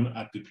known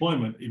at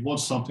deployment, it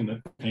was something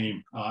that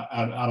came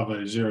out of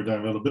a zero-day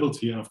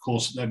availability. And of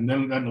course, then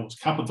it was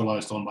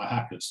capitalized on by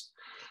hackers.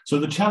 So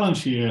the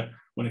challenge here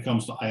when it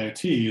comes to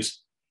IoT is,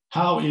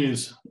 how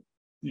is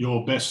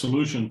your best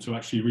solution to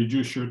actually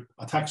reduce your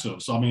attack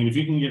surface? I mean, if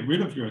you can get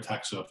rid of your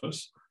attack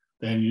surface,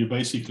 then you're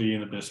basically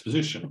in the best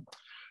position.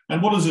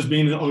 And what does this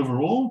mean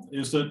overall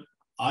is that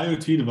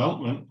IoT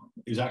development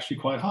is actually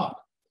quite hard,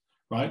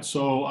 right?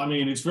 So, I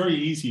mean, it's very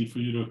easy for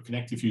you to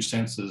connect a few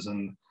sensors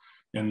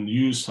and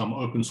use some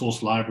open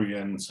source library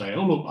and say,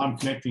 oh, look, I'm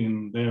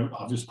connecting there,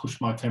 I'll just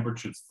push my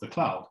temperature to the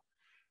cloud.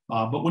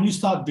 But when you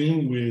start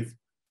dealing with,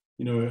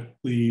 you know,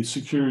 the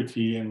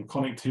security and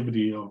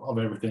connectivity of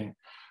everything,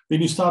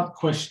 then you start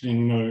questioning,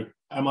 you know,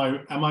 am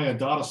I a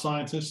data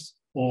scientist,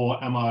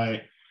 or am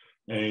I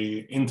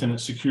a internet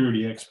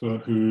security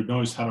expert who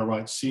knows how to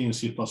write C and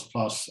C++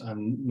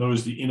 and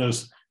knows the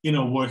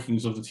inner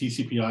workings of the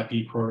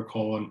TCP/IP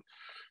protocol, and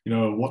you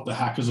know what the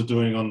hackers are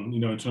doing on, you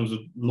know, in terms of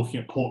looking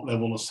at port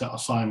level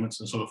assignments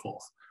and so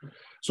forth.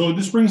 So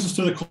this brings us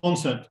to the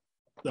concept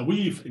that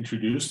we've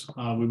introduced.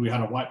 We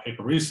had a white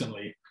paper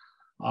recently,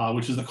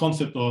 which is the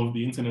concept of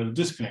the Internet of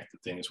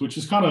Disconnected Things, which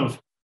is kind of,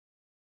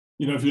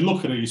 you know, if you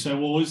look at it, you say,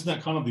 well, isn't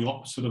that kind of the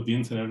opposite of the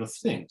Internet of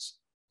Things?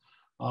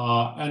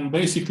 And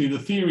basically the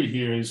theory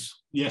here is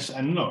yes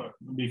and no,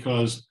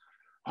 because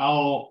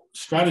our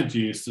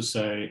strategy is to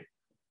say,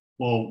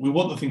 well, we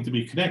want the thing to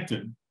be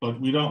connected, but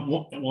we don't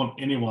want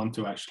anyone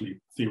to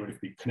actually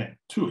theoretically connect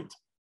to it,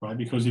 right?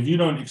 Because if you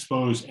don't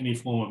expose any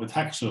form of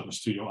attack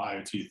surface to your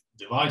IoT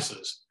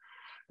devices,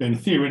 then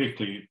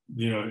theoretically,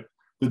 you know,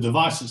 the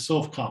device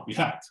itself can't be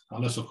hacked,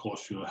 unless of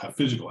course you have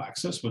physical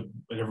access, but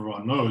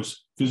everyone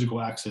knows physical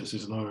access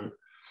is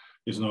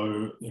there's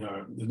no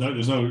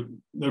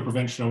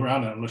prevention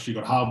around it unless you've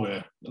got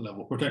hardware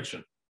level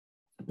protection.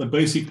 But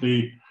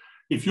basically,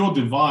 if your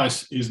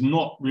device is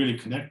not really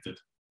connected,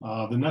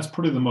 then that's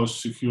probably the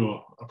most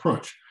secure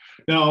approach.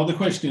 Now, the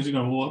question is, you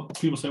know, well,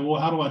 people say, well,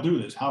 how do I do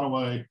this? How do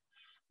I,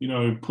 you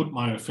know, put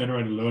my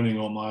federated learning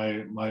or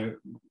my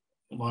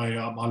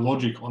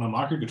logic on a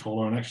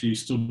microcontroller and actually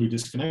still be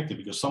disconnected,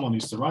 because someone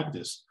needs to write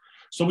this?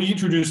 So we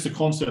introduced the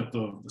concept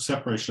of the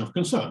separation of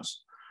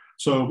concerns.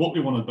 So what we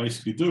want to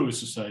basically do is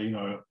to say, you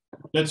know,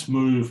 let's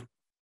move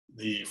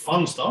the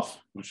fun stuff,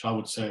 which I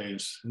would say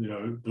is, you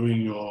know,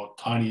 doing your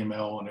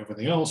TinyML and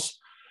everything else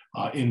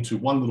into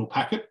one little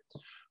packet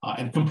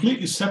and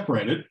completely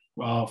separate it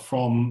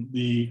from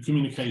the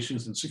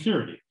communications and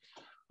security.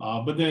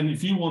 But then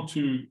if you want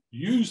to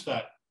use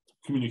that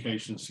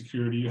communication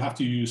security, you have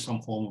to use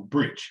some form of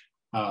bridge.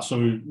 So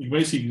you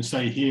basically can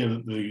say here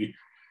that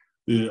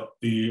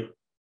the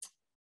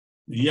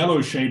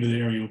yellow shaded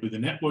area would be the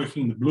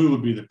networking, the blue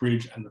would be the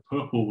bridge, and the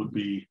purple would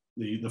be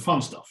the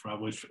fun stuff, right,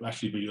 which would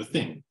actually be your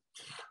thing.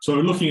 So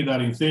looking at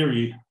that in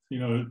theory, you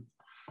know,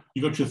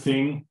 you got your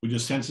thing with your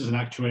sensors and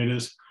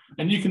actuators,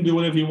 and you can do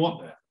whatever you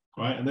want there,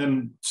 right? And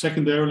then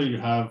secondarily, you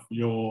have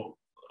your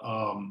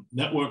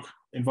network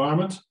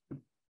environment,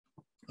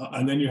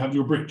 and then you have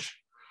your bridge.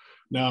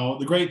 Now,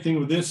 the great thing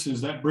with this is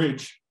that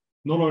bridge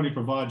not only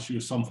provides you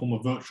some form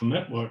of virtual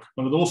network,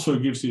 but it also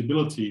gives the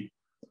ability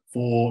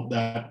for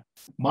that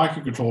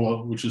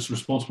microcontroller, which is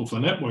responsible for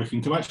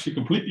networking, to actually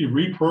completely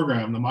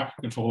reprogram the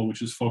microcontroller,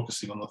 which is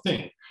focusing on the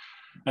thing.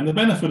 And the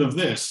benefit of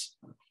this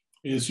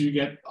is you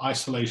get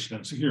isolation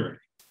and security,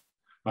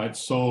 right?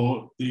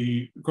 So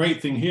the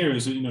great thing here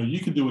is that, you know,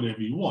 you can do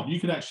whatever you want. You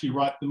could actually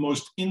write the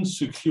most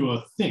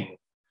insecure thing.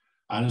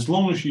 And as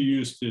long as you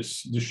use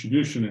this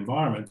distribution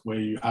environment where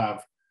you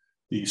have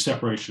the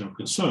separation of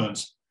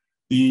concerns,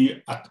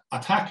 the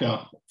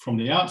attacker from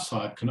the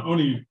outside can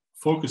only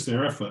focus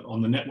their effort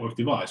on the network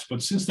device.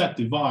 But since that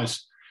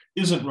device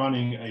isn't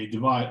running a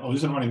device or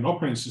isn't running an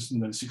operating system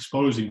that's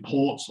exposing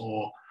ports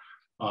or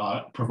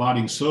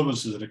providing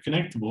services that are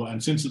connectable,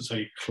 and since it's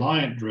a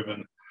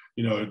client-driven,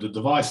 you know, the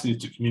device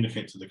needs to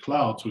communicate to the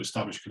cloud to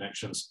establish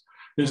connections,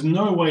 there's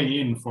no way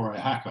in for a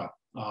hacker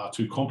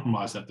to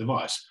compromise that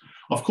device.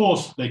 Of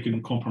course, they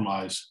can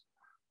compromise.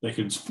 They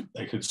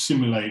could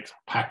simulate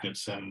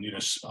packets and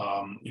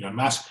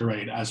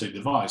masquerade as a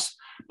device,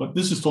 but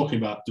this is talking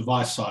about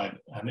device side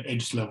and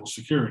edge level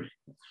security.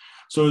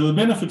 So the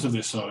benefits of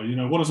this are, you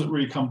know, what does it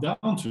really come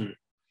down to?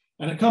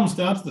 And it comes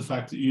down to the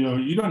fact that, you know,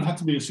 you don't have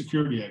to be a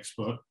security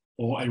expert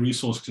or a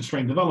resource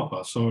constrained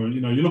developer. So,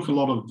 you know, you look at a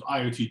lot of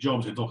IoT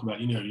jobs, they talk about,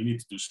 you know, you need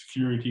to do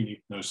security, you need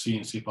to know C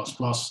and C++.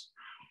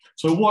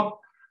 So what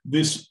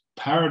this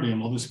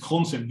paradigm or this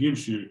concept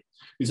gives you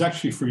is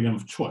actually freedom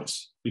of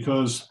choice,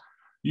 because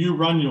you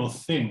run your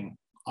thing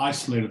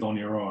isolated on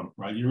your own,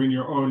 right? You're in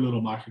your own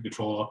little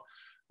microcontroller,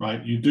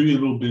 right? You do your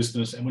little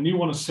business. And when you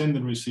want to send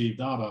and receive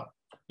data,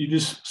 you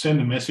just send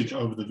a message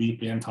over the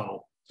VPN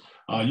tunnel.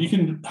 You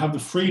can have the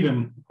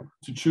freedom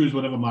to choose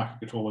whatever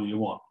microcontroller you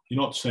want.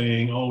 You're not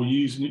saying, oh,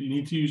 you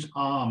need to use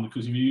ARM,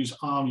 because if you use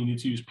ARM, you need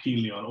to use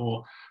Pelion,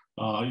 or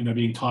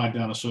being tied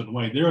down a certain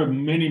way. There are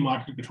many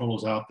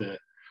microcontrollers out there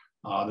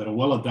that are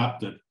well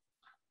adapted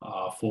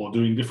for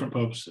doing different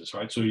purposes,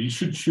 right? So you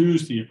should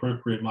choose the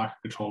appropriate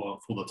microcontroller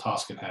for the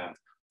task at hand.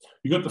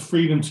 You got the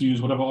freedom to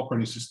use whatever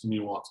operating system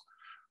you want,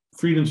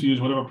 freedom to use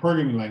whatever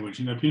programming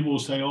language. People will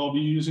say, oh, be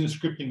using a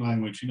scripting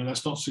language.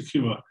 That's not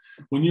secure.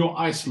 When you're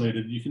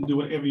isolated, you can do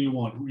whatever you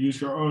want.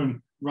 Use your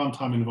own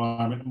runtime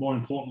environment, more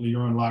importantly,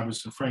 your own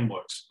libraries and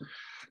frameworks.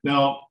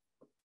 Now,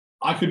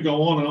 I could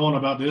go on and on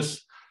about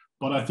this,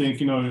 but I think,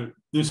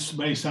 this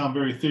may sound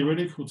very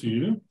theoretical to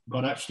you,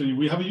 but actually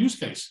we have a use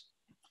case.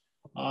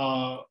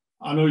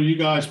 I know you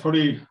guys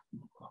probably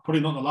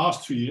not the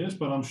last 2 years,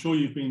 but I'm sure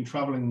you've been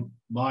traveling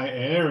by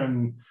air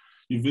and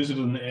you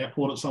visited an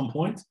airport at some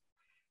point.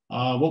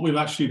 What we've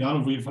actually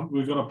done,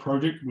 we've got a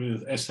project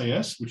with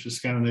SAS, which is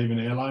Scandinavian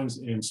Airlines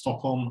in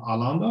Stockholm,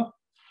 Arlanda,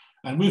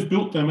 and we've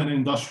built them an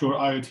industrial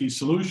IoT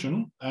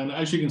solution. And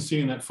as you can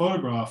see in that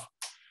photograph,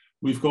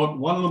 we've got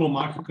one little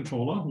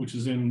microcontroller, which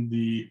is in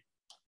the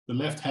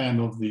left hand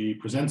of the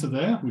presenter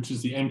there, which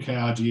is the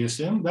MKR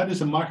GSM. That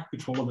is a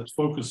microcontroller that's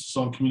focused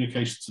on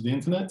communication to the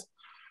internet.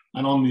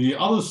 And on the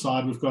other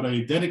side, we've got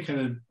a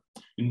dedicated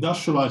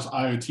industrialized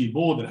IoT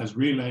board that has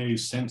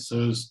relays,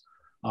 sensors,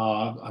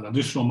 and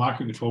additional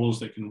microcontrollers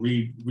that can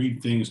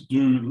read things,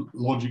 do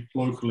logic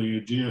locally,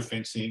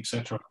 geofencing,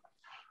 etc.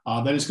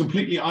 That is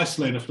completely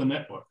isolated from the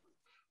network.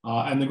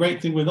 And the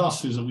great thing with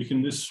us is that we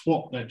can just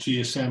swap that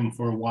GSM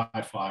for a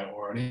Wi-Fi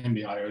or an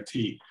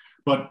NB-IoT.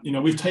 But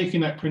we've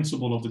taken that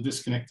principle of the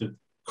disconnected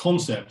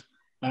concept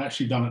and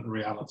actually done it in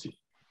reality.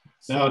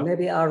 So now,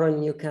 maybe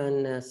Aaron, you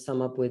can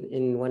sum up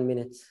in 1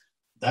 minute.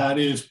 That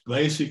is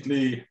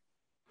basically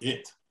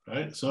it,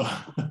 right? So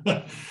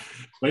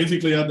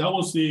basically, that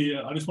was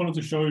I just wanted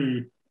to show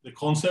you the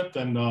concept,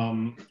 and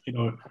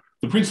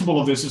the principle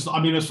of this is,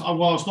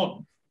 while it's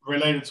not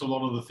related to a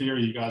lot of the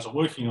theory you guys are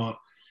working on,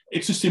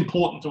 it's just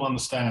important to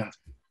understand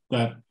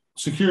that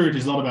security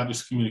is not about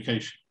just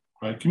communication,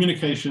 right?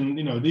 Communication,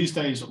 these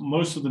days,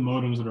 most of the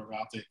modems that are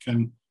out there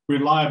can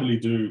reliably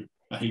do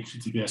a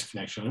HTTPS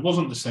connection. It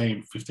wasn't the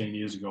same 15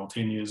 years ago,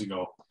 10 years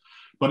ago,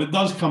 but it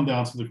does come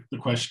down to the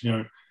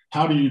question,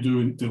 how do you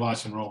do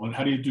device enrollment?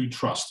 How do you do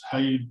trust? How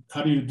do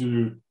you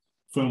do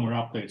firmware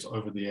updates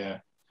over the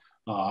air?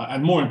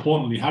 And more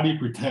importantly, how do you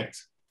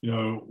protect,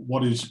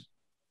 what is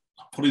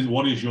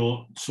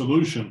your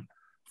solution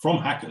from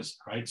hackers,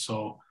 right?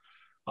 So,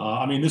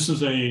 this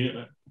is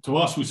to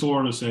us, we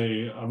saw it as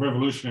a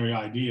revolutionary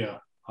idea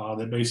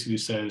that basically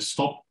says,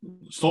 stop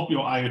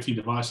your IoT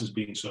devices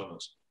being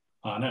servers.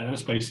 And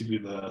that's basically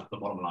the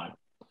bottom line.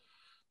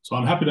 So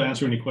I'm happy to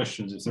answer any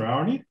questions if there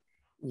are any.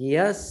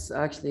 Yes,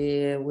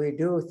 actually we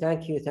do.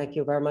 Thank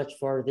you very much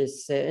for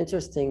this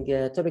interesting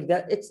topic.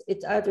 That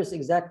it addresses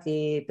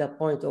exactly the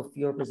point of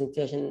your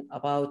presentation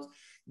about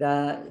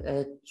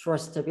the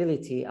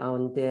trustability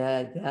and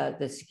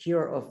the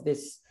secure of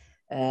this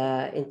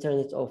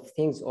Internet of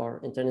Things,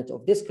 or Internet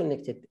of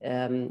Disconnected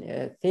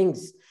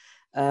things.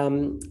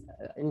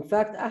 In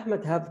fact,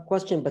 Ahmed have a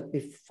question, but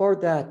before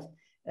that,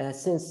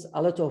 since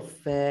a lot of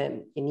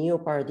new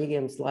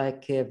paradigms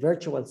like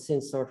virtual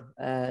sensor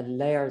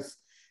layers,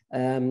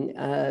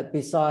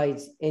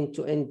 besides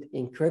end-to-end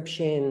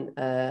encryption,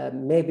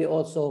 maybe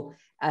also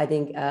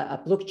adding a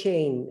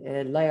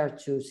blockchain layer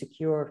to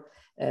secure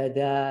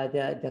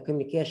the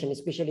communication,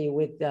 especially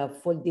with the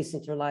full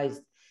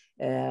decentralized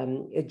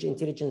edge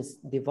intelligence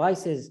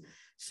devices.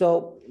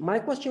 So my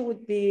question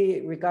would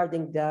be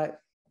regarding the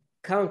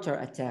counter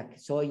attack.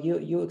 So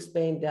you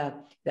explained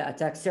the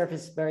attack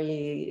surface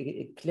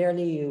very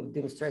clearly, you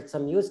demonstrate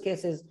some use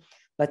cases,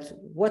 but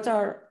what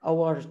are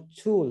our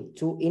tools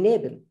to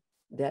enable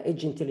the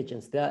edge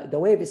intelligence? The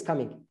wave is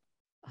coming.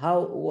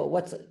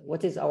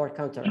 What is our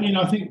counter?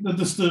 I think that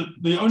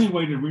the only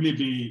way to really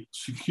be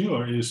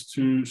secure is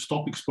to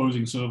stop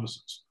exposing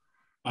services.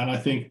 And I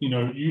think,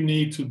 you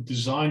need to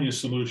design your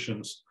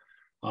solutions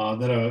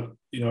that are,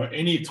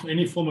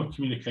 any form of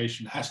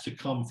communication has to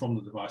come from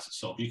the device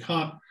itself.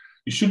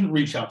 You shouldn't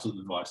reach out to the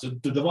device.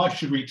 The device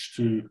should reach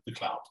to the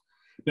cloud.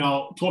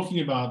 Now, talking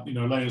about,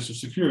 layers of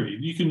security,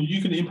 you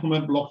can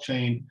implement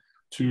blockchain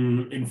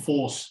to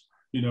enforce,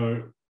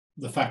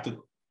 the fact that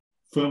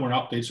firmware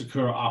updates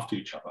occur after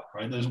each other,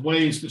 right?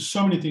 There's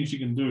so many things you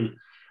can do.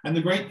 And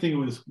the great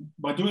thing is,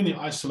 by doing the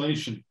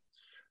isolation,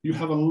 you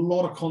have a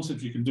lot of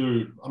concepts you can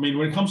do. When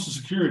it comes to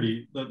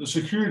security, the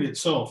security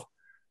itself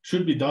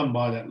should be done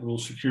by that little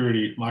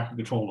security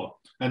microcontroller.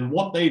 And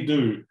what they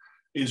do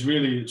is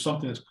really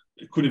something that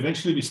could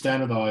eventually be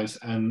standardized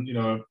and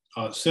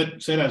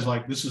set as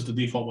like, this is the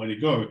default way to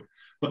go.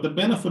 But the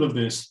benefit of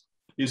this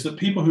is that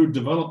people who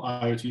develop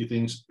IoT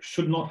things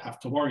should not have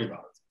to worry about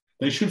it.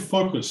 They should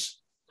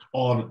focus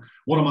on,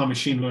 what are my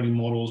machine learning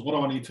models? What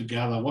do I need to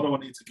gather? What do I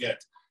need to get?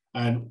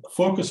 And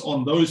focus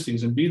on those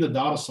things and be the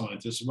data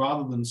scientist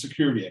rather than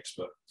security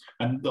expert.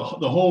 And the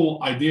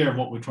whole idea of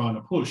what we're trying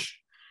to push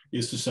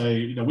is to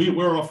say,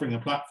 we're offering a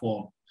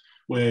platform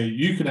where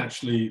you can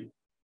actually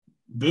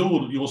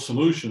build your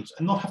solutions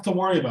and not have to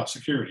worry about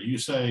security. You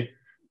say,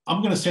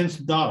 I'm going to send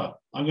some data,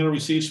 I'm going to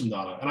receive some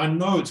data, and I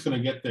know it's going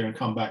to get there and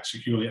come back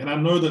securely. And I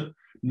know that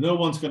no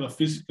one's going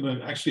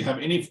to actually have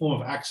any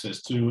form of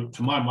access to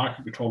my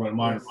microcontroller in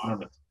my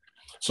environment.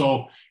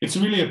 So it's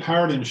really a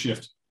paradigm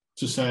shift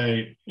to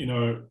say, you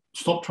know,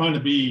 stop trying to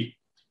be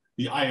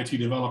the IoT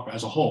developer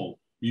as a whole.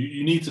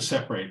 You need to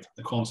separate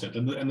the concept,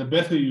 and the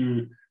better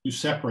you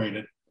separate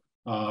it,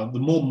 the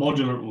more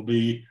modular it will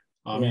be.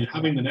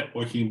 Having the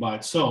networking by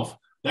itself,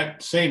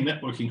 that same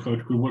networking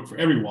code could work for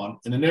everyone,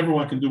 and then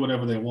everyone can do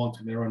whatever they want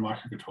in their own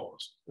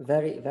microcontrollers.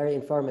 Very, very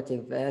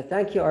informative.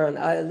 Thank you, Aaron.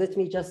 Let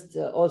me just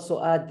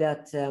also add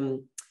that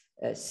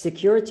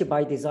security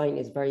by design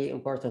is very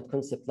important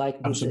concept, like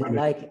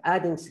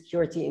adding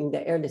security in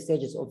the early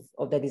stages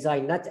of the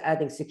design, not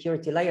adding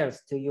security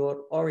layers to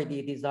your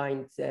already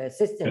designed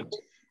system.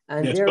 Yes.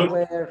 And yes,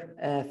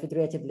 where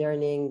federated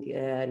learning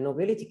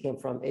nobility came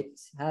from. It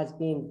has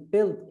been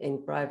built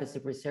in privacy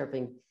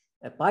preserving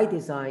by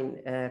design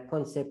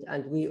concept,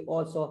 and we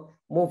also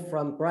move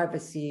from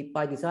privacy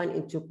by design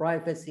into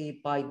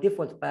privacy by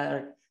default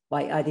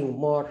by adding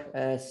more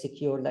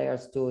secure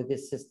layers to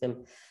this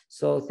system.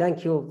 So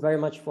thank you very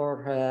much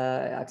for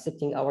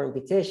accepting our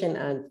invitation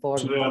and for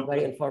a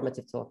very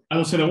informative talk.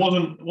 As I said,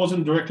 it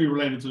wasn't directly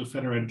related to the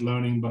federated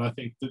learning, but I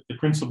think that the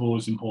principle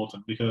is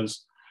important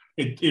because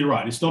you're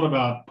right. It's not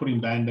about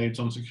putting band-aids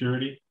on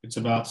security. It's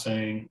about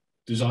saying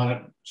design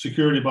it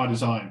security by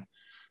design.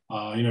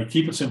 You know,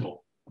 keep it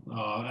simple.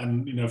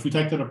 And you know, if we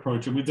take that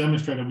approach and we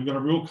demonstrated, we've got a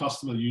real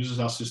customer that uses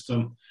our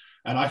system,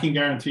 and I can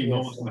guarantee no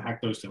one's going to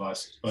hack those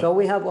devices. But so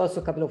we have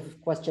also a couple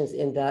of questions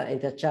in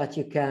the chat.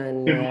 You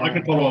can I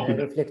can follow up with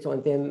reflect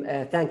on them.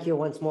 Thank you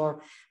once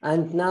more.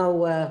 And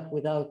now,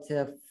 without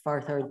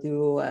further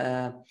ado,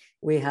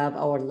 we have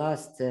our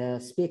last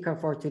speaker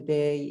for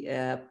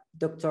today.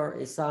 Dr.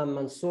 Issam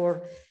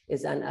Mansour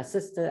is an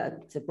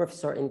assistant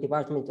professor in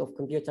Department of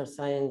Computer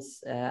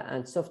Science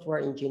and Software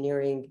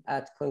Engineering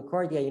at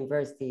Concordia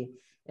University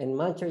in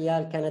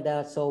Montreal,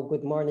 Canada. So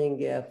good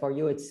morning for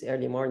you. It's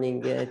early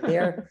morning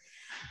there.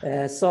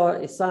 So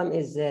Issam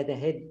is the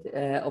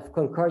head of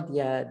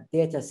Concordia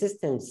Data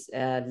Systems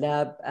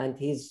Lab, and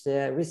his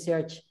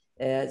research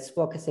is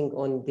focusing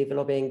on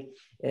developing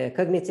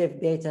cognitive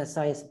data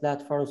science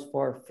platforms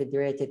for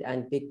federated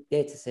and big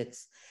data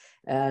sets.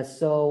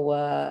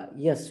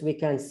 Yes, we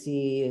can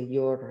see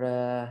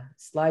your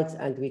slides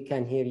and we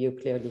can hear you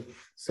clearly.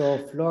 So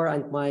floor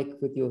and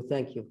mic with you.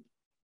 Thank you.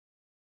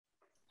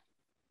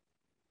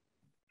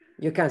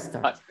 You can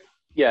start.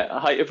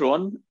 Hi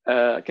everyone.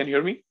 Can you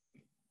hear me?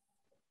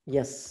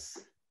 Yes.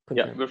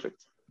 Yeah,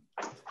 perfect.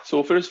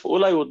 So first of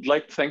all, I would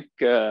like to thank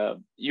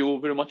you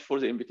very much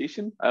for the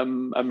invitation.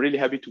 I'm really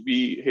happy to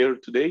be here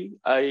today.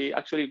 I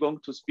actually going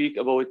to speak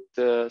about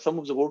some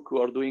of the work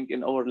we are doing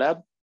in our lab,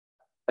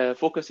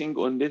 focusing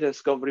on data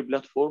discovery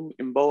platform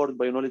empowered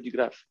by knowledge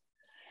graph.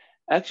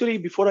 Actually,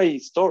 before I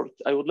start,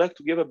 I would like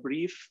to give a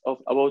brief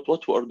about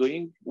what we are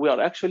doing. We are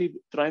actually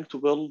trying to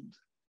build.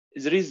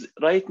 There is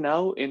right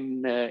now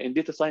in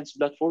data science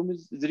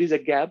platforms, there is a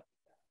gap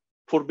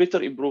for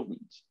better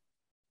improvement.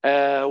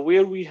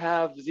 Where we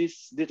have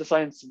this data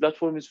science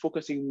platform is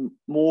focusing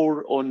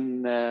more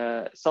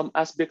on some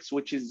aspects,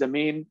 which is the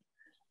main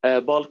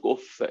bulk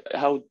of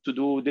how to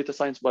do data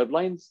science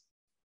pipelines.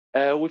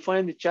 We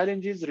find the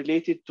challenges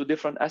related to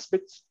different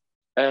aspects,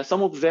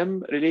 some of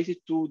them related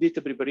to data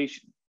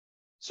preparation.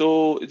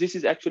 So this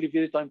is actually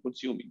very time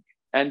consuming.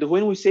 And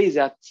when we say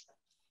that,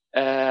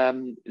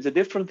 the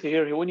difference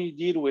here, when you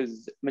deal with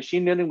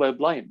machine learning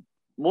pipeline,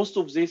 most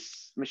of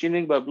this machine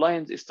learning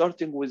pipelines is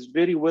starting with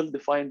very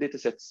well-defined data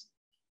sets.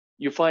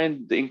 You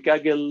find in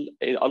Kaggle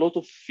a lot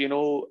of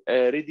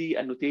ready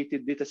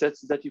annotated data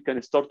sets that you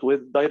can start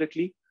with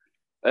directly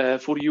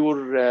for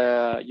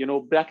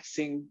your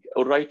practicing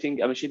or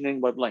writing a machine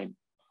learning pipeline.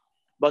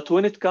 But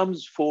when it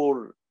comes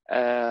for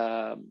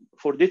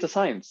data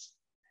science,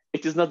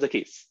 it is not the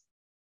case.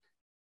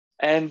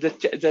 And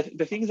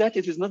the thing that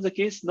it is not the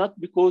case, not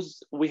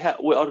because we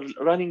are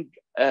running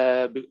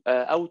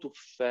out of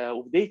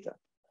data,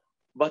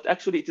 but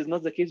actually it is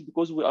not the case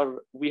because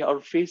we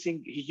are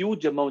facing a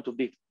huge amount of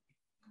data.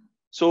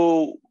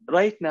 So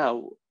right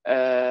now,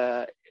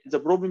 the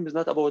problem is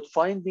not about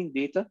finding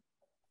data,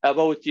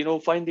 about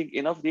finding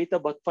enough data,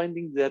 but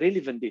finding the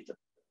relevant data.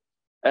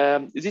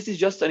 This is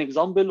just an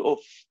example of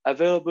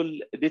available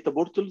data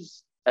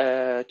portals.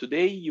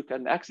 Today, you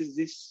can access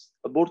these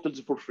portals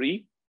for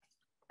free,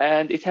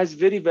 and it has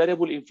very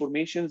variable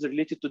information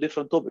related to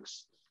different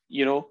topics.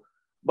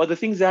 But the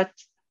thing that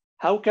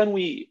how can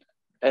we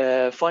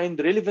find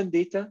relevant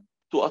data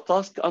to a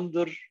task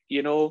under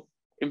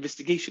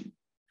investigation?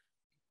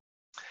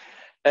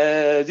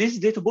 These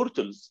data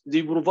portals,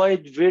 they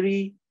provide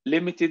very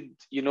limited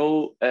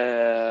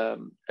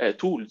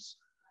tools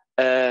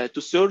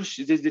to search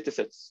these data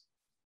sets.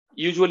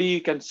 Usually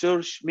you can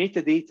search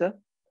metadata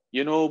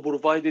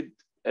provided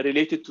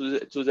related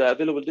to the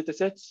available data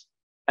sets,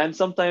 and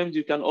sometimes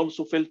you can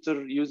also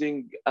filter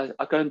using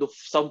a kind of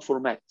some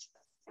format.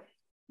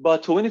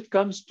 But when it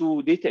comes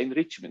to data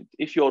enrichment,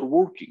 if you are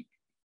working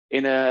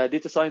in a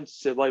data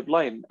science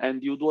pipeline,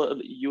 and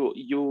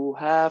you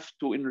have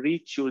to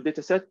enrich your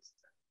data set,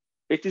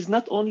 it is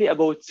not only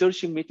about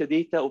searching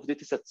metadata of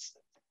data sets.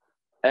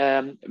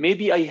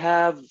 Maybe I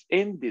have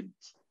ended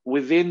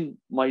within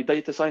my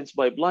data science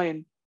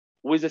pipeline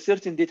with a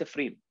certain data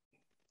frame,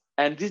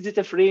 and this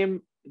data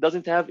frame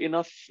doesn't have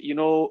enough,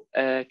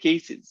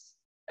 cases.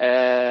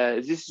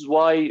 This is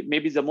why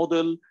maybe the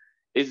model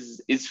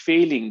is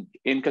failing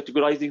in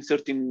categorizing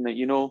certain,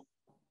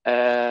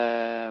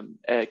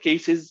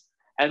 cases,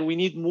 and we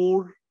need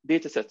more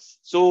data sets.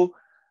 So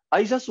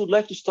I just would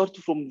like to start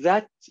from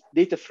that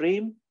data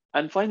frame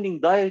and finding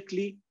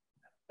directly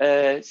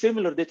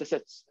similar data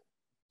sets.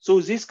 So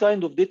this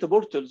kind of data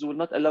portals will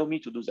not allow me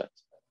to do that.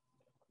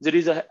 There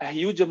is a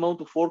huge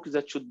amount of work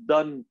that should be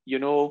done,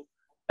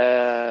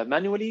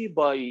 manually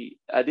by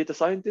a data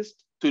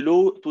scientist to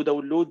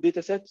download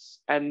data sets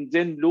and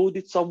then load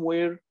it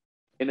somewhere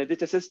in a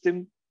data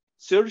system,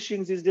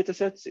 searching these data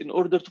sets in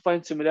order to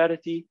find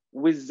similarity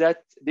with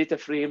that data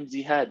frame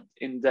they had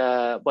in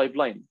the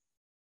pipeline.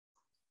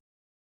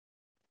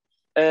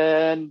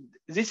 And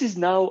this is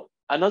now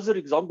another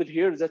example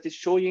here that is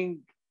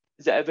showing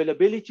the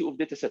availability of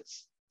data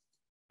sets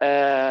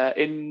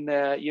in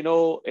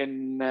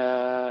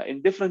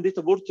different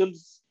data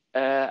portals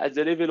at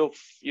the level of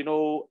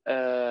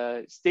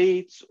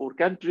states or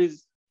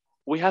countries.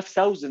 We have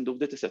thousands of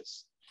data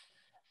sets.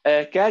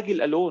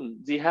 Kaggle alone,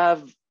 they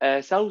have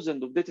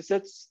thousands of data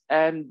sets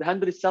and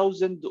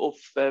 100,000 of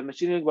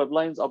machine learning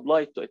pipelines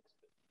applied to it.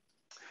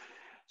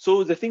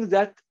 So the thing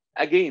that,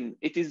 again,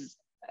 it is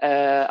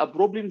a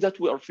problem that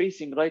we are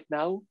facing right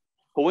now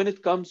when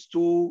it comes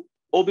to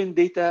open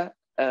data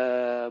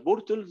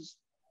portals,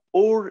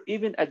 or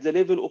even at the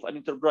level of an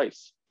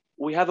enterprise.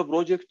 We have a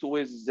project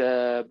with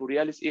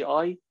Borealis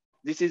AI.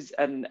 This is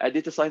a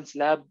data science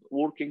lab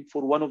working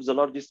for one of the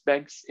largest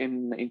banks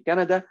in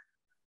Canada.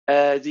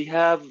 They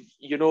have,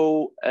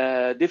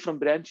 different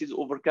branches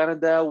over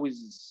Canada with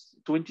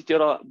 20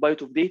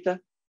 terabytes of data.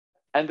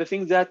 And the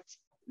thing that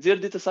their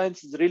data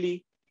science is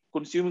really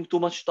consuming too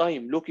much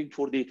time looking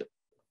for data.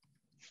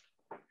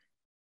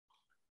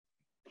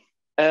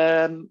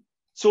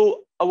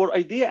 So our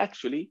idea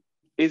actually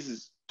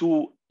is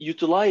to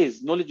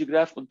utilize knowledge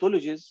graph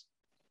ontologies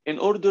in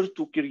order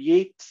to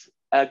create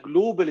a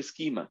global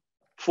schema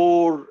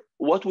for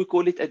what we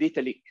call it a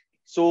data lake.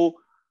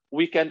 So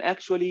we can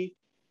actually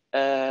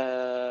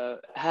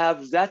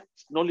have that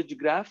knowledge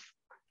graph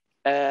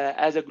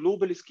as a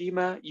global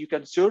schema you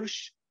can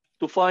search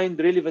to find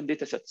relevant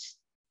data sets.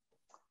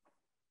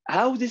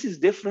 How this is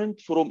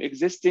different from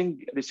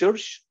existing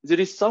research, there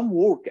is some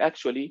work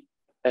actually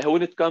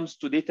when it comes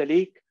to data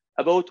lake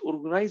about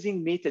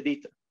organizing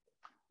metadata.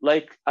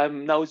 Like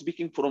I'm now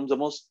speaking from the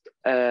most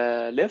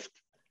left.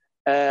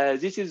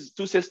 This is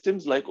two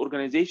systems like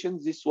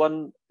organizations. This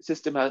one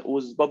system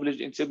was published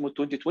in Sigmund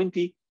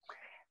 2020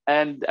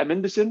 and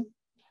Amundsen.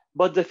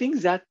 But the thing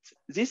that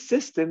these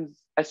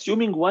systems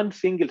assuming one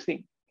single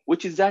thing,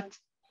 which is that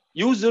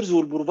users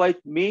will provide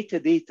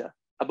metadata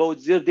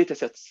about their data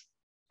sets.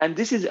 And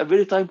this is a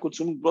very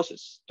time-consuming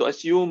process to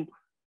assume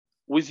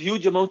with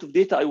huge amount of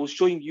data I was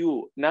showing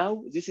you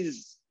now. This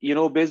is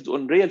based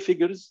on real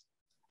figures.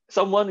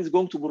 Someone is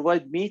going to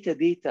provide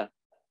metadata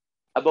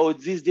about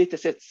these data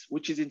sets,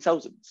 which is in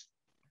thousands.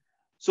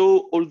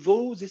 So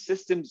although these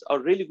systems are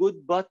really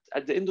good, but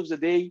at the end of the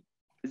day,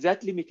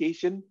 that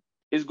limitation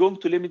is going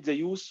to limit the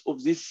use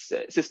of these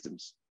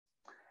systems.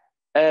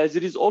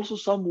 There is also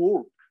some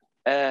work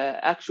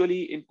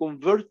actually in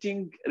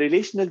converting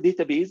relational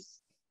database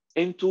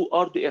into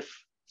RDF.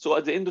 So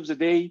at the end of the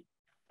day,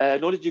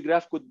 knowledge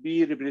graph could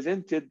be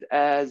represented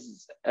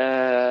as,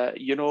 as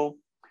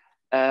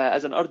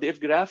an RDF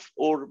graph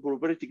or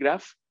probability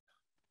graph.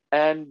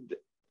 And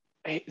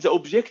the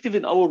objective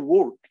in our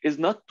work is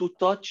not to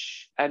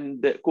touch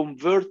and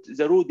convert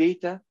the raw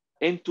data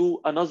into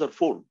another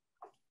form.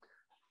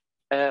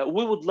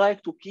 We would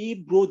like to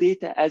keep raw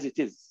data as it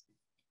is,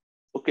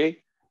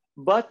 okay?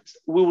 But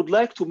we would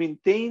like to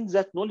maintain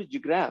that knowledge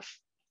graph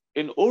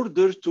in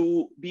order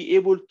to be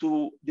able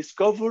to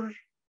discover,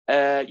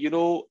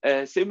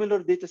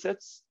 similar data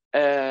sets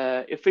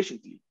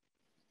efficiently.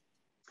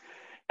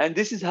 And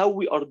this is how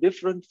we are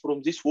different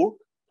from this work.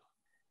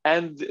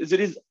 And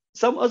there is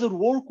some other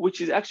work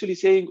which is actually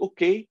saying,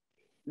 okay,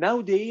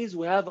 nowadays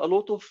we have a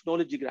lot of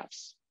knowledge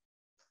graphs.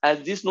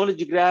 And these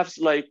knowledge graphs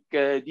like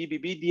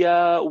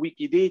DBpedia,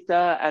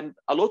 Wikidata, and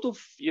a lot of,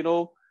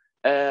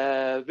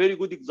 very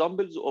good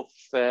examples of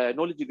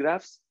knowledge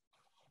graphs.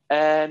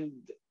 And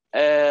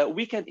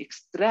we can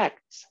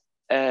extract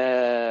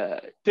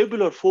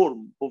tabular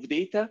form of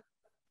data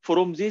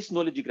from these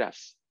knowledge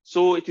graphs.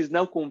 So it is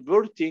now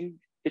converting,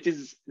 it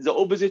is the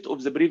opposite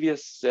of the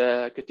previous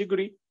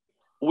category,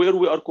 where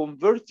we are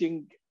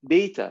converting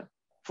data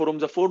from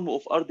the form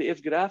of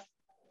RDF graph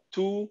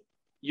to,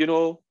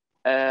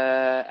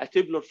 a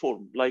tabular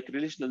form, like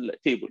relational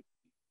table.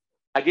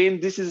 Again,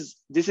 this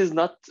is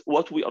not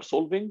what we are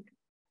solving.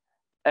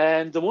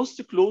 And the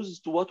most close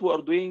to what we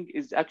are doing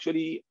is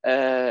actually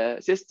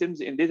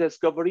systems in data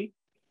discovery,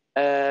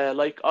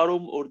 like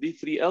AROM or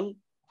D3L.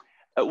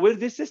 where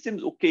these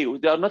systems, okay,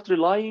 they are not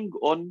relying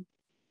on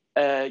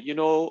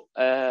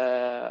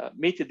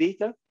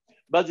metadata,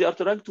 but they are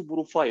trying to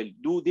profile,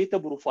 do data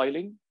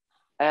profiling,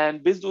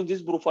 and based on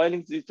this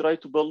profiling, they try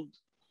to build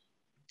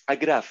a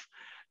graph.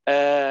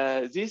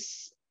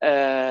 These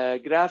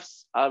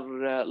graphs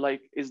are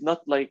is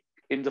not like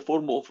in the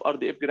form of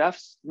RDF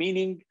graphs,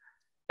 meaning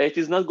it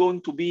is not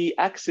going to be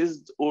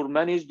accessed or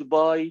managed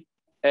by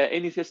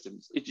any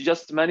systems. It's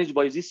just managed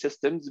by these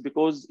systems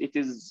because it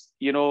is,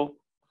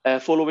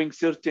 following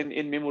certain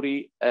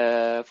in-memory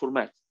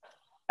format.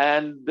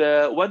 And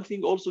one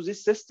thing also,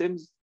 these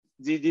systems,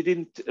 they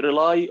didn't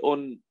rely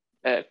on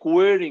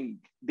querying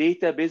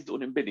data based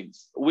on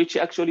embeddings, which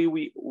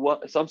actually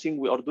something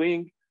we are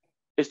doing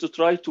is to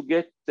try to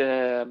get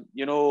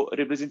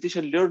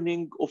representation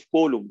learning of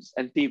columns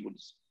and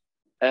tables,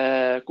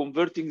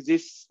 converting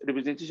this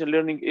representation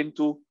learning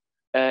into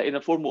in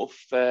a form of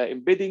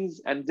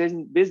embeddings, and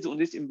then based on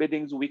these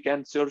embeddings we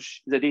can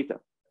search the data.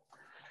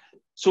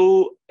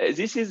 So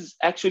this is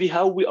actually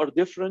how we are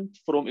different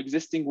from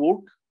existing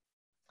work,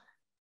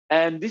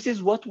 and this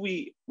is what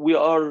we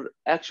are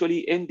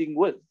actually ending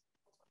with.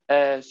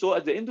 So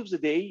at the end of the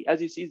day,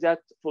 as you see that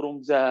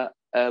from the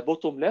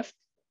bottom left,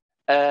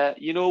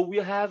 we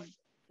have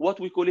what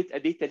we call it a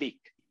data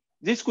lake.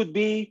 This could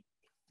be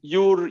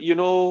your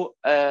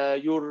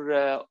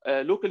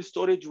local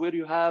storage where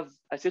you have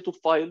a set of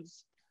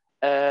files,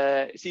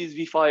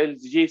 CSV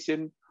files,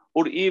 JSON,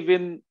 or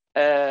even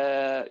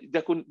the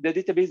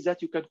database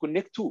that you can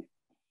connect to.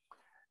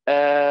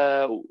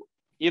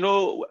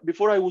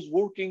 Before I was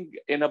working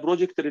in a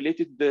project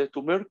related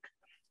to Merck,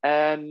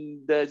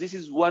 and this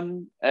is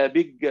one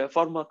big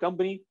pharma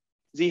company.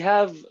 They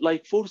have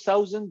like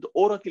 4,000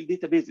 Oracle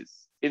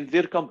databases in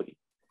their company.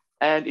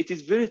 And it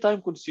is very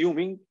time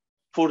consuming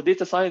for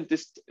data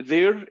scientists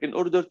there in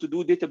order to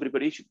do data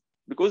preparation,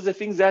 because the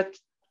things that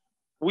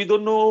we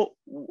don't know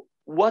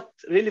what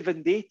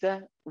relevant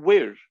data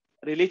were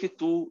related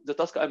to the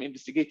task I'm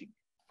investigating.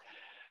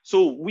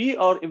 So we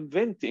are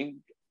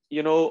inventing,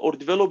 or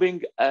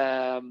developing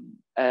a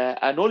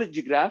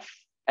knowledge graph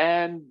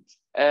and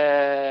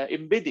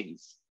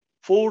embeddings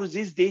for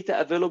this data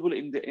available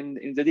in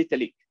the data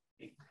lake.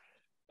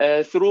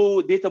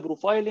 Through data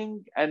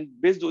profiling, and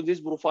based on this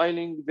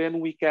profiling, then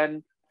we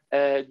can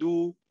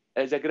do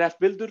the graph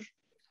builder.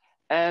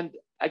 And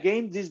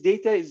again, this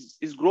data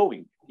is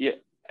growing. Yeah.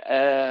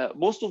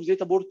 Most of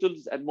data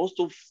portals and most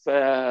of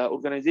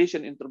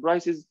organization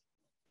enterprises,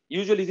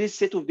 usually this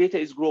set of data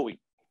is growing.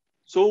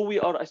 So we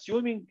are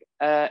assuming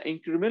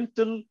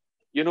incremental,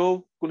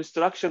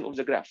 construction of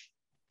the graph.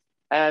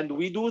 And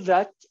we do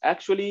that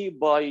actually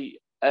by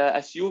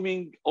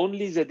assuming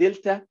only the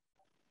delta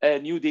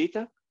new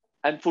data.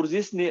 And for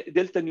this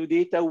delta new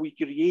data, we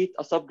create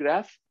a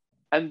subgraph,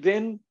 and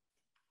then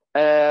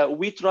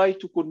we try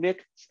to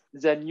connect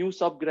the new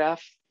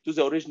subgraph to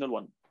the original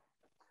one.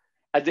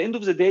 At the end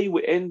of the day,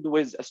 we end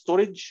with a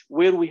storage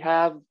where we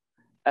have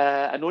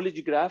a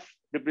knowledge graph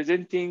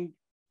representing,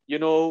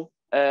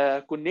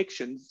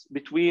 connections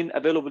between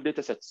available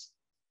data sets.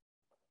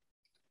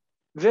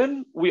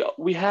 Then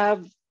we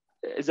have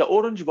the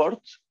orange part,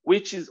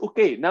 which is,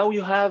 okay, now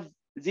you have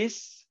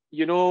this,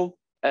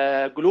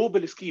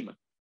 global schema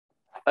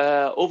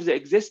of the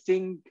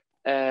existing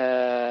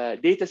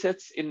data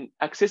sets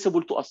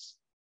accessible to us.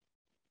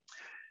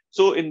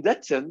 So in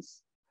that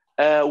sense,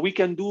 we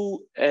can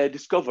do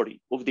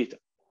discovery of data.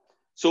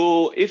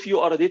 So if you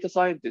are a data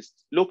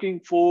scientist looking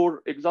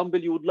for example,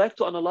 you would like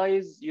to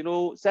analyze,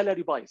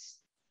 salary bias,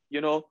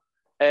 in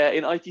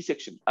IT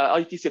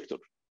sector.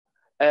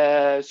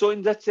 So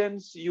in that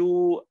sense,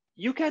 you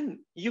can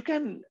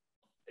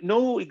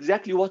know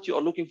exactly what you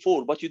are looking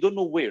for, but you don't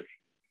know where.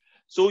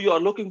 So you are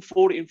looking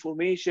for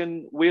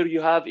information where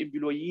you have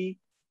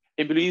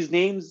employees'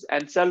 names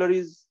and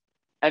salaries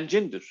and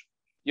gender,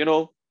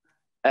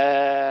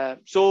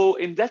 So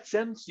in that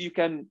sense, you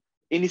can,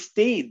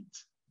 instead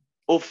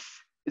of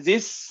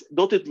this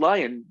dotted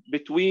line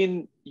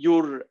between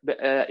your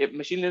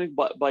machine learning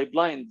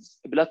pipelines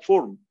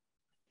platform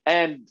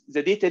and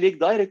the data lake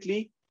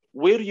directly,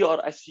 where you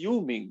are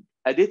assuming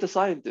a data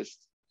scientist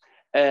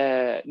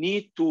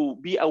need to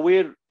be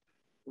aware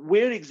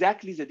where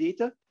exactly the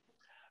data,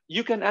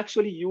 you can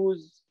actually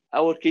use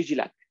our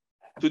KGLAC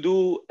to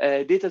do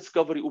data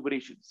discovery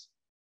operations.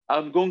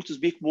 I'm going to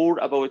speak more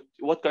about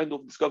what kind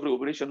of discovery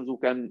operations we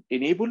can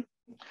enable.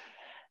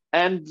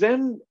 And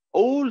then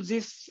all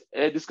these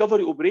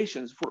discovery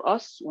operations for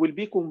us will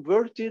be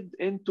converted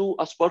into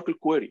a Sparkle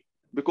query,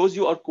 because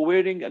you are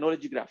querying a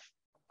knowledge graph.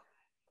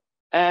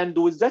 And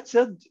with that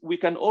said, we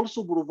can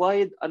also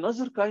provide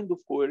another kind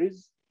of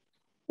queries,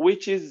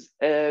 which is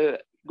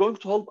going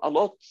to help a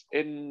lot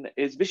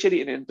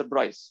especially in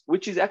enterprise,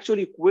 which is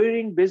actually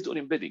querying based on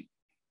embedding.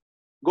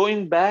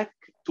 Going back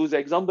to the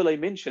example I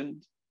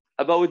mentioned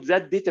about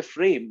that data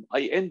frame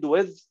I end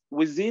with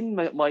within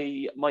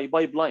my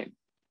pipeline.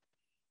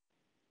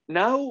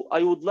 Now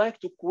I would like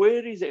to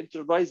query the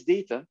enterprise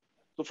data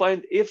to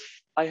find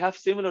if I have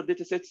similar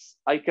data sets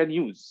I can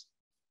use.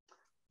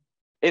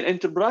 In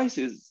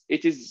enterprises,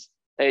 it is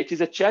it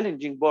is a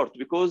challenging part,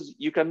 because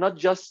you cannot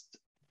just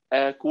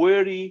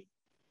query,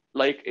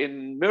 like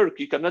in Merck,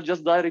 you cannot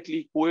just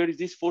directly query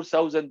these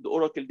 4,000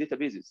 Oracle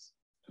databases,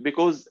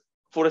 because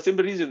for a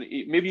simple reason,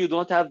 maybe you do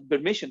not have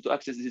permission to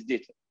access this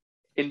data.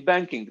 In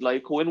banking,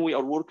 like when we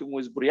are working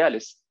with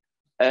Borealis,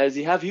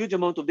 they have huge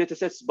amount of data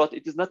sets, but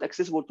it is not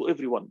accessible to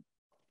everyone.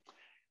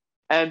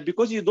 And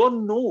because you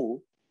don't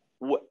know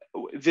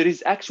there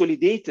is actually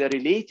data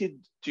related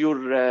to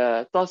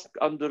your task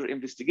under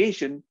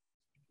investigation,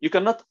 you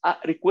cannot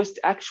request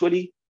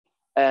actually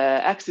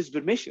access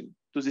permission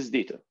to this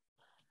data.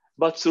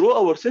 But through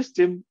our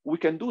system, we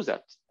can do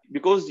that,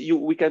 because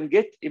we can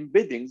get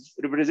embeddings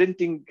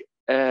representing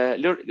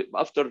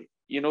after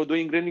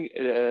doing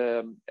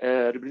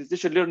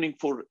representation learning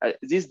for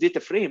this data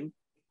frame.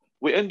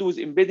 We end with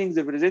embeddings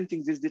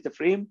representing this data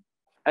frame,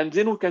 and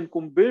then we can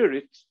compare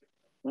it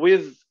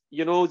with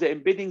the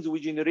embeddings we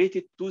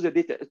generated to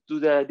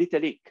the data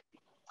lake.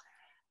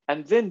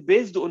 And then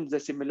based on the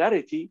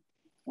similarity,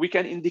 we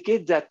can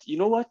indicate that,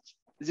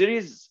 there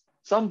is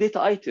some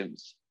data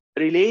items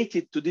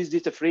related to this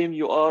data frame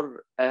you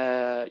are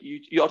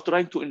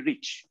trying to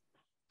enrich.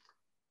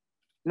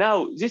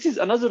 Now, this is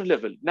another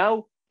level.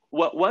 Now,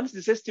 once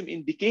the system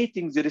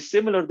indicating there is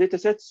similar data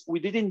sets, we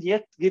didn't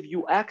yet give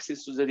you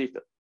access to the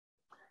data.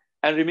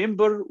 And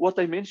remember what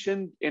I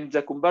mentioned in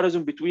the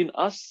comparison between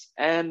us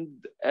and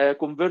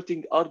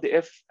converting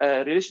RDF,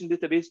 relation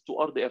database to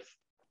RDF.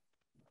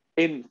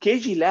 In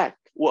KGLAC,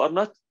 we are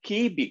not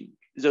keeping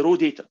the raw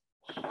data.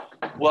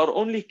 We are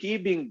only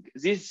keeping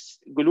this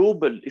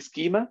global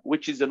schema,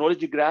 which is the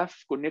knowledge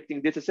graph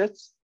connecting data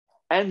sets,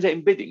 and the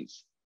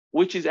embeddings,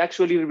 which is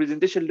actually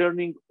representation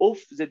learning of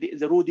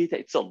the raw data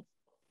itself.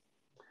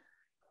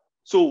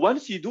 So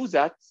once you do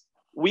that,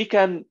 we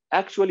can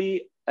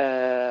actually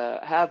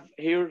have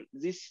here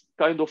this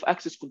kind of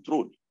access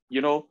control,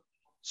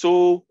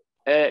 So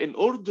in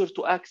order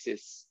to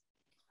access,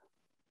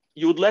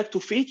 you would like to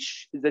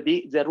fetch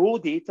the raw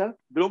data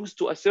belongs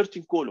to a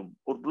certain column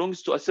or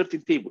belongs to a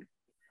certain table.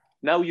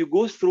 Now you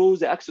go through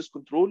the access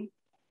control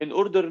in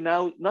order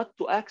now not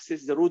to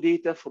access the raw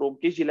data from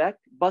KGLAC,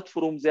 but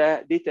from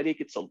the data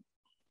lake itself.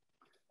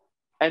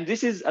 And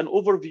this is an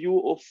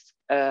overview of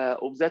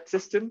that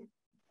system.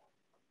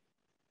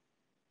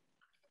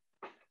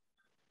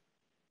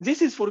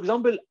 This is, for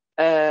example,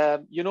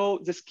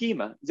 the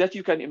schema that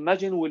you can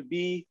imagine will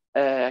be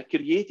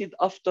created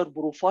after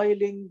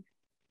profiling,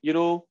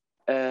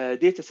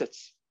 data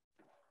sets.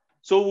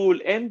 So we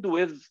will end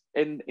with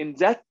in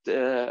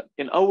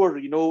our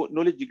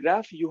knowledge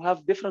graph, you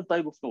have different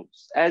type of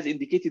nodes. As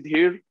indicated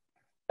here,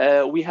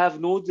 we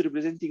have nodes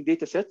representing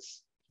data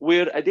sets,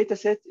 where a data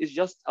set is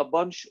just a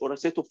bunch or a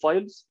set of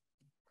files.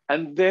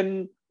 And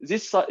then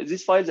these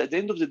files, at the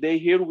end of the day,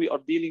 here we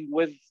are dealing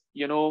with,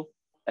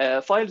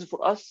 files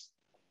for us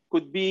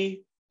could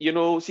be,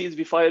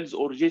 CSV files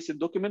or JSON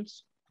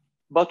documents,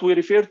 but we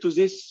refer to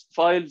these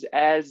files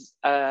as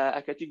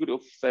a category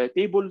of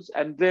tables.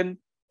 And then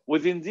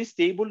within these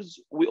tables,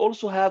 we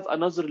also have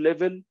another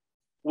level,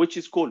 which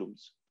is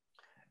columns.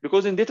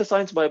 Because in data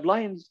science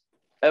pipelines,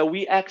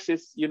 we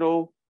access,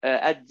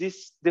 at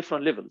these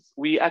different levels.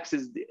 We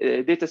access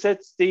data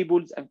sets,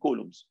 tables, and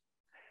columns.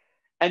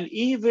 And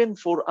even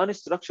for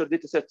unstructured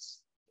data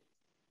sets,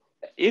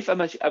 if a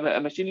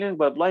machine learning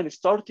pipeline is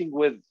starting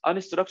with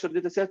unstructured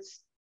data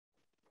sets,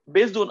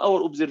 based on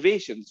our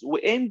observations,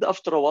 we end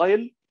after a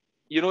while,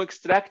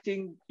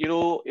 extracting,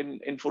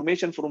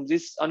 information from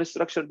this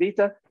unstructured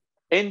data,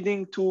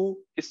 ending to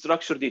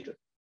structured data.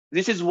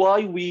 This is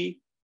why we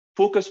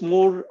focus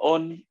more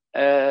on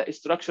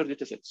structured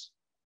data sets.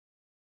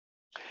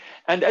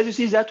 And as you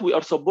see that we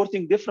are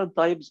supporting different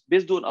types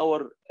based on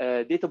our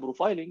data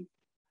profiling,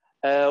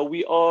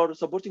 we are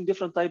supporting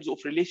different types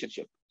of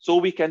relationship. So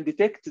we can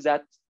detect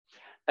that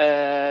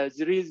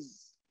there is,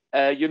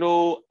 a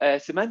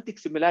semantic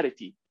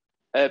similarity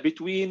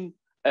between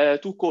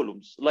two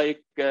columns,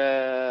 like,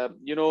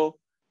 total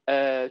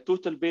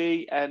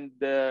pay and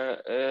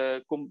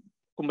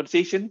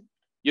compensation,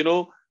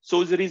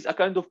 So there is a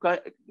kind of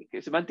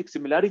semantic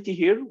similarity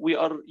here. We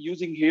are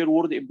using here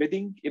word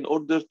embedding in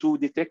order to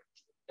detect,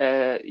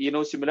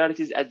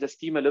 similarities at the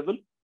schema level.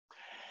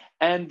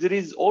 And there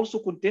is also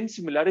content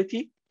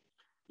similarity,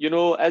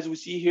 as we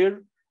see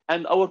here.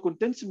 And our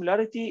content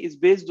similarity is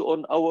based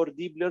on our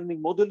deep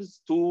learning models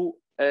to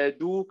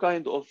do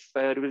kind of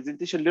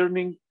representation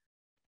learning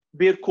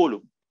per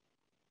column.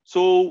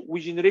 So we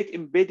generate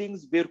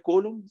embeddings per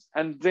columns,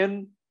 and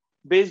then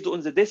based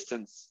on the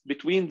distance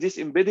between these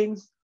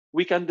embeddings,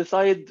 we can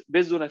decide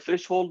based on a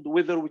threshold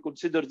whether we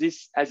consider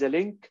this as a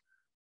link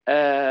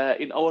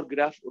in our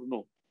graph or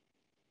no.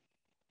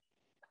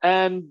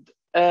 And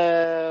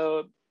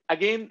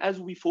again, as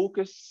we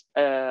focus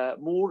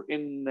more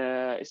in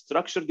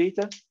structured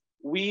data,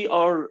 we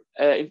are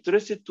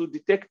interested to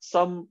detect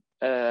some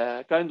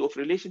kind of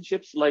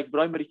relationships like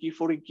primary key,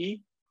 foreign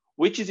key,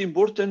 which is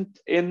important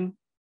in,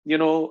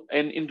 in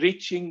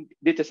enriching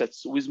data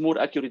sets with more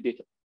accurate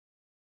data.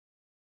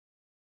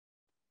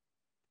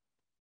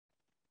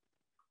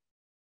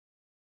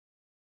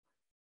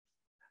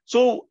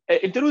 So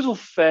in terms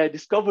of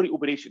discovery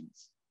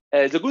operations,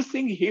 the good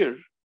thing here,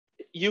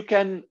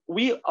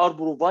 we are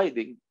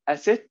providing a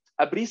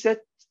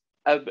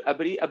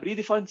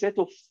predefined set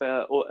of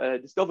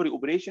discovery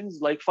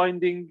operations, like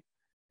finding,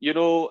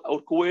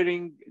 or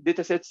querying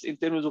data sets in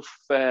terms of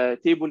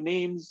table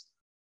names.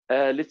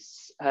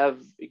 Let's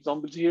have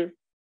examples here.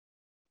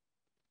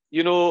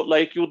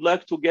 Like you would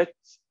like to get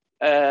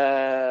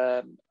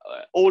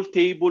all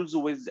tables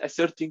with a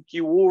certain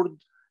keyword,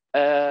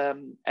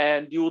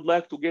 and you would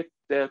like to get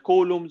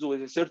columns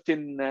with a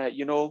certain,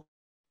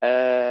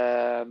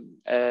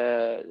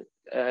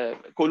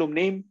 column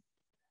name.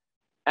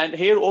 And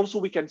here also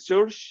we can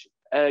search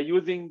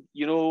using,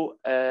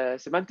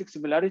 semantic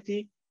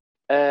similarity,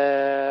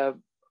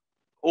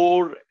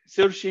 or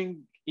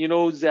searching,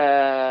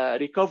 the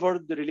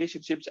recovered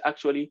relationships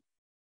actually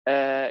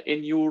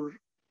in your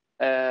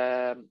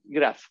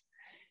graph.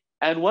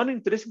 And one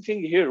interesting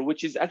thing here,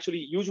 which is actually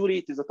usually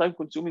it is a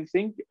time-consuming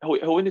thing,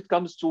 when it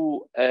comes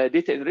to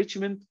data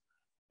enrichment,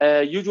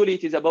 usually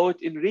it is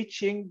about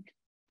enriching,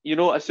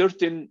 a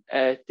certain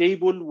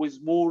table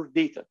with more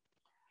data.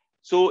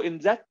 So in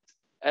that,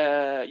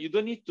 you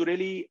don't need to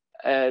really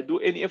do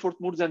any effort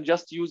more than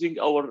just using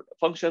our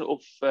function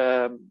of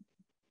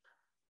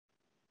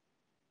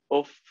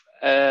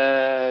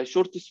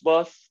shortest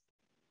path.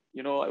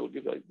 I will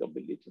give an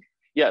example later.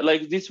 Yeah,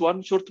 like this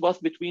one, short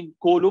path between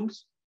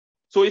columns.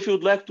 So if you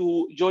would like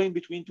to join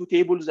between two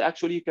tables,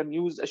 actually you can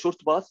use a short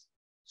path.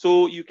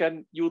 So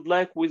you'd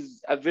like with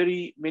a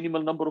very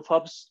minimal number of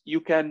hubs,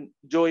 you can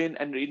join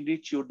and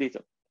enrich your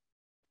data.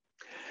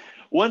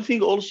 One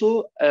thing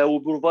also we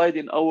provide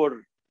in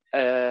our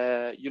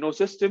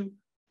system,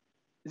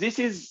 this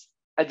is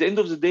at the end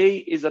of the day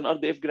is an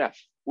RDF graph,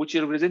 which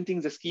is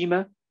representing the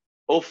schema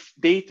of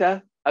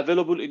data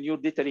available in your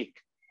data lake.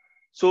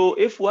 So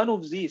if one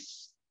of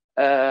these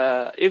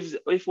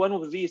if one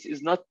of these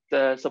is not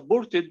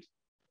supported,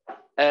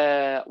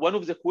 one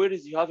of the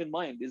queries you have in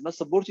mind is not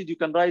supported, you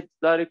can write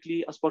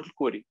directly a Sparkle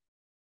query.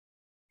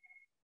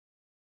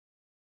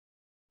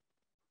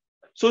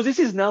 So this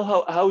is now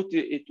how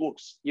it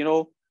works.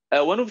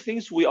 One of the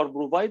things we are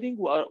providing,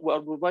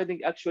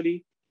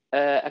 actually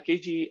a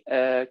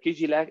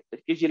KGLAC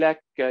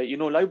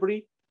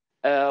library.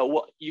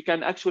 You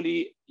can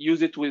actually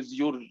use it with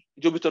your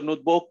Jupyter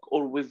notebook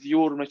or with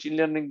your machine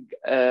learning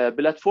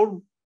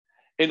platform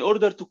in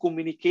order to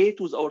communicate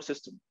with our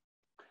system.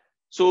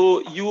 So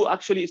you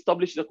actually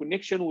establish the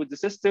connection with the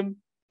system,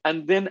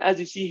 and then as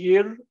you see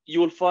here,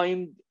 you will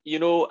find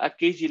a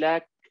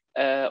KGLAC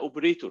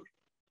operator.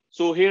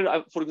 So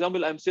here, for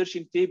example, I'm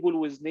searching table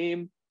with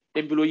name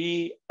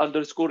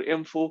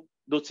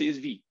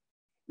employee_info.csv.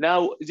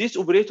 Now this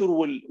operator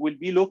will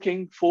be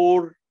looking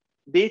for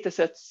data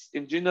sets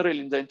in general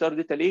in the entire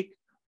data lake,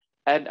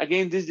 and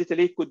again, this data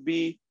lake could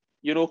be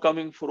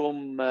coming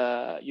from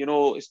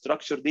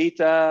structured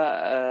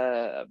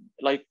data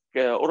like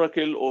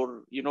Oracle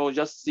or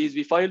just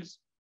CSV files.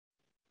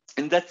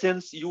 In that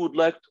sense, you would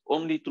like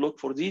only to look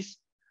for these.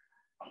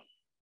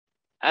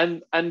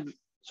 And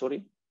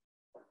sorry.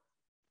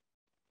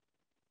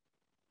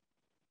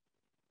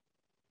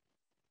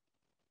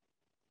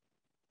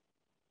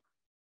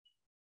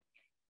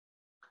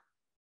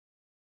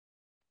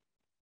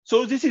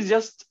 So this is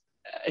just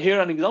here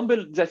an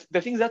example.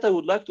 The things that I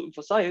would like to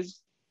emphasize.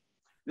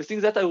 The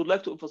things that I would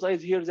like to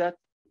emphasize here, that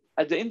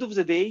at the end of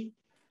the day,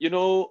 you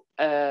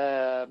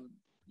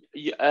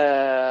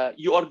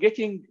are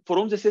getting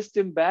from the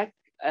system back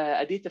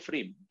a data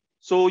frame.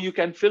 So you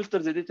can filter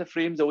the data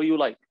frame the way you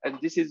like. And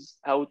this is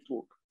how it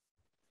works.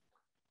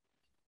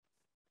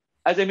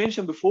 As I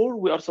mentioned before,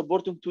 we are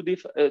supporting two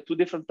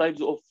different types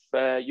of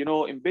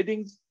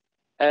embeddings.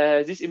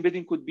 This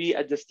embedding could be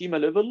at the schema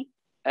level,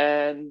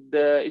 and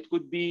it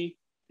could be,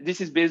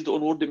 this is based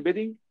on word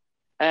embedding.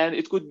 And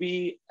it could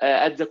be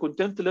at the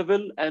content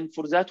level. And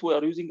for that, we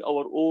are using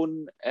our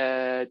own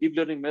deep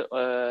learning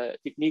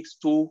techniques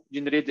to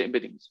generate the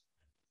embeddings.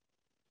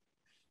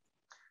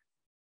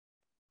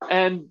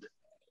 And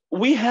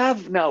we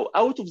have now,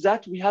 out of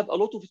that, we have a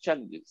lot of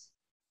challenges.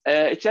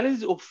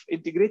 Challenges of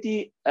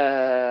integrity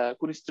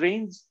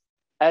constraints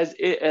as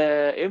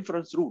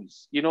inference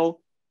rules.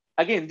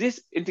 Again,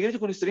 this integrity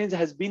constraints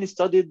has been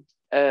studied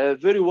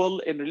very well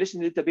in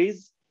relational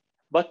database.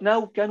 But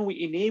now, can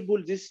we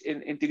enable this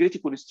integrity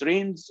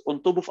constraints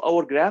on top of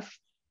our graph?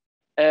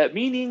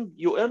 Meaning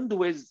you end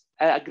with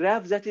a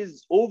graph that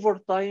is over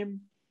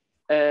time,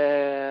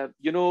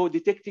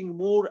 detecting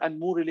more and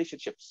more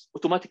relationships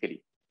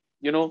automatically.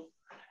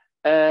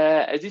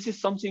 This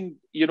is something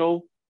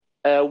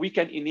we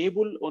can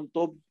enable on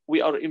top.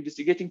 We are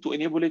investigating to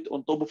enable it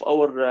on top of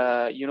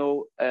our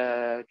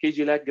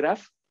KGLAC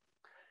graph,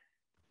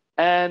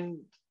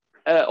 and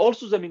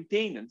also the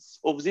maintenance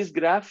of this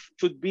graph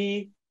should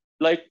be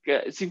like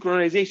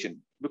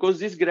synchronization, because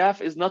this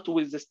graph is not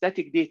with the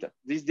static data.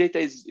 This data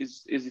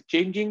is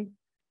changing,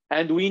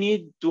 and we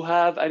need to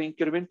have an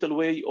incremental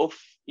way of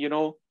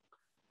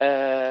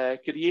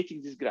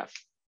creating this graph.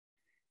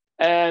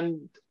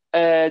 And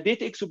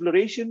data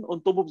exploration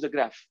on top of the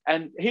graph.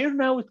 And here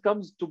now it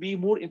comes to be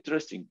more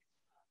interesting,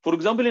 For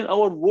example, in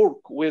our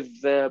work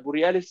with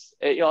Borealis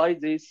AI,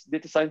 this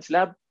data science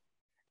lab,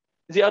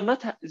 they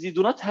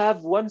do not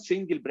have one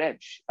single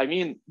branch. I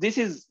mean,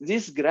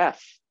 this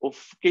graph of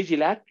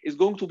KGLAC is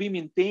going to be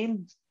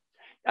maintained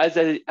as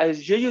a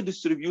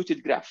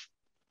geo-distributed graph.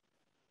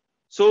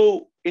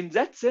 So in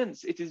that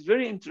sense, it is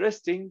very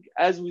interesting,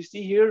 as we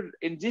see here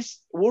in this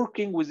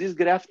working with this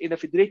graph in a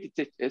federated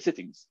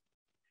settings.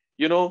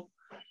 You know,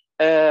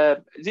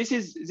 this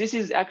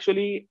is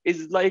actually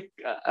like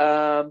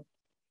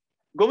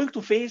going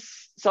to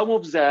face some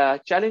of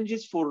the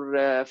challenges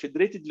for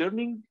federated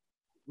learning,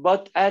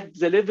 but at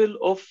the level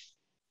of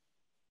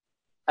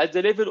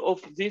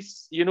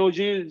this, you know,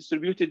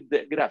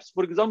 geo-distributed graphs.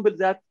 For example,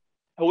 that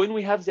when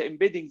we have the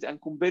embeddings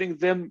and comparing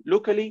them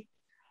locally,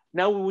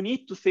 now we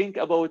need to think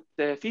about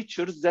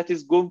features that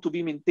is going to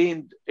be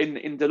maintained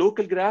in the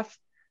local graph,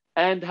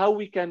 and how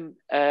we can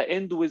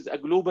end with a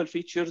global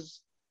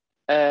features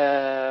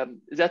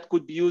that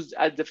could be used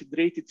at the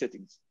federated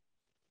settings.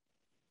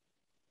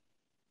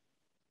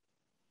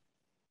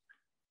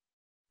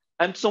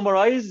 And to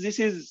summarize, this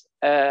is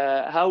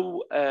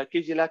how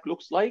KGLAC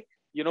looks like.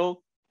 You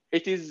know,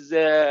 it is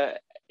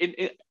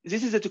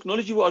this is a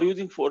technology we are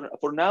using for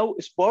now,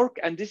 Spark,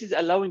 and this is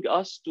allowing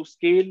us to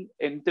scale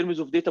in terms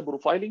of data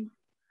profiling,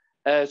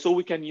 so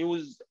we can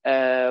use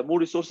more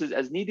resources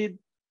as needed.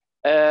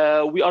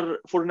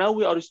 For now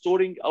we are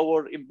storing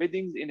our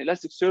embeddings in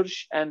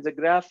Elasticsearch, and the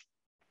graph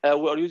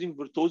we are using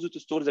Virtuoso to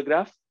store the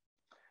graph.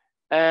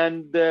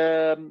 And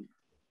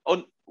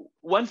on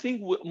one thing,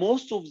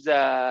 most of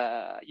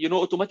the, you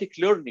know, automatic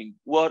learning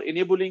we are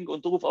enabling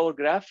on top of our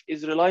graph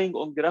is relying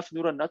on graph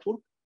neural network,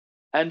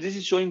 and this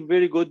is showing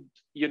very good,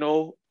 you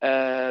know,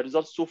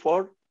 results so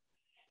far.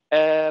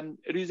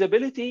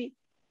 Reusability,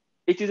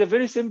 it is a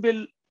very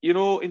simple, you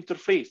know,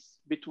 interface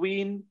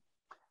between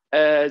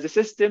the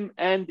system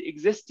and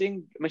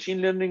existing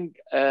machine learning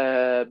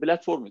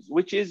platforms,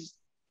 which is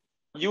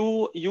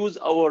you use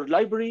our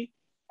library.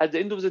 At the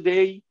end of the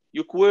day,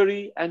 you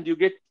query and you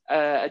get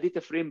a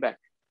data frame back.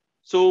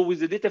 So with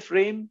the data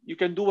frame, you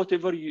can do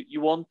whatever you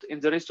want in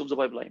the rest of the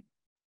pipeline.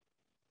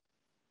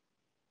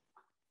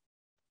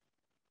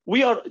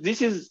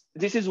 This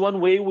is one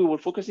way we were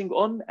focusing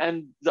on,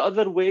 and the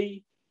other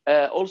way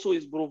also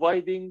is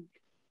providing,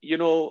 you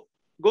know,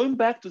 going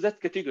back to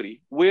that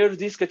category, where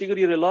this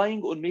category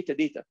relying on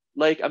metadata,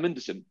 like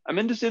Amundsen.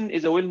 Amundsen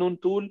is a well-known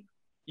tool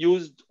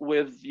used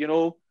with, you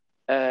know,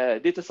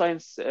 data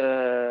science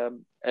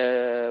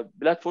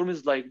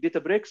platforms like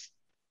Databricks,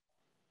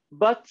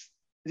 but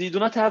they do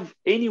not have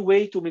any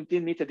way to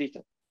maintain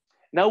metadata.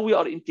 Now we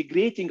are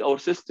integrating our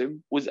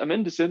system with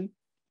Amundsen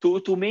to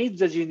automate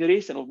the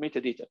generation of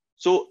metadata.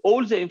 So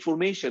all the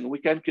information we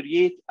can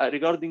create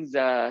regarding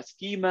the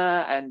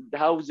schema and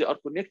how they are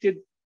connected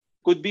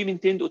could be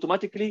maintained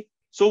automatically,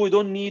 so we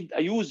don't need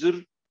a user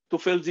to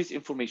fill this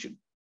information.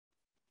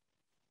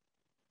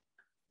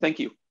 Thank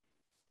you.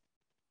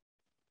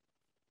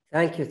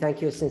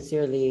 Thank you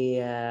sincerely,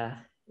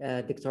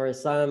 Dr.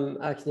 Issam.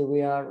 Actually,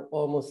 we are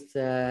almost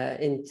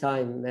in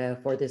time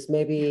for this.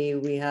 Maybe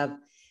we have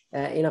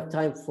enough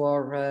time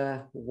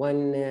for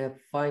one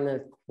final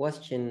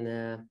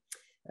question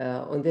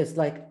on this.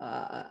 Like,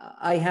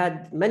 I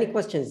had many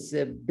questions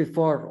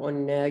before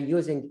on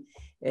using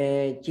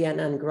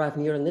GNN graph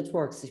neural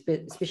networks,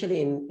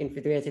 especially in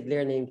federated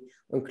learning,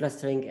 on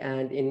clustering,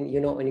 and in, you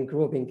know, in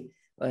grouping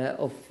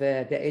of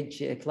the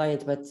edge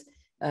client. But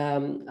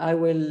I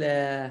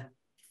will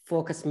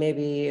focus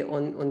maybe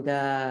on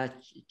the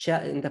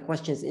chat, in the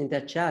questions in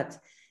the chat.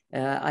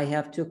 I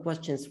have two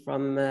questions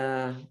from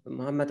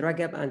Muhammad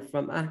Ragab and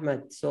from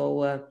Ahmed.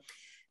 So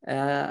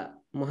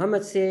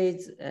Muhammad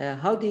says,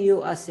 how do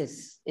you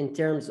assess in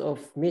terms of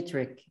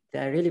metric the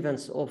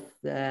relevance of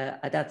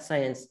a data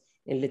science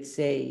in, let's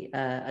say,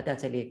 a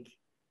data lake?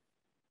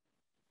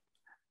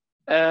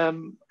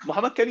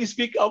 Muhammad, can you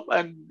speak up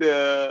and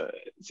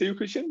say your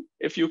question,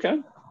 if you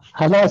can?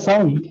 Hello,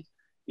 Sam.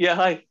 Yeah,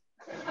 hi.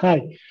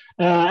 Hi.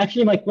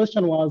 Actually, my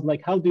question was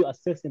like, how do you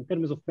assess in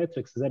terms of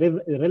metrics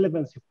the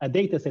relevance of a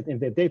data set in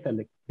the data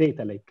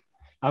lake?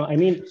 I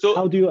mean, so,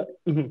 how do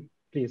you,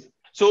 please?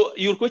 So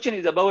your question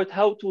is about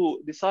how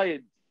to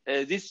decide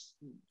these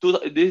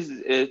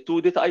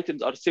two data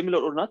items are similar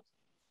or not?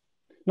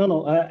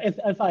 No.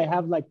 If I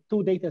have like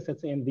two data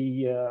sets in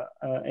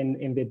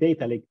the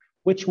data lake,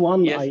 which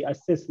one I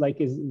assess like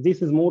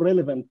this is more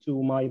relevant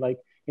to my like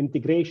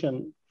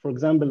integration, for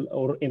example,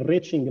 or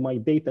enriching my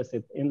data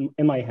set in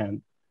my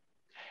hand?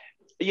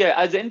 Yeah,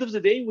 at the end of the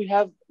day, we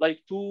have like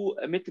two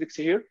metrics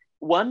here.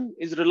 One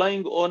is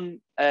relying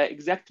on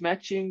exact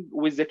matching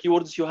with the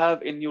keywords you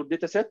have in your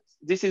data set.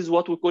 This is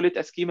what we call it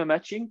a schema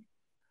matching.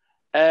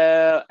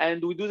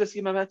 And we do the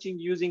schema matching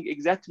using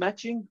exact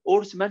matching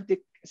or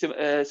semantic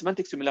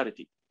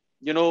similarity.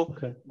 You know,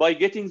 by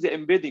getting the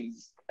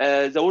embeddings,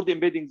 the word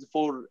embeddings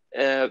for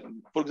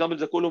example,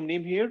 the column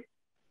name here,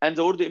 and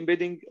the word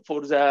embedding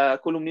for the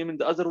column name in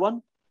the other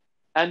one.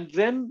 And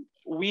then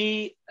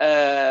we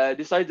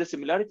decide the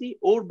similarity,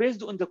 or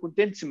based on the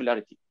content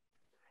similarity.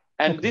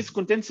 And this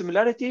content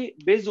similarity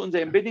based on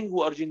the embedding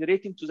we are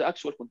generating to the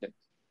actual content.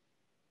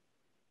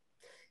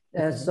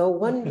 So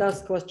one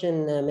last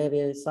question,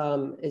 maybe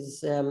Sam,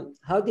 is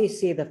how do you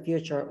see the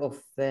future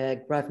of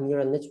graph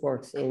neural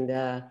networks in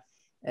the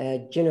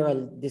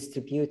general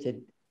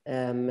distributed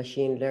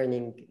machine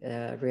learning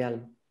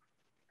realm?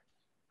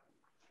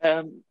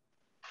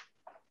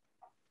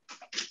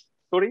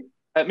 Sorry,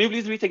 may you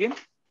please read again?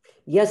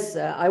 Yes,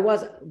 I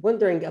was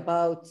wondering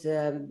about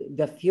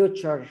the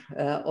future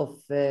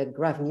of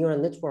graph neural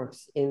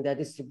networks in the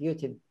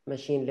distributed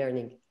machine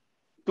learning.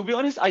 To be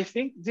honest, I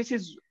think this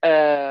is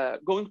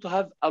going to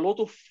have a lot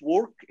of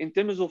work in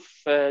terms of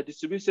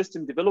distributed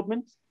system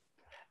development,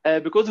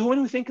 because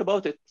when we think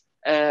about it,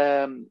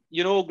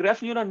 you know,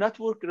 graph neural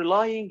network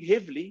relying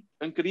heavily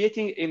on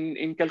creating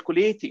in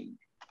calculating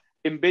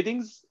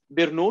embeddings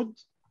per node,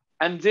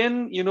 and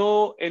then, you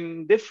know,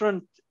 in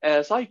different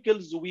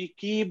cycles we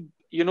keep,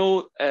 you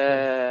know,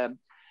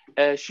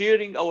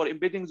 sharing our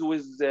embeddings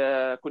with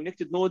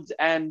connected nodes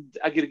and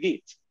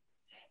aggregate.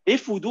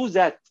 If we do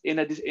that in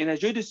a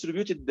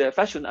geo-distributed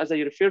fashion, as I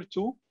referred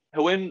to,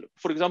 when,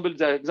 for example,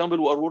 the example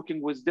we are working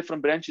with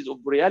different branches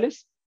of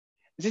Borealis,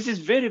 this is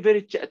very,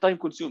 very time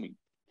consuming.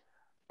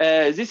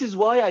 This is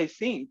why I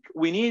think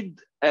we need,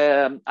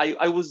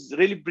 I was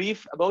really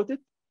brief about it,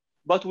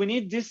 but we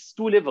need these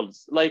two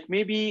levels, like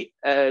maybe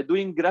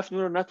doing graph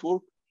neural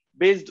network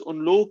based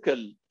on local,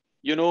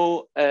 you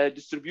know,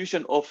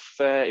 distribution of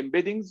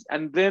embeddings,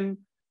 and then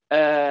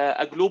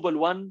a global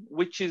one,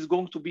 which is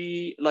going to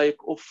be like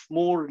of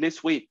more or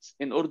less weight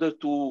in order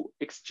to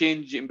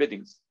exchange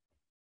embeddings.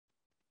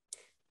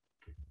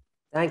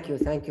 Thank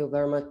you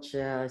very much,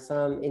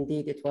 Sam.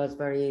 Indeed, it was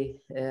very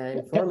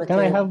informative. Can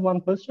I have one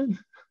question?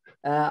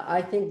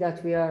 I think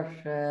that we are,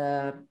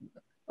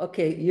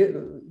 okay,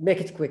 you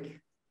make it quick.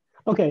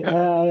 Okay,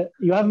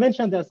 you have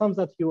mentioned there some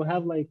that you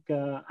have like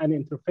an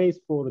interface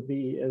for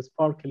the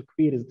Sparkle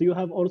queries. Do you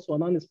have also a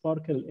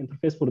non-Sparkle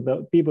interface for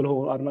the people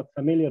who are not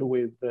familiar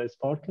with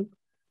Sparkle?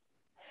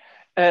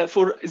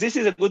 For this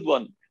is a good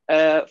one.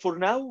 For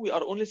now, we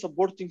are only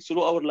supporting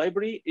through our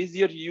library.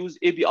 Easier to use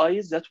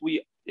APIs that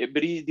we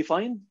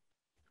predefined,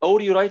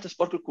 or you write a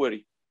Sparkle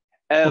query.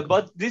 Okay.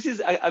 But this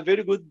is a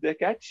very good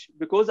catch,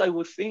 because I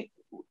would think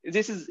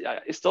this is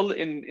still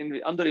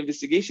under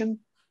investigation.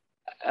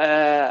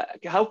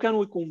 How can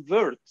we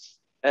convert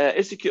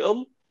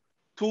SQL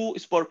to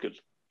Sparkle?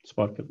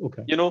 Sparkle,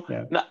 okay. You know,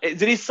 yeah. Now,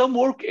 there is some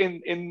work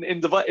in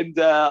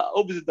the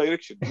opposite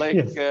direction, like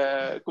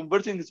yes.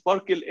 Converting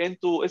Sparkle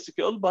into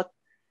SQL. But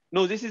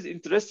no, this is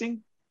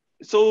interesting.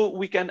 So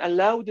we can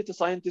allow data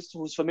scientists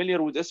who's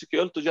familiar with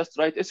SQL to just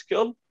write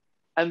SQL,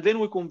 and then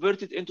we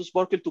convert it into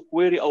Sparkle to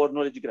query our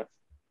knowledge graph.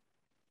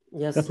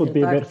 Yes, that would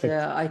be perfect.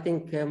 I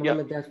think,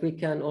 Mohammed, that we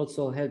can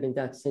also help in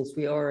that, since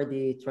we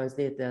already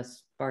translate the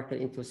Sparkle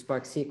into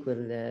Spark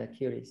SQL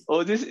queries.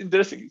 Oh, this is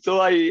interesting.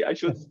 So I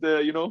should,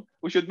 you know,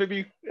 we should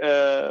maybe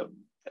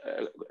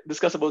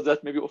discuss about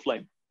that maybe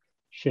offline.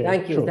 Sure,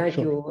 thank you.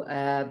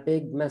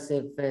 Big,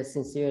 massive,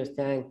 sincere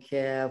thank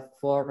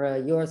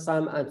for your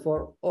time and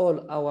for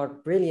all our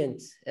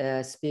brilliant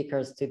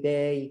speakers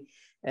today.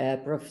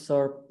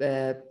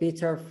 Professor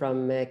Peter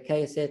from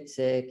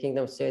KSET,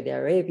 Kingdom of Saudi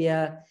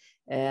Arabia,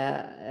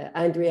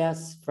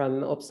 Andreas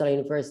from Uppsala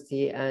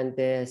University and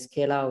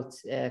Scale Out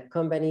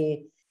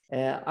Company,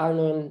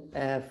 Arnon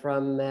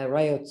from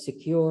Riot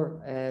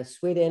Secure,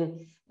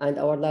 Sweden, and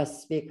our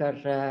last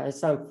speaker,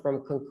 Sam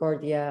from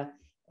Concordia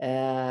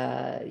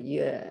at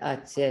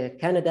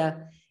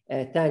Canada.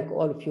 Thank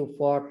all of you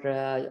for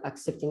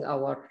accepting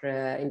our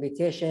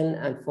invitation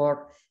and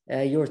for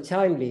your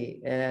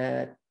timely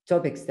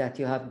topics that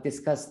you have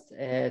discussed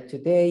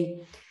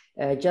today.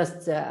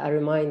 Just a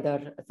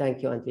reminder,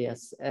 thank you,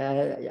 Andreas.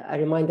 A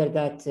reminder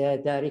that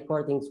the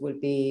recordings will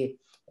be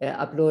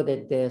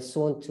uploaded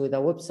soon to the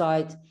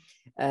website.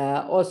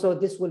 Also,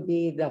 this will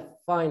be the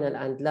final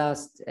and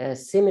last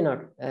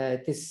seminar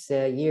this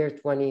year,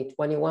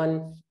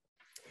 2021.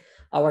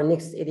 Our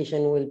next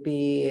edition will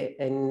be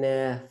in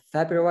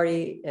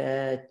February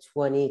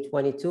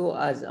 2022,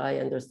 as I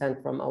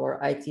understand from our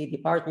IT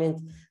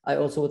department. I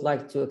also would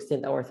like to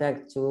extend our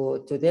thanks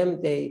to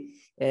them.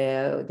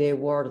 They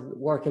were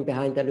working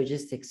behind the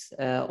logistics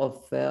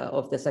of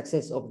the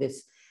success of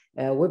this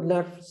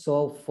webinar.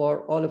 So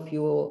for all of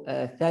you,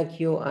 thank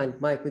you. And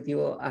Mike, with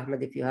you,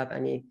 Ahmed, if you have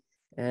any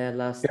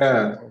last.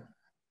 Yeah,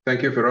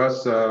 thank you,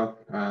 Firas.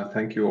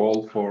 Thank you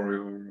all for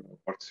your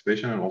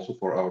participation and also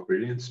for our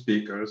brilliant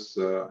speakers,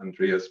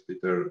 Andreas,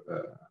 Peter,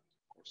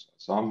 of course,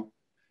 Sam.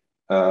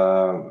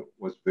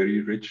 Was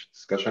very rich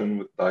discussion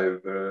with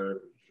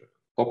diverse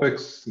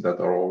topics that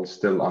are all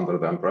still under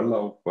the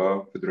umbrella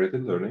of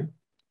Federated Learning.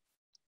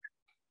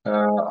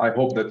 I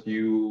hope that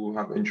you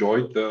have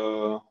enjoyed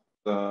the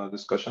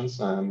discussions,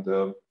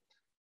 and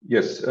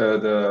yes,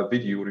 the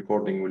video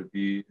recording will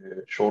be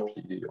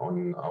shortly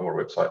on our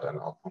website and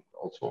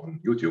also on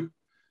YouTube.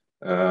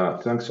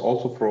 Thanks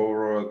also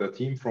for the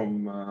team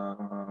from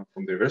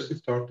the University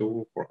of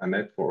Tartu, for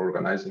Annette for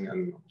organizing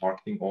and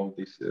marketing all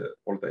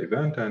the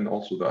event, and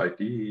also the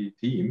IT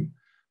team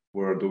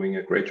were doing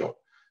a great job.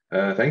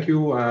 Thank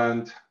you,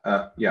 and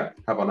yeah,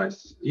 have a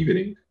nice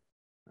evening.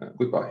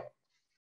 Goodbye.